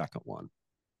in a second one.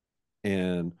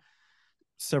 And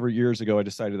several years ago, I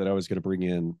decided that I was going to bring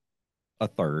in a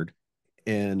third.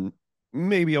 And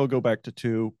maybe I'll go back to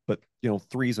 2, but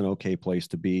 3 is an okay place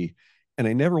to be. And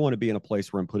I never want to be in a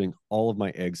place where I'm putting all of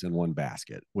my eggs in one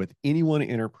basket with any one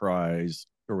enterprise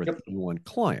or with Yep. any one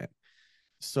client.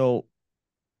 So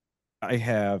I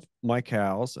have my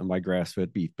cows and my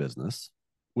grass-fed beef business,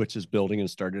 which is building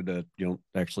and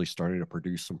actually started to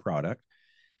produce some product.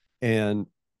 And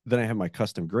then I have my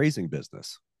custom grazing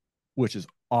business, which is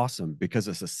awesome because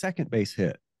it's a second base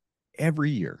hit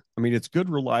every year. I mean, it's good,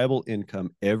 reliable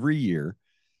income every year,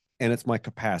 and it's my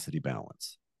capacity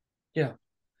balance. Yeah.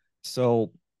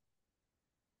 So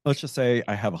let's just say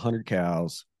I have 100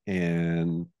 cows,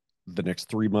 and the next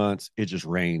 3 months, it just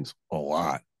rains a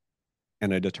lot.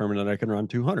 And I determine that I can run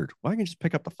 200. Well, I can just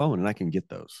pick up the phone and I can get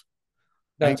those.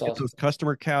 I can That's get awesome. those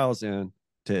customer cows in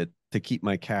to keep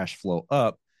my cash flow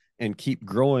up and keep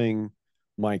growing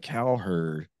my cow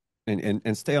herd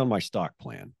and stay on my stock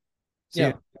plan. See,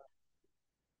 Yeah.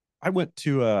 I went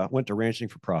to ranching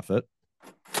for profit,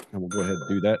 and we'll go ahead and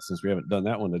do that since we haven't done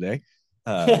that one today.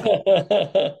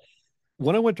 Uh,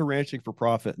 when I went to ranching for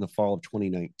profit in the fall of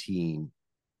 2019,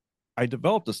 I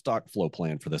developed a stock flow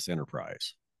plan for this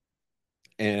enterprise.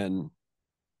 And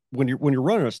when you're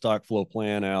running a stock flow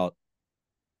plan out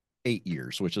 8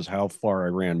 years, which is how far I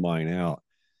ran mine out,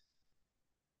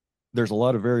 there's a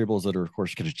lot of variables that are of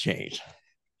course going to change,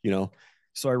 you know.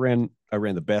 So I ran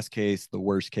the best case, the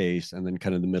worst case, and then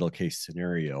kind of the middle case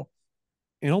scenario.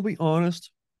 And I'll be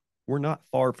honest, we're not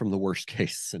far from the worst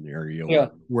case scenario Yeah.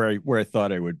 where I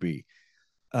thought I would be.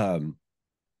 Um,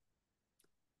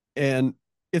 and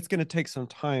it's going to take some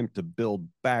time to build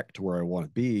back to where I want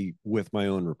to be with my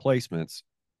own replacements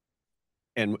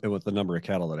and with the number of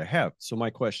cattle that I have. So my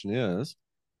question is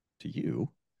to you,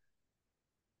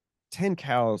 10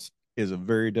 cows is a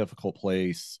very difficult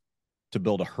place to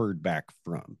build a herd back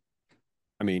from.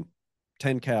 I mean,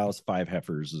 10 cows, 5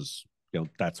 heifers is,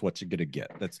 that's what you're going to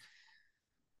get.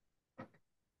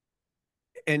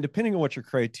 And depending on what your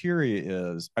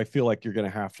criteria is, I feel like you're going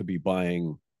to have to be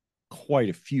buying quite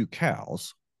a few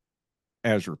cows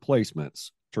as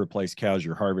replacements to replace cows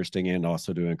you're harvesting and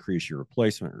also to increase your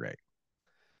replacement rate.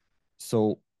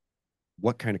 So,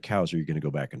 what kind of cows are you going to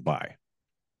go back and buy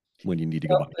when you need to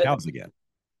go buy Well, cows again?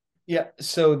 yeah.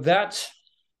 So that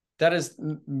is,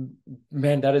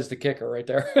 man, that is the kicker right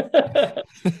there.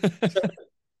 So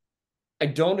I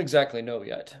don't exactly know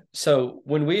yet. So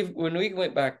when we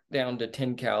went back down to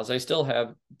 10 cows, I still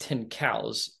have 10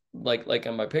 cows, like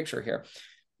on my picture here,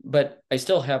 but I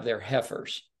still have their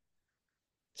heifers.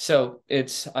 So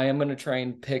I am going to try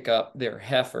and pick up their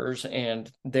heifers,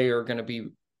 and they are going to be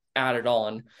added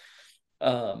on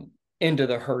into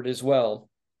the herd as well.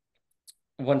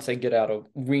 Once they get out of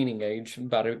weaning age,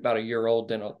 about a year old,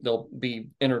 then they'll be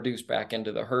introduced back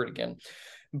into the herd again.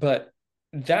 But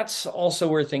that's also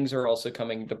where things are also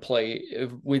coming to play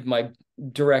with my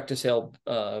direct to sale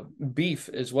beef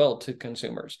as well to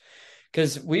consumers,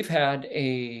 because we've had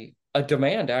a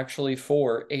demand actually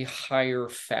for a higher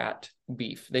fat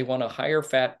beef. They want a higher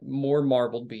fat, more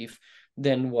marbled beef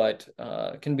than what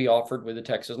can be offered with the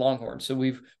Texas Longhorn. So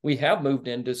we have moved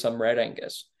into some red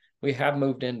Angus. We have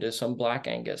moved into some black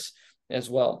Angus as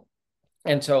well.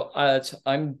 And so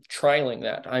I'm trialing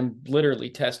that. I'm literally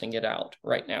testing it out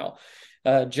right now.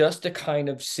 just to kind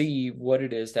of see what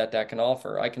it is that can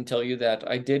offer. I can tell you that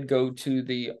I did go to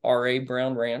the RA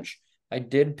Brown Ranch. I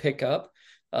did pick up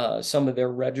some of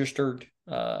their registered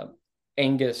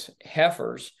Angus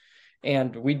heifers,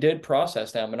 and we did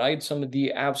process them. And I had some of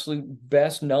the absolute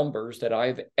best numbers that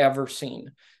I've ever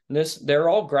seen. And they're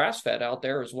all grass fed out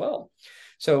there as well.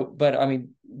 So, but I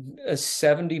mean, a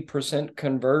 70%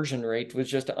 conversion rate was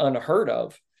just unheard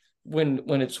of when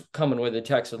it's coming with the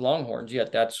Texas Longhorns.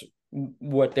 Yet that's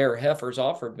what their heifers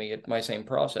offered me at my same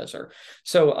processor.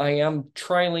 So I am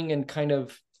trialing and kind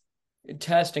of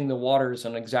testing the waters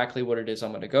on exactly what it is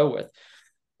I'm going to go with.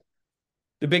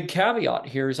 The big caveat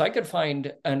here is I could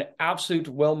find an absolute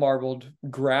well-marbled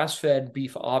grass-fed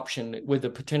beef option with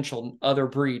a potential other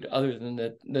breed other than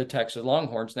the Texas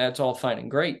Longhorns. And that's all fine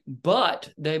and great,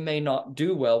 but they may not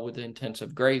do well with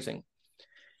intensive grazing.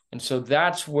 And so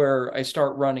that's where I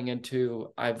start running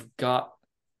into, I've got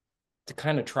to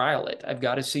kind of trial it. I've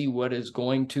got to see what is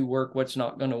going to work, what's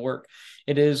not going to work.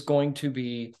 It is going to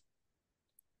be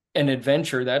an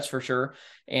adventure, that's for sure.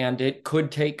 And it could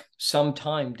take some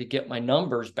time to get my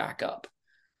numbers back up.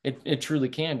 It truly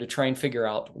can, to try and figure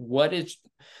out what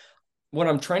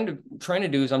I'm trying to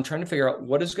do is I'm trying to figure out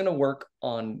what is going to work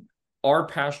on our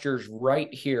pastures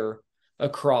right here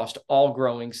across all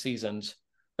growing seasons,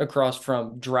 across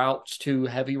from droughts to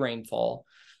heavy rainfall,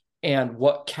 and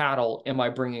what cattle am I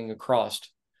bringing across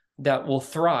that will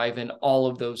thrive in all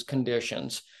of those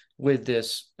conditions with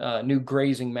this new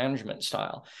grazing management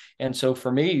style. And so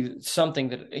for me, something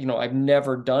that, I've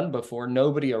never done before,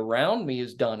 nobody around me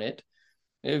has done it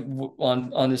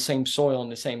on the same soil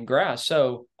and the same grass.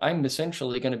 So I'm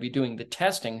essentially going to be doing the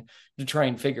testing to try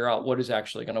and figure out what is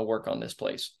actually going to work on this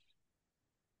place.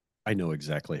 I know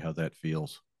exactly how that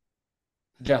feels.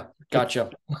 Yeah,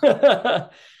 gotcha.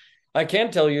 I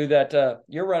can tell you that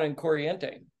you're running Corriente.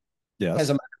 As Yes.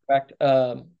 a matter of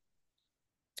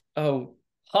fact,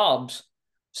 Hobbs,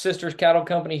 Sisters Cattle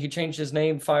Company, he changed his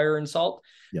name, Fire and Salt,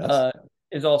 Yes. uh,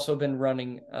 has also been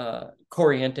running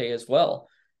Corriente as well.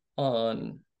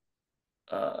 On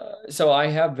So I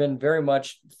have been very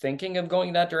much thinking of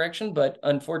going that direction, but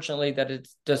unfortunately, that it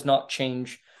does not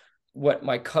change what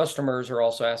my customers are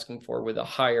also asking for with a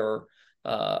higher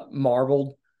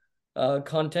marbled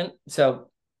content. So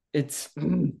it's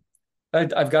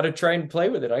I've got to try and play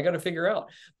with it. I got to figure out.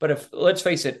 But if let's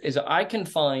face it, is I can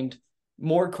find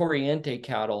more Corriente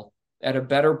cattle at a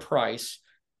better price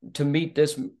to meet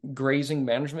this grazing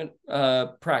management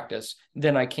practice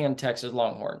than I can Texas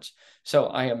Longhorns. So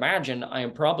I imagine I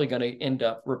am probably going to end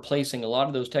up replacing a lot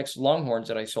of those Texas Longhorns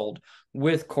that I sold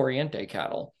with Corriente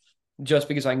cattle, just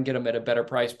because I can get them at a better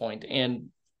price point. And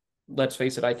let's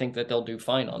face it, I think that they'll do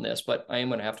fine on this, but I am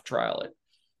going to have to trial it.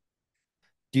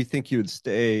 Do you think you would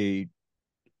stay?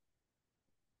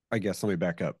 I guess let me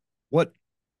back up. What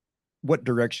what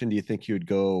direction do you think you would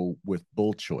go with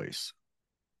bull choice?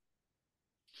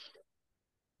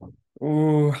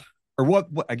 Ooh. Or what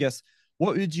I guess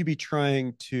what would you be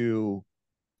trying to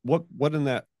what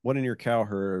in your cow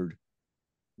herd,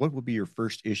 what would be your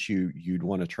first issue you'd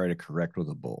want to try to correct with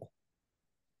a bull?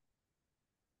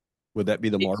 Would that be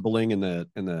the marbling and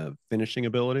the finishing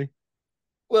ability?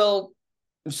 Well,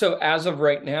 so as of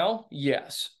right now,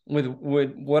 yes. With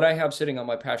what I have sitting on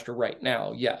my pasture right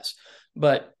now, yes.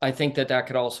 But I think that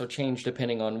could also change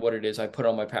depending on what it is I put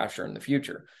on my pasture in the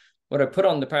future. What I put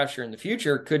on the pasture in the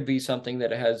future could be something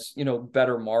that has,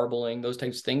 better marbling, those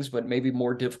types of things, but maybe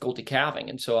more difficulty calving.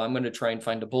 And so I'm going to try and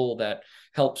find a bull that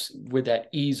helps with that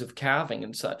ease of calving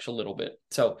and such a little bit.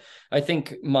 So I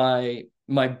think my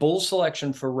bull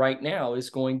selection for right now is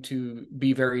going to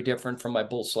be very different from my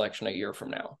bull selection a year from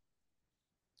now.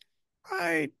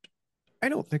 I I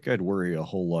don't think I'd worry a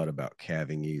whole lot about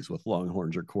calving ease with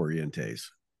longhorns or corrientes.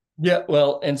 Yeah,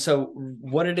 well, and so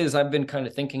what it is I've been kind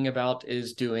of thinking about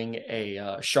is doing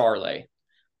a Charlet,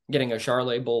 getting a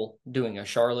Charlet bull, doing a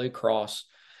Charlet cross,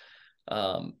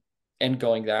 um, and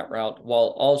going that route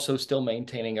while also still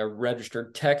maintaining a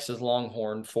registered Texas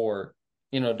Longhorn for,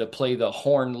 to play the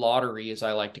horn lottery, as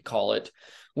I like to call it,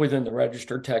 within the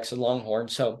registered Texas Longhorn.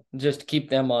 So just to keep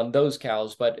them on those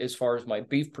cows. But as far as my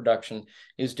beef production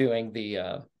is doing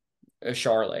the a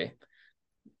Charlet,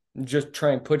 just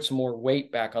try and put some more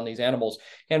weight back on these animals.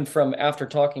 And from after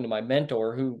talking to my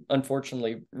mentor, who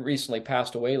unfortunately recently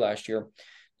passed away last year,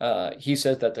 he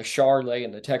said that the Charlet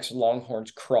and the Texas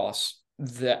Longhorns cross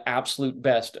the absolute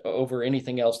best over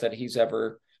anything else that he's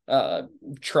ever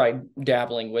tried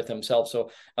dabbling with himself.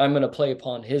 So I'm going to play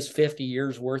upon his 50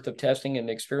 years worth of testing and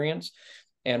experience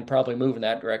and probably move in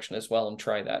that direction as well and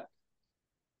try that.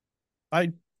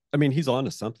 I I mean he's on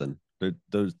to something.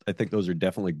 Those I think those are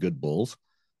definitely good bulls.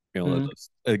 Hmm. That's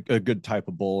a good type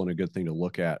of bull and a good thing to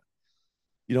look at.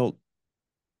 You know,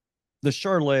 the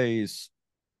Charolais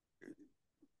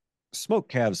smoked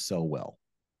calves sell well.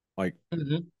 Like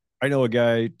Hmm. I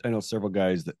know several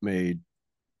guys that made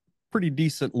pretty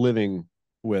decent living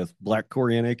with black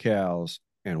Coriander cows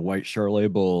and white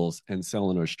Charolais bulls and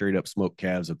selling those straight up smoked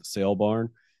calves at the sale barn.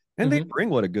 And they'd Hmm. bring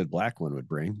what a good black one would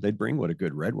bring. They'd bring what a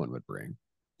good red one would bring.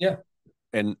 Yeah,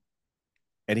 And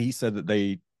he said that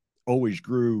they always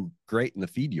grew great in the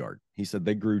feed yard. He said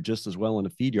they grew just as well in the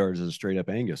feed yards as a straight up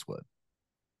Angus would.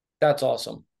 that's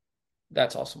awesome.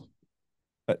 That's awesome.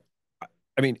 But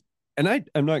I mean, and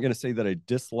I'm not going to say that I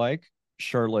dislike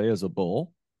Charolais as a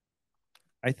bull.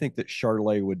 I think that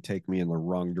Charolais would take me in the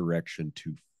wrong direction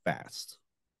too fast.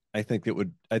 Okay. I think it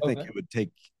would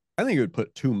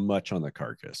put too much on the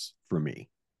carcass for me.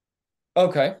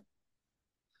 Okay.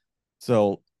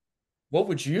 So, What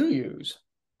would you use?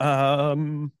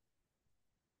 um,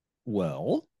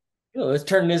 well, Let's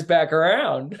turn this back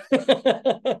around.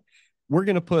 we're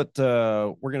gonna put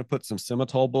some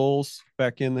Simmental bulls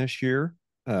back in this year.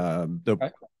 The Okay.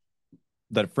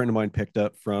 that a friend of mine picked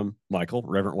up from Michael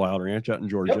Reverend Wild Ranch out in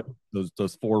Georgia. Yep.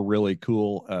 Those four really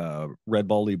cool red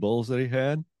baldy bulls that he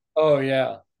had. Oh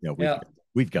yeah. Yeah, Yeah.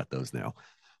 we've got those now.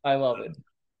 I love it.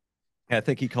 I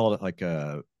think he called it like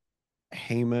a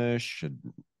Hamish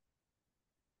and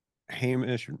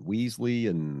Weasley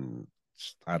and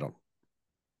I don't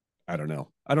I don't know.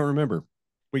 I don't remember.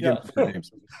 We give Yeah. them different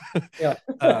names. Yeah.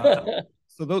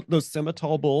 So those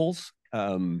Simmental bulls,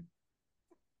 and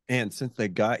since they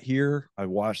got here, I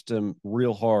watched them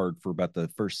real hard for about the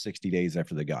first 60 days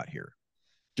after they got here,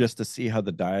 just to see how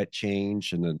the diet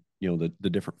changed and then the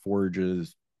Yep. different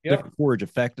forage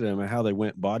affected them and how they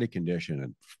went body condition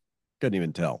and couldn't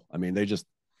even tell. I mean,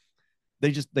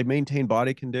 they maintain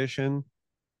body condition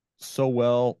so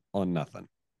well on nothing.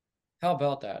 How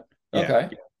about that? Yeah.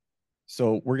 Okay.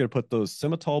 So we're gonna put those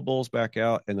Simmental bulls back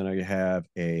out, and then I have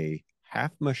a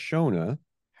half Mashona,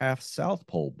 half South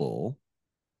Pole bull.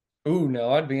 Ooh,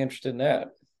 no, I'd be interested in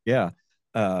that. Yeah.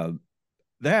 Uh,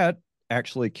 that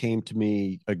actually came to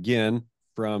me again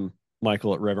from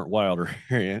Michael at Reverend Wilder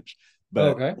Ranch.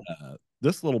 But Okay.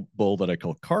 this little bull that I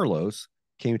call Carlos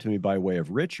came to me by way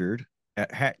of Richard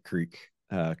at Hat Creek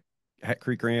Ranch, Hat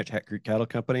Creek Cattle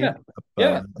Company, Yeah. up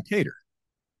Yeah. Decatur.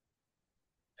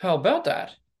 How about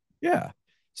that? Yeah.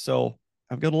 So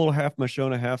I've got a little half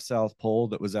Mashona, half South Pole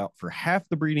that was out for half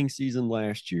the breeding season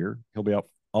last year. He'll be out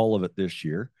all of it this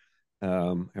year.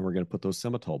 And we're going to put those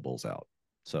Simmental bulls out.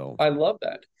 So, I love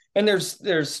that. And there's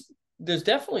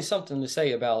definitely something to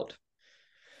say about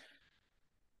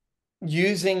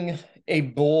using a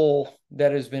bull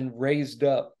that has been raised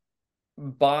up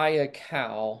by a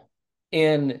cow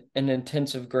in an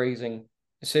intensive grazing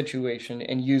situation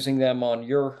and using them on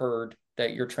your herd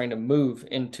that you're trying to move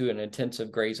into an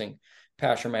intensive grazing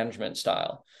pasture management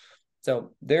style.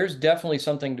 So there's definitely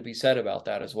something to be said about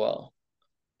that as well.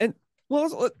 and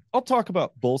well, I'll talk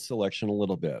about bull selection a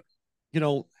little bit. You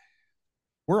know,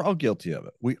 we're all guilty of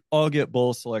it. We all get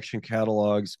bull selection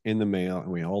catalogs in the mail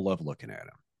and we all love looking at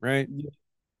them, right?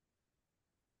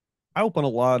 I open a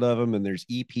lot of them and there's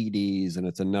EPDs and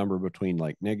it's a number between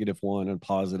like -1 and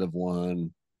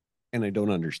 +1, and I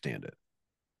don't understand it.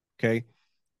 Okay.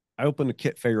 I open the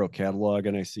Kit Pharaoh catalog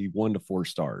and I see 1 to 4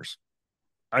 stars.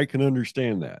 I can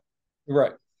understand that.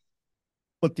 Right.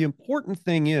 But the important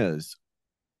thing is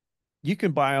you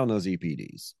can buy on those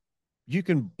EPDs. You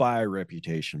can buy a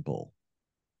reputation bull.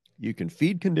 You can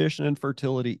feed condition and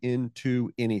fertility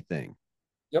into anything.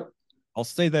 Yep. I'll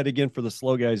say that again for the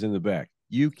slow guys in the back.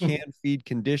 You can feed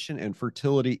condition and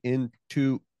fertility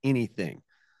into anything.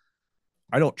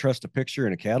 I don't trust a picture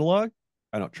in a catalog.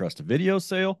 I don't trust a video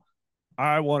sale.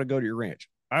 I want to go to your ranch.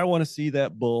 I want to see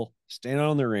that bull standing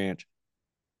on the ranch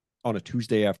on a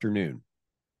Tuesday afternoon.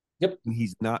 Yep.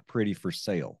 He's not pretty for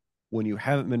sale when you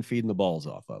haven't been feeding the balls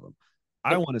off of him.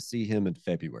 I Yep. want to see him in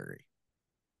February.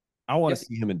 I want to Yep.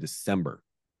 see him in December.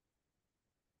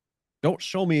 Don't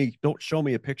show me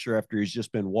a picture after he's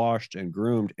just been washed and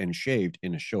groomed and shaved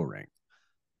in a show ring.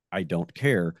 I don't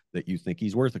care that you think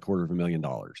he's worth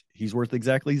 $250,000. He's worth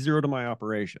exactly zero to my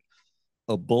operation.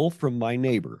 A bull from my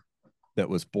neighbor that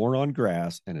was born on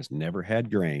grass and has never had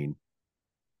grain,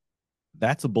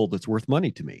 that's a bull that's worth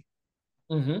money to me.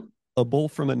 Mm-hmm. A bull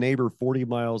from a neighbor 40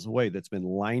 miles away that's been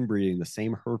line breeding the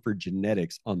same Hereford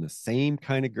genetics on the same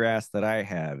kind of grass that I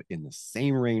have in the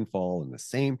same rainfall and the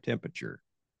same temperature,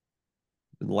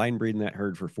 been line breeding that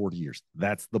herd for 40 years.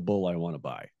 That's the bull I want to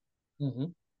buy. Mm-hmm.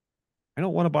 I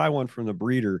don't want to buy one from the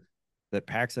breeder that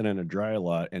packs it in a dry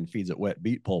lot and feeds it wet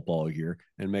beet pulp all year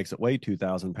and makes it weigh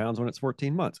 2,000 pounds when it's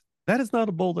 14 months. That is not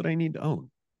a bull that I need to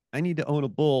own. I need to own a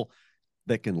bull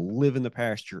that can live in the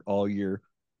pasture all year,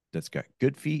 that's got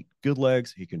good feet, good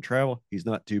legs. He can travel. He's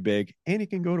not too big, and he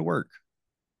can go to work.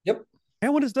 Yep.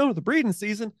 And when it's done with the breeding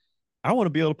season, I want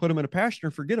to be able to put him in a pasture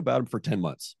and forget about him for 10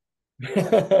 months.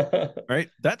 Right?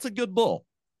 That's a good bull.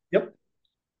 Yep.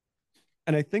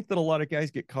 And I think that a lot of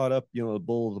guys get caught up, the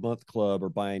bull of the month club or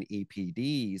buying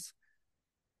EPDs.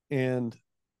 And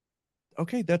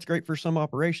okay, that's great for some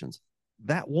operations.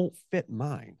 That won't fit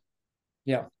mine.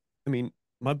 Yeah. I mean,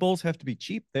 my bulls have to be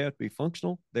cheap. They have to be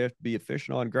functional. They have to be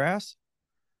efficient on grass.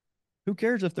 Who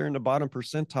cares if they're in the bottom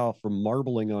percentile from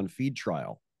marbling on feed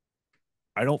trial?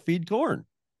 I don't feed corn.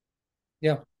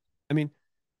 Yeah. I mean,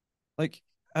 like,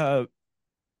 uh,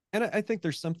 and I think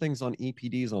there's some things on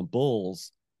EPDs on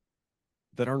bulls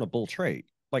that aren't a bull trait,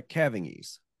 like calving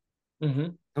ease. Mm-hmm.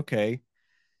 Okay,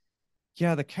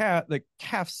 yeah, the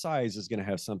calf size is going to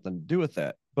have something to do with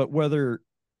that, but whether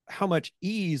how much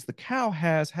ease the cow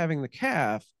has having the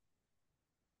calf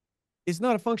is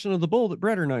not a function of the bull that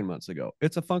bred her 9 months ago.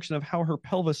 It's a function of how her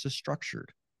pelvis is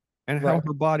structured and how Right.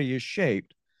 her body is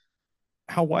shaped,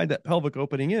 how wide that pelvic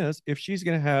opening is, if she's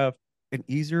going to have an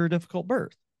easier or difficult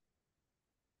birth.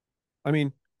 I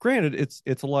mean, granted,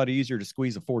 it's a lot easier to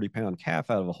squeeze a 40-pound calf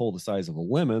out of a hole the size of a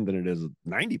lemon than it is a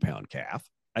 90-pound calf.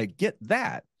 I get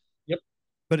that. Yep.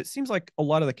 But it seems like a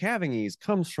lot of the calving ease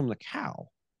comes from the cow.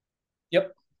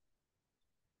 Yep.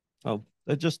 Oh,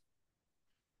 that just,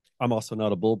 I'm also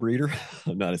not a bull breeder.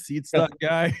 I'm not a seed Yeah. stock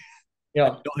guy. I Yeah.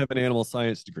 don't have an animal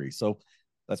science degree. So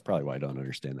that's probably why I don't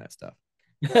understand that stuff.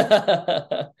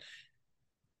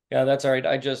 Yeah, that's all right.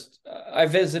 I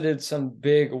visited some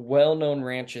big, well-known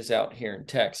ranches out here in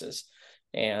Texas.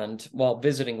 And while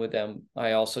visiting with them,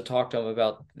 I also talked to them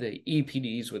about the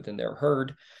EPDs within their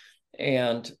herd.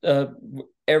 And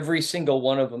every single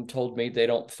one of them told me they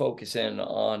don't focus in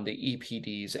on the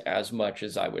EPDs as much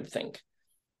as I would think.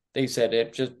 They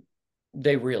said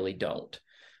they really don't.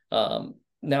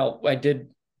 Now, I did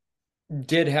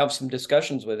have some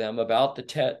discussions with them about the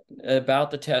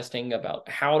testing, about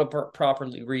how to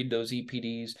properly read those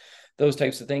EPDs, those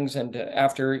types of things. And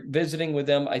after visiting with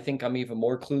them, I think I'm even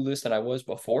more clueless than I was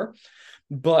before.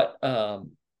 But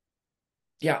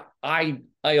yeah, I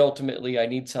ultimately I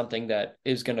need something that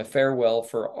is going to fare well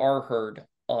for our herd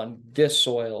on this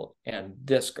soil and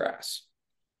this grass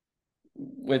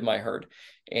with my herd,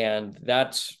 and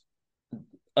that's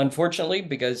unfortunately,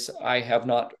 because I have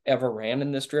not ever ran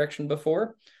in this direction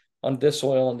before on this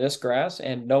soil and this grass,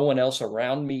 and no one else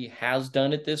around me has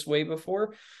done it this way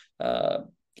before. Uh,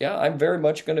 yeah, I'm very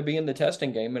much going to be in the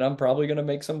testing game, and I'm probably going to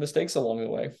make some mistakes along the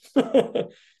way.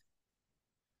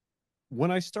 When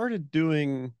I started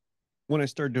doing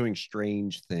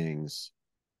strange things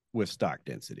with stock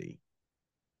density,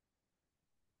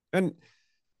 and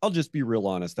I'll just be real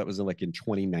honest, that was in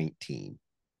 2019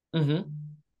 Mm-hmm.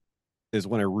 is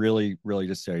when I really, really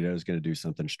decided I was going to do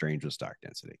something strange with stock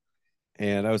density.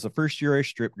 And I was the first year I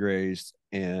strip grazed,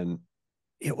 and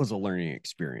it was a learning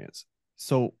experience.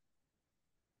 So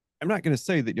I'm not going to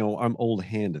say that, I'm old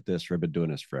hand at this or I've been doing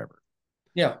this forever.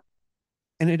 Yeah.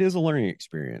 And it is a learning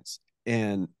experience.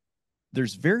 And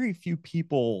there's very few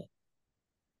people,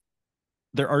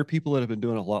 there are people that have been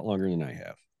doing it a lot longer than I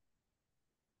have.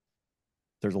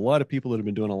 There's a lot of people that have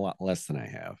been doing a lot less than I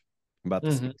have, about the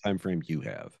Mm-hmm. same time frame you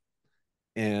have.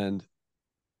 And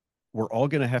we're all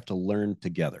going to have to learn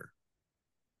together.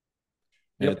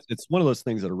 And Yep. it's one of those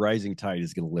things that a rising tide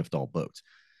is going to lift all boats.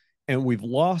 And we've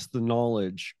lost the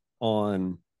knowledge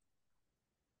on,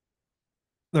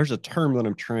 there's a term that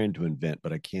I'm trying to invent,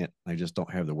 but I just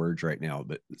don't have the words right now.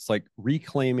 But it's like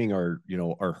reclaiming our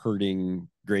herding,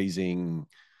 grazing,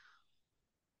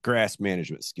 grass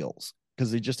management skills,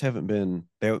 because they haven't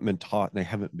been taught,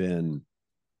 and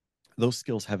those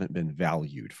skills haven't been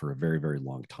valued for a very, very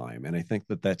long time. And I think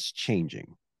that that's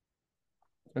changing.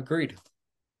 Agreed.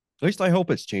 At least I hope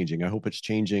it's changing. I hope it's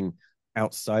changing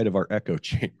outside of our echo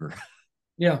chamber.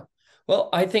 Yeah. Well,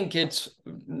 I think it's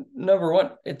number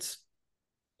one,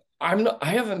 I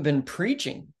haven't been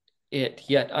preaching it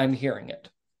yet. I'm hearing it.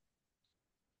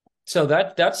 So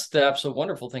that's the absolute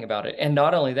wonderful thing about it. And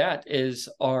not only that is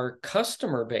our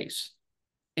customer base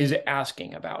is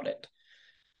asking about it.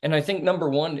 And I think number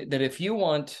one, that if you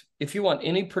want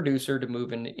any producer to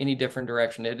move in any different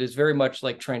direction, it is very much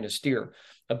like trying to steer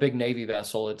a big Navy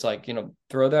vessel. It's like,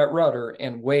 throw that rudder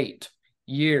and wait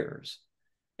years,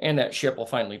 and that ship will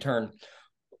finally turn.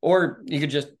 Or you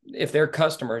could just, if their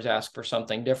customers ask for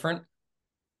something different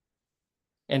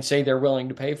and say they're willing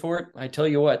to pay for it, I tell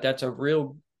you what, that's a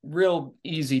real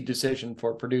easy decision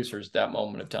for producers at that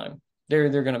moment of time. They're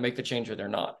going to make the change or they're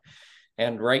not.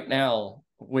 And right now,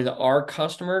 with our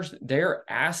customers, they're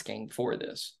asking for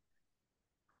this.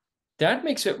 that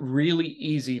makes it really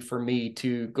easy for me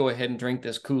to go ahead and drink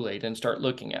this Kool-Aid and start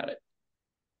looking at it.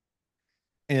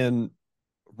 And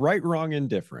right, wrong,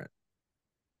 indifferent,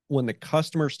 when the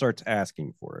customer starts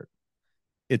asking for it,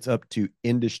 it's up to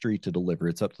industry to deliver.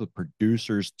 It's up to the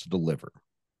producers to deliver.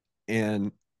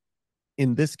 And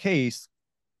in this case,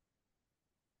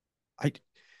 I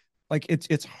like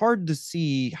it's hard to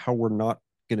see how we're not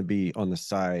going to be on the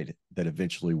side that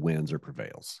eventually wins or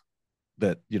prevails.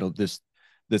 That,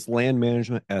 this land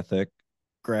management ethic,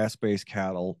 grass-based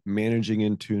cattle, managing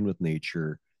in tune with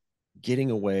nature, getting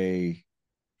away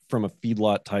from a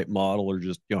feedlot type model, or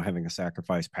just, having a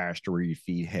sacrifice pasture where you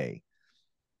feed hay,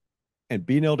 and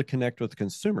being able to connect with the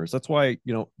consumers. That's why,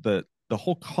 the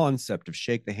whole concept of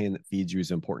shake the hand that feeds you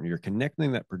is important. You're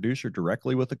connecting that producer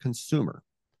directly with the consumer.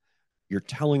 You're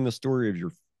telling the story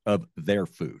of their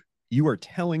food. You are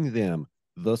telling them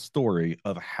the story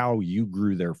of how you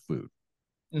grew their food.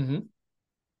 Mm-hmm.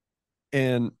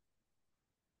 And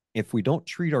if we don't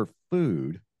treat our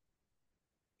food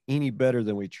any better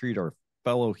than we treat our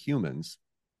fellow humans,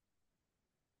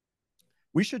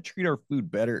 we should treat our food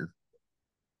better,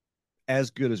 as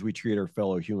good as we treat our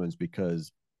fellow humans,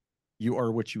 because you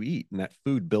are what you eat, and that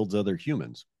food builds other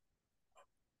humans.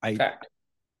 I Fact.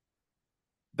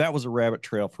 That was a rabbit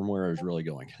trail from where I was really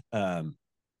going. But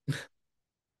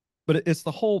it's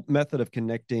the whole method of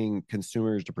connecting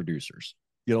consumers to producers.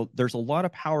 There's a lot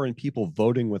of power in people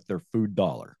voting with their food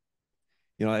dollar.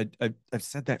 I've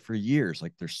said that for years.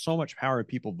 Like, there's so much power in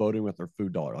people voting with their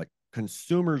food dollar. Like,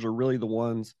 consumers are really the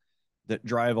ones that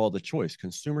drive all the choice.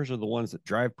 Consumers are the ones that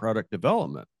drive product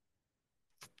development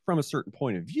from a certain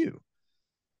point of view.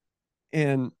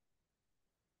 And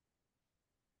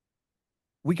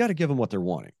we got to give them what they're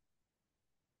wanting.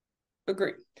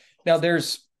 Agree. Now,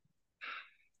 there's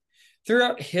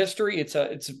throughout history,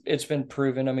 it's been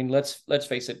proven. I mean, let's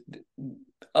face it.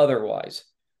 Otherwise,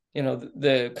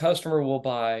 the customer will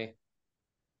buy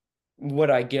what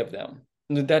I give them.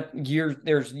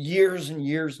 There's years and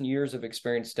years and years of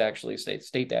experience to actually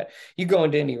state that. You go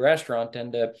into any restaurant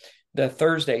and the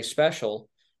Thursday special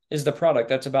is the product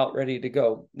that's about ready to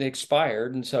go. They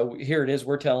expired, and so here it is.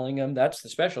 We're telling them that's the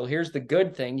special. Here's the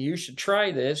good thing. You should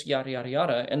try this. Yada yada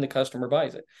yada, and the customer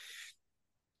buys it.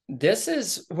 This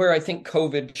is where I think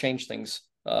COVID changed things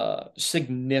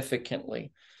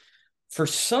significantly. For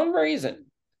some reason,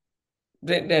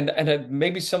 and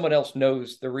maybe someone else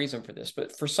knows the reason for this,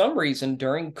 but for some reason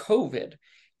during COVID,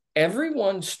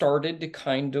 everyone started to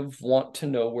kind of want to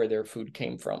know where their food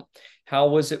came from. How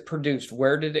was it produced?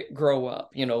 Where did it grow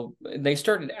up? They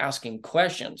started asking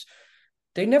questions.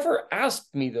 They never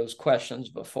asked me those questions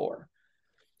before.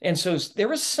 And so there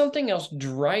was something else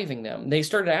driving them. They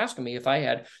started asking me if I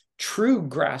had true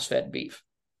grass-fed beef.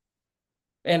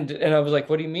 And I was like,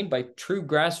 what do you mean by true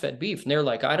grass-fed beef? And they're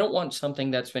like, I don't want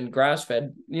something that's been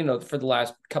grass-fed, for the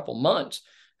last couple months.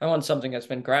 I want something that's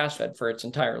been grass-fed for its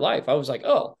entire life. I was like,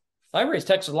 oh, I raise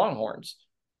Texas Longhorns.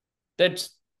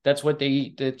 That's what they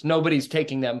eat. Nobody's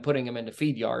taking them, putting them into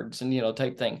feed yards and,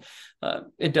 type thing.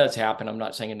 It does happen. I'm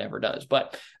not saying it never does,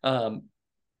 but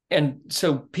and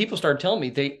so people started telling me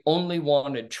they only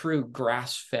wanted true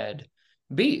grass-fed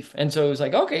beef. And so it was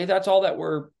like, okay, that's all that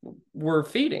we're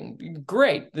feeding.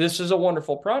 Great. This is a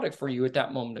wonderful product for you at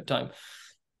that moment of time.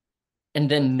 And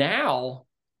then now,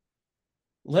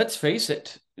 let's face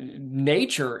it,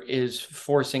 nature is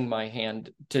forcing my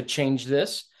hand to change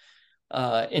this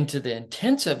into the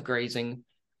intensive grazing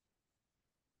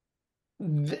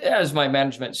as my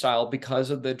management style because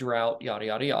of the drought, yada,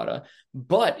 yada, yada.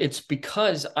 But it's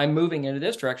because I'm moving into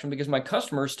this direction because my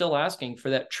customer is still asking for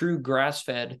that true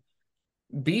grass-fed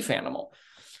beef animal.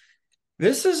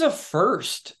 This is a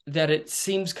first that it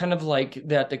seems kind of like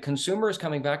that the consumer is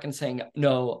coming back and saying,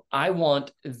 no, I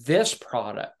want this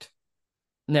product.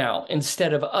 Now,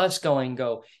 instead of us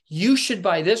go, you should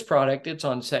buy this product, it's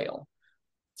on sale.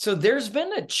 So there's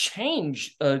been a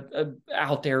change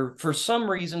out there for some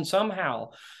reason,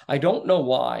 somehow. I don't know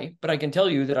why, but I can tell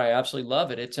you that I absolutely love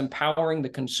it. It's empowering the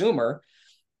consumer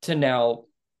to now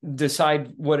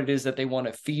decide what it is that they want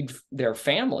to feed their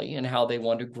family and how they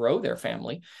want to grow their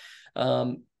family.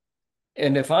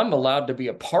 And if I'm allowed to be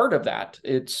a part of that,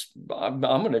 I'm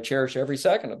going to cherish every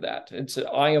second of that.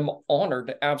 I am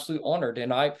honored, absolutely honored.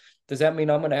 And does that mean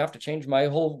I'm going to have to change my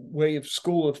whole way of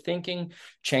school of thinking,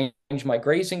 change my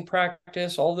grazing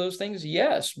practice, all those things?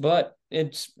 Yes, but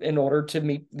it's in order to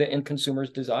meet the end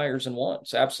consumer's desires and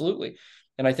wants. Absolutely.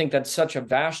 And I think that's such a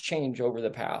vast change over the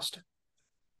past.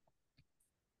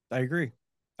 I agree.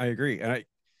 And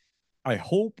I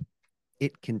hope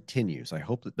it continues. I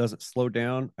hope it doesn't slow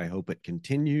down. I hope it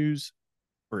continues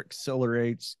or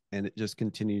accelerates, and it just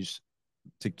continues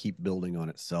to keep building on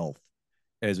itself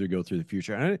as we go through the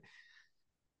future. And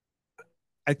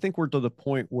I think we're to the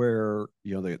point where,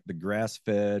 the grass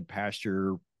fed,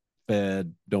 pasture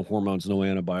fed, no hormones, no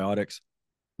antibiotics,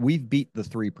 we've beat the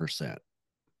 3%.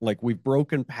 Like, we've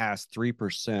broken past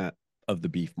 3% of the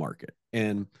beef market.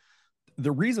 And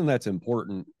the reason that's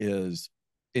important is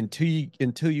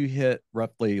until you hit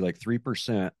roughly like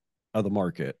 3% of the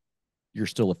market, you're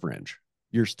still a fringe.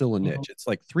 You're still a niche. It's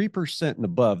like 3% and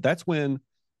above. That's when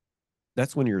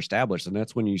you're established, and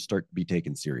that's when you start to be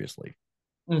taken seriously.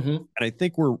 And I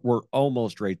think we're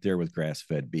almost right there with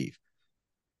grass-fed beef.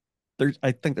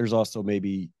 I think there's also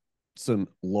maybe some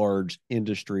large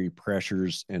industry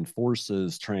pressures and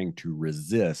forces trying to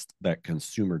resist that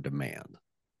consumer demand,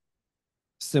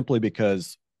 simply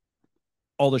because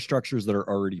all the structures that are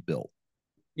already built.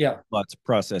 Yeah. Lots of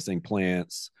processing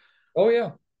plants. Oh, yeah.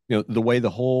 The way the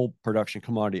whole production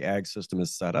commodity ag system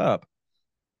is set up,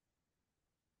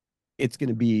 it's going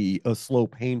to be a slow,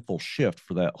 painful shift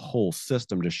for that whole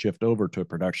system to shift over to a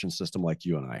production system like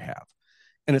you and I have.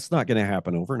 And it's not going to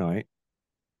happen overnight.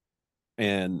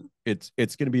 And it's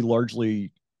going to be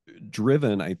largely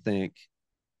driven, I think,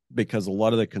 because a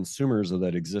lot of the consumers of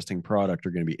that existing product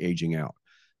are going to be aging out.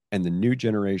 And the new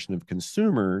generation of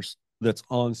consumers that's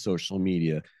on social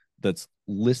media, that's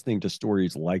listening to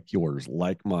stories like yours,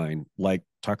 like mine, like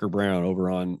Tucker Brown over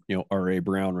on, R.A.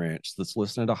 Brown Ranch, that's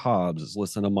listening to Hobbs, that's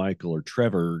listening to Michael or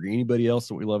Trevor or anybody else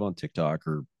that we love on TikTok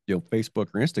or, Facebook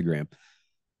or Instagram.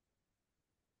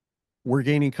 We're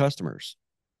gaining customers.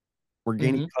 We're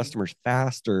gaining customers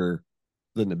faster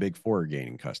than the big four are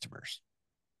gaining customers.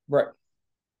 Right.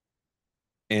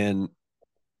 And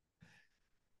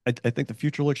I think the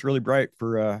future looks really bright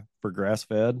for grass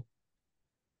fed.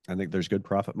 I think there's good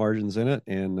profit margins in it,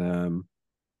 and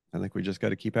I think we just got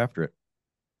to keep after it.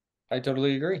 I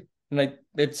totally agree. And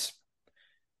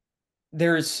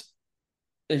there's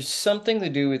something to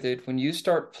do with it when you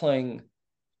start playing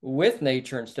with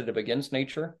nature instead of against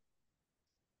nature.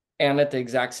 And at the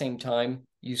exact same time,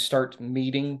 you start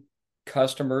meeting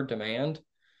customer demand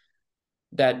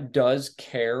that does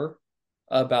care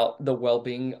about the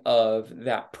well-being of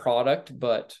that product,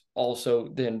 but also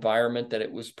the environment that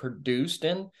it was produced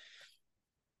in.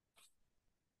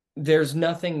 There's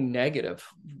nothing negative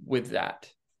with that.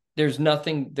 There's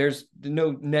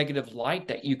no negative light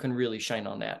that you can really shine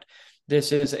on that.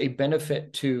 This is a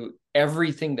benefit to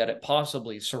everything that it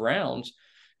possibly surrounds,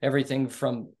 everything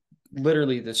from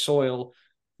literally the soil,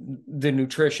 the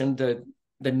nutrition, the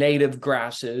native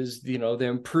grasses, the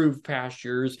improved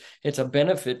pastures. It's a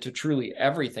benefit to truly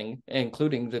everything,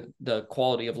 including the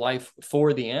quality of life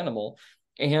for the animal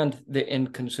and the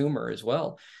end consumer as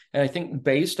well. And I think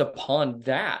based upon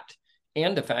that,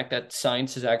 and the fact that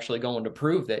science is actually going to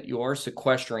prove that you are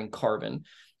sequestering carbon,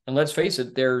 and let's face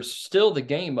it, there's still the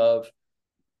game of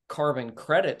carbon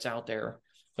credits out there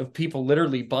of people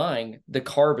literally buying the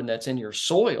carbon that's in your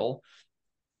soil.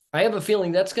 I have a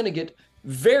feeling that's going to get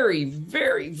very,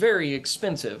 very, very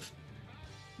expensive.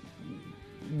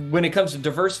 When it comes to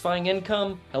diversifying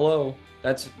income, hello,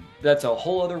 that's a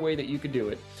whole other way that you could do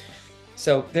it.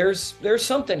 So there's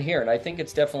something here, and I think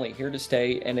it's definitely here to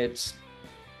stay, and it's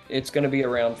going to be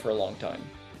around for a long time.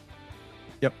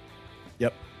 Yep.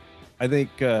 I think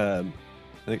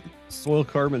soil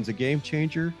carbon's a game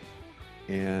changer,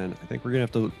 and I think we're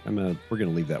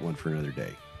gonna leave that one for another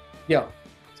day. Yeah.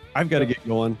 I've got to get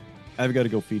going. I've got to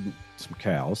go feed some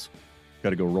cows. Got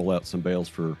to go roll out some bales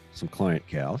for some client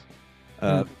cows.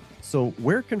 So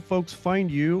where can folks find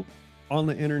you on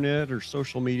the internet or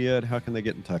social media, and how can they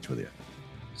get in touch with you?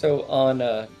 So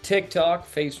on TikTok,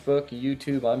 Facebook,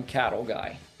 YouTube, I'm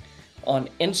Cattleguy. On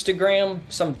Instagram,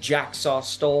 some jacksaw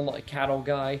stole my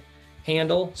Cattleguy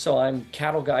handle, so I'm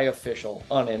Cattleguy Official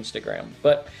on Instagram.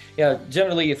 But yeah,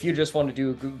 generally, if you just want to do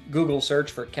a Google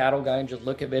search for Cattleguy and just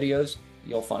look at videos,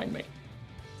 you'll find me.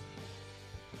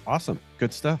 Awesome.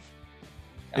 Good stuff.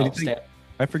 Outstanding.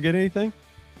 I forget anything?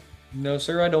 No,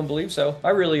 sir, I don't believe so.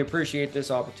 I really appreciate this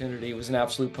opportunity. It was an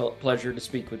absolute pleasure to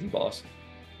speak with you, boss.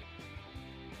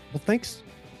 Well, thanks.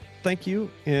 Thank you.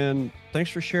 And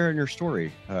thanks for sharing your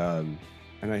story. And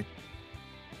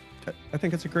I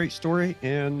think it's a great story,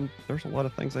 and there's a lot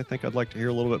of things I think I'd like to hear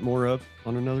a little bit more of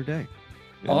on another day.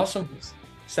 And awesome.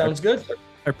 Sounds good.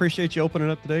 I appreciate you opening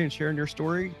up today and sharing your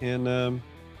story, and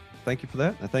thank you for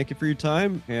that. I thank you for your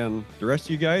time, and the rest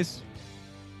of you guys,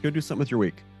 go do something with your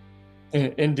week.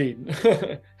 Indeed.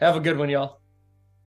 Have a good one, y'all.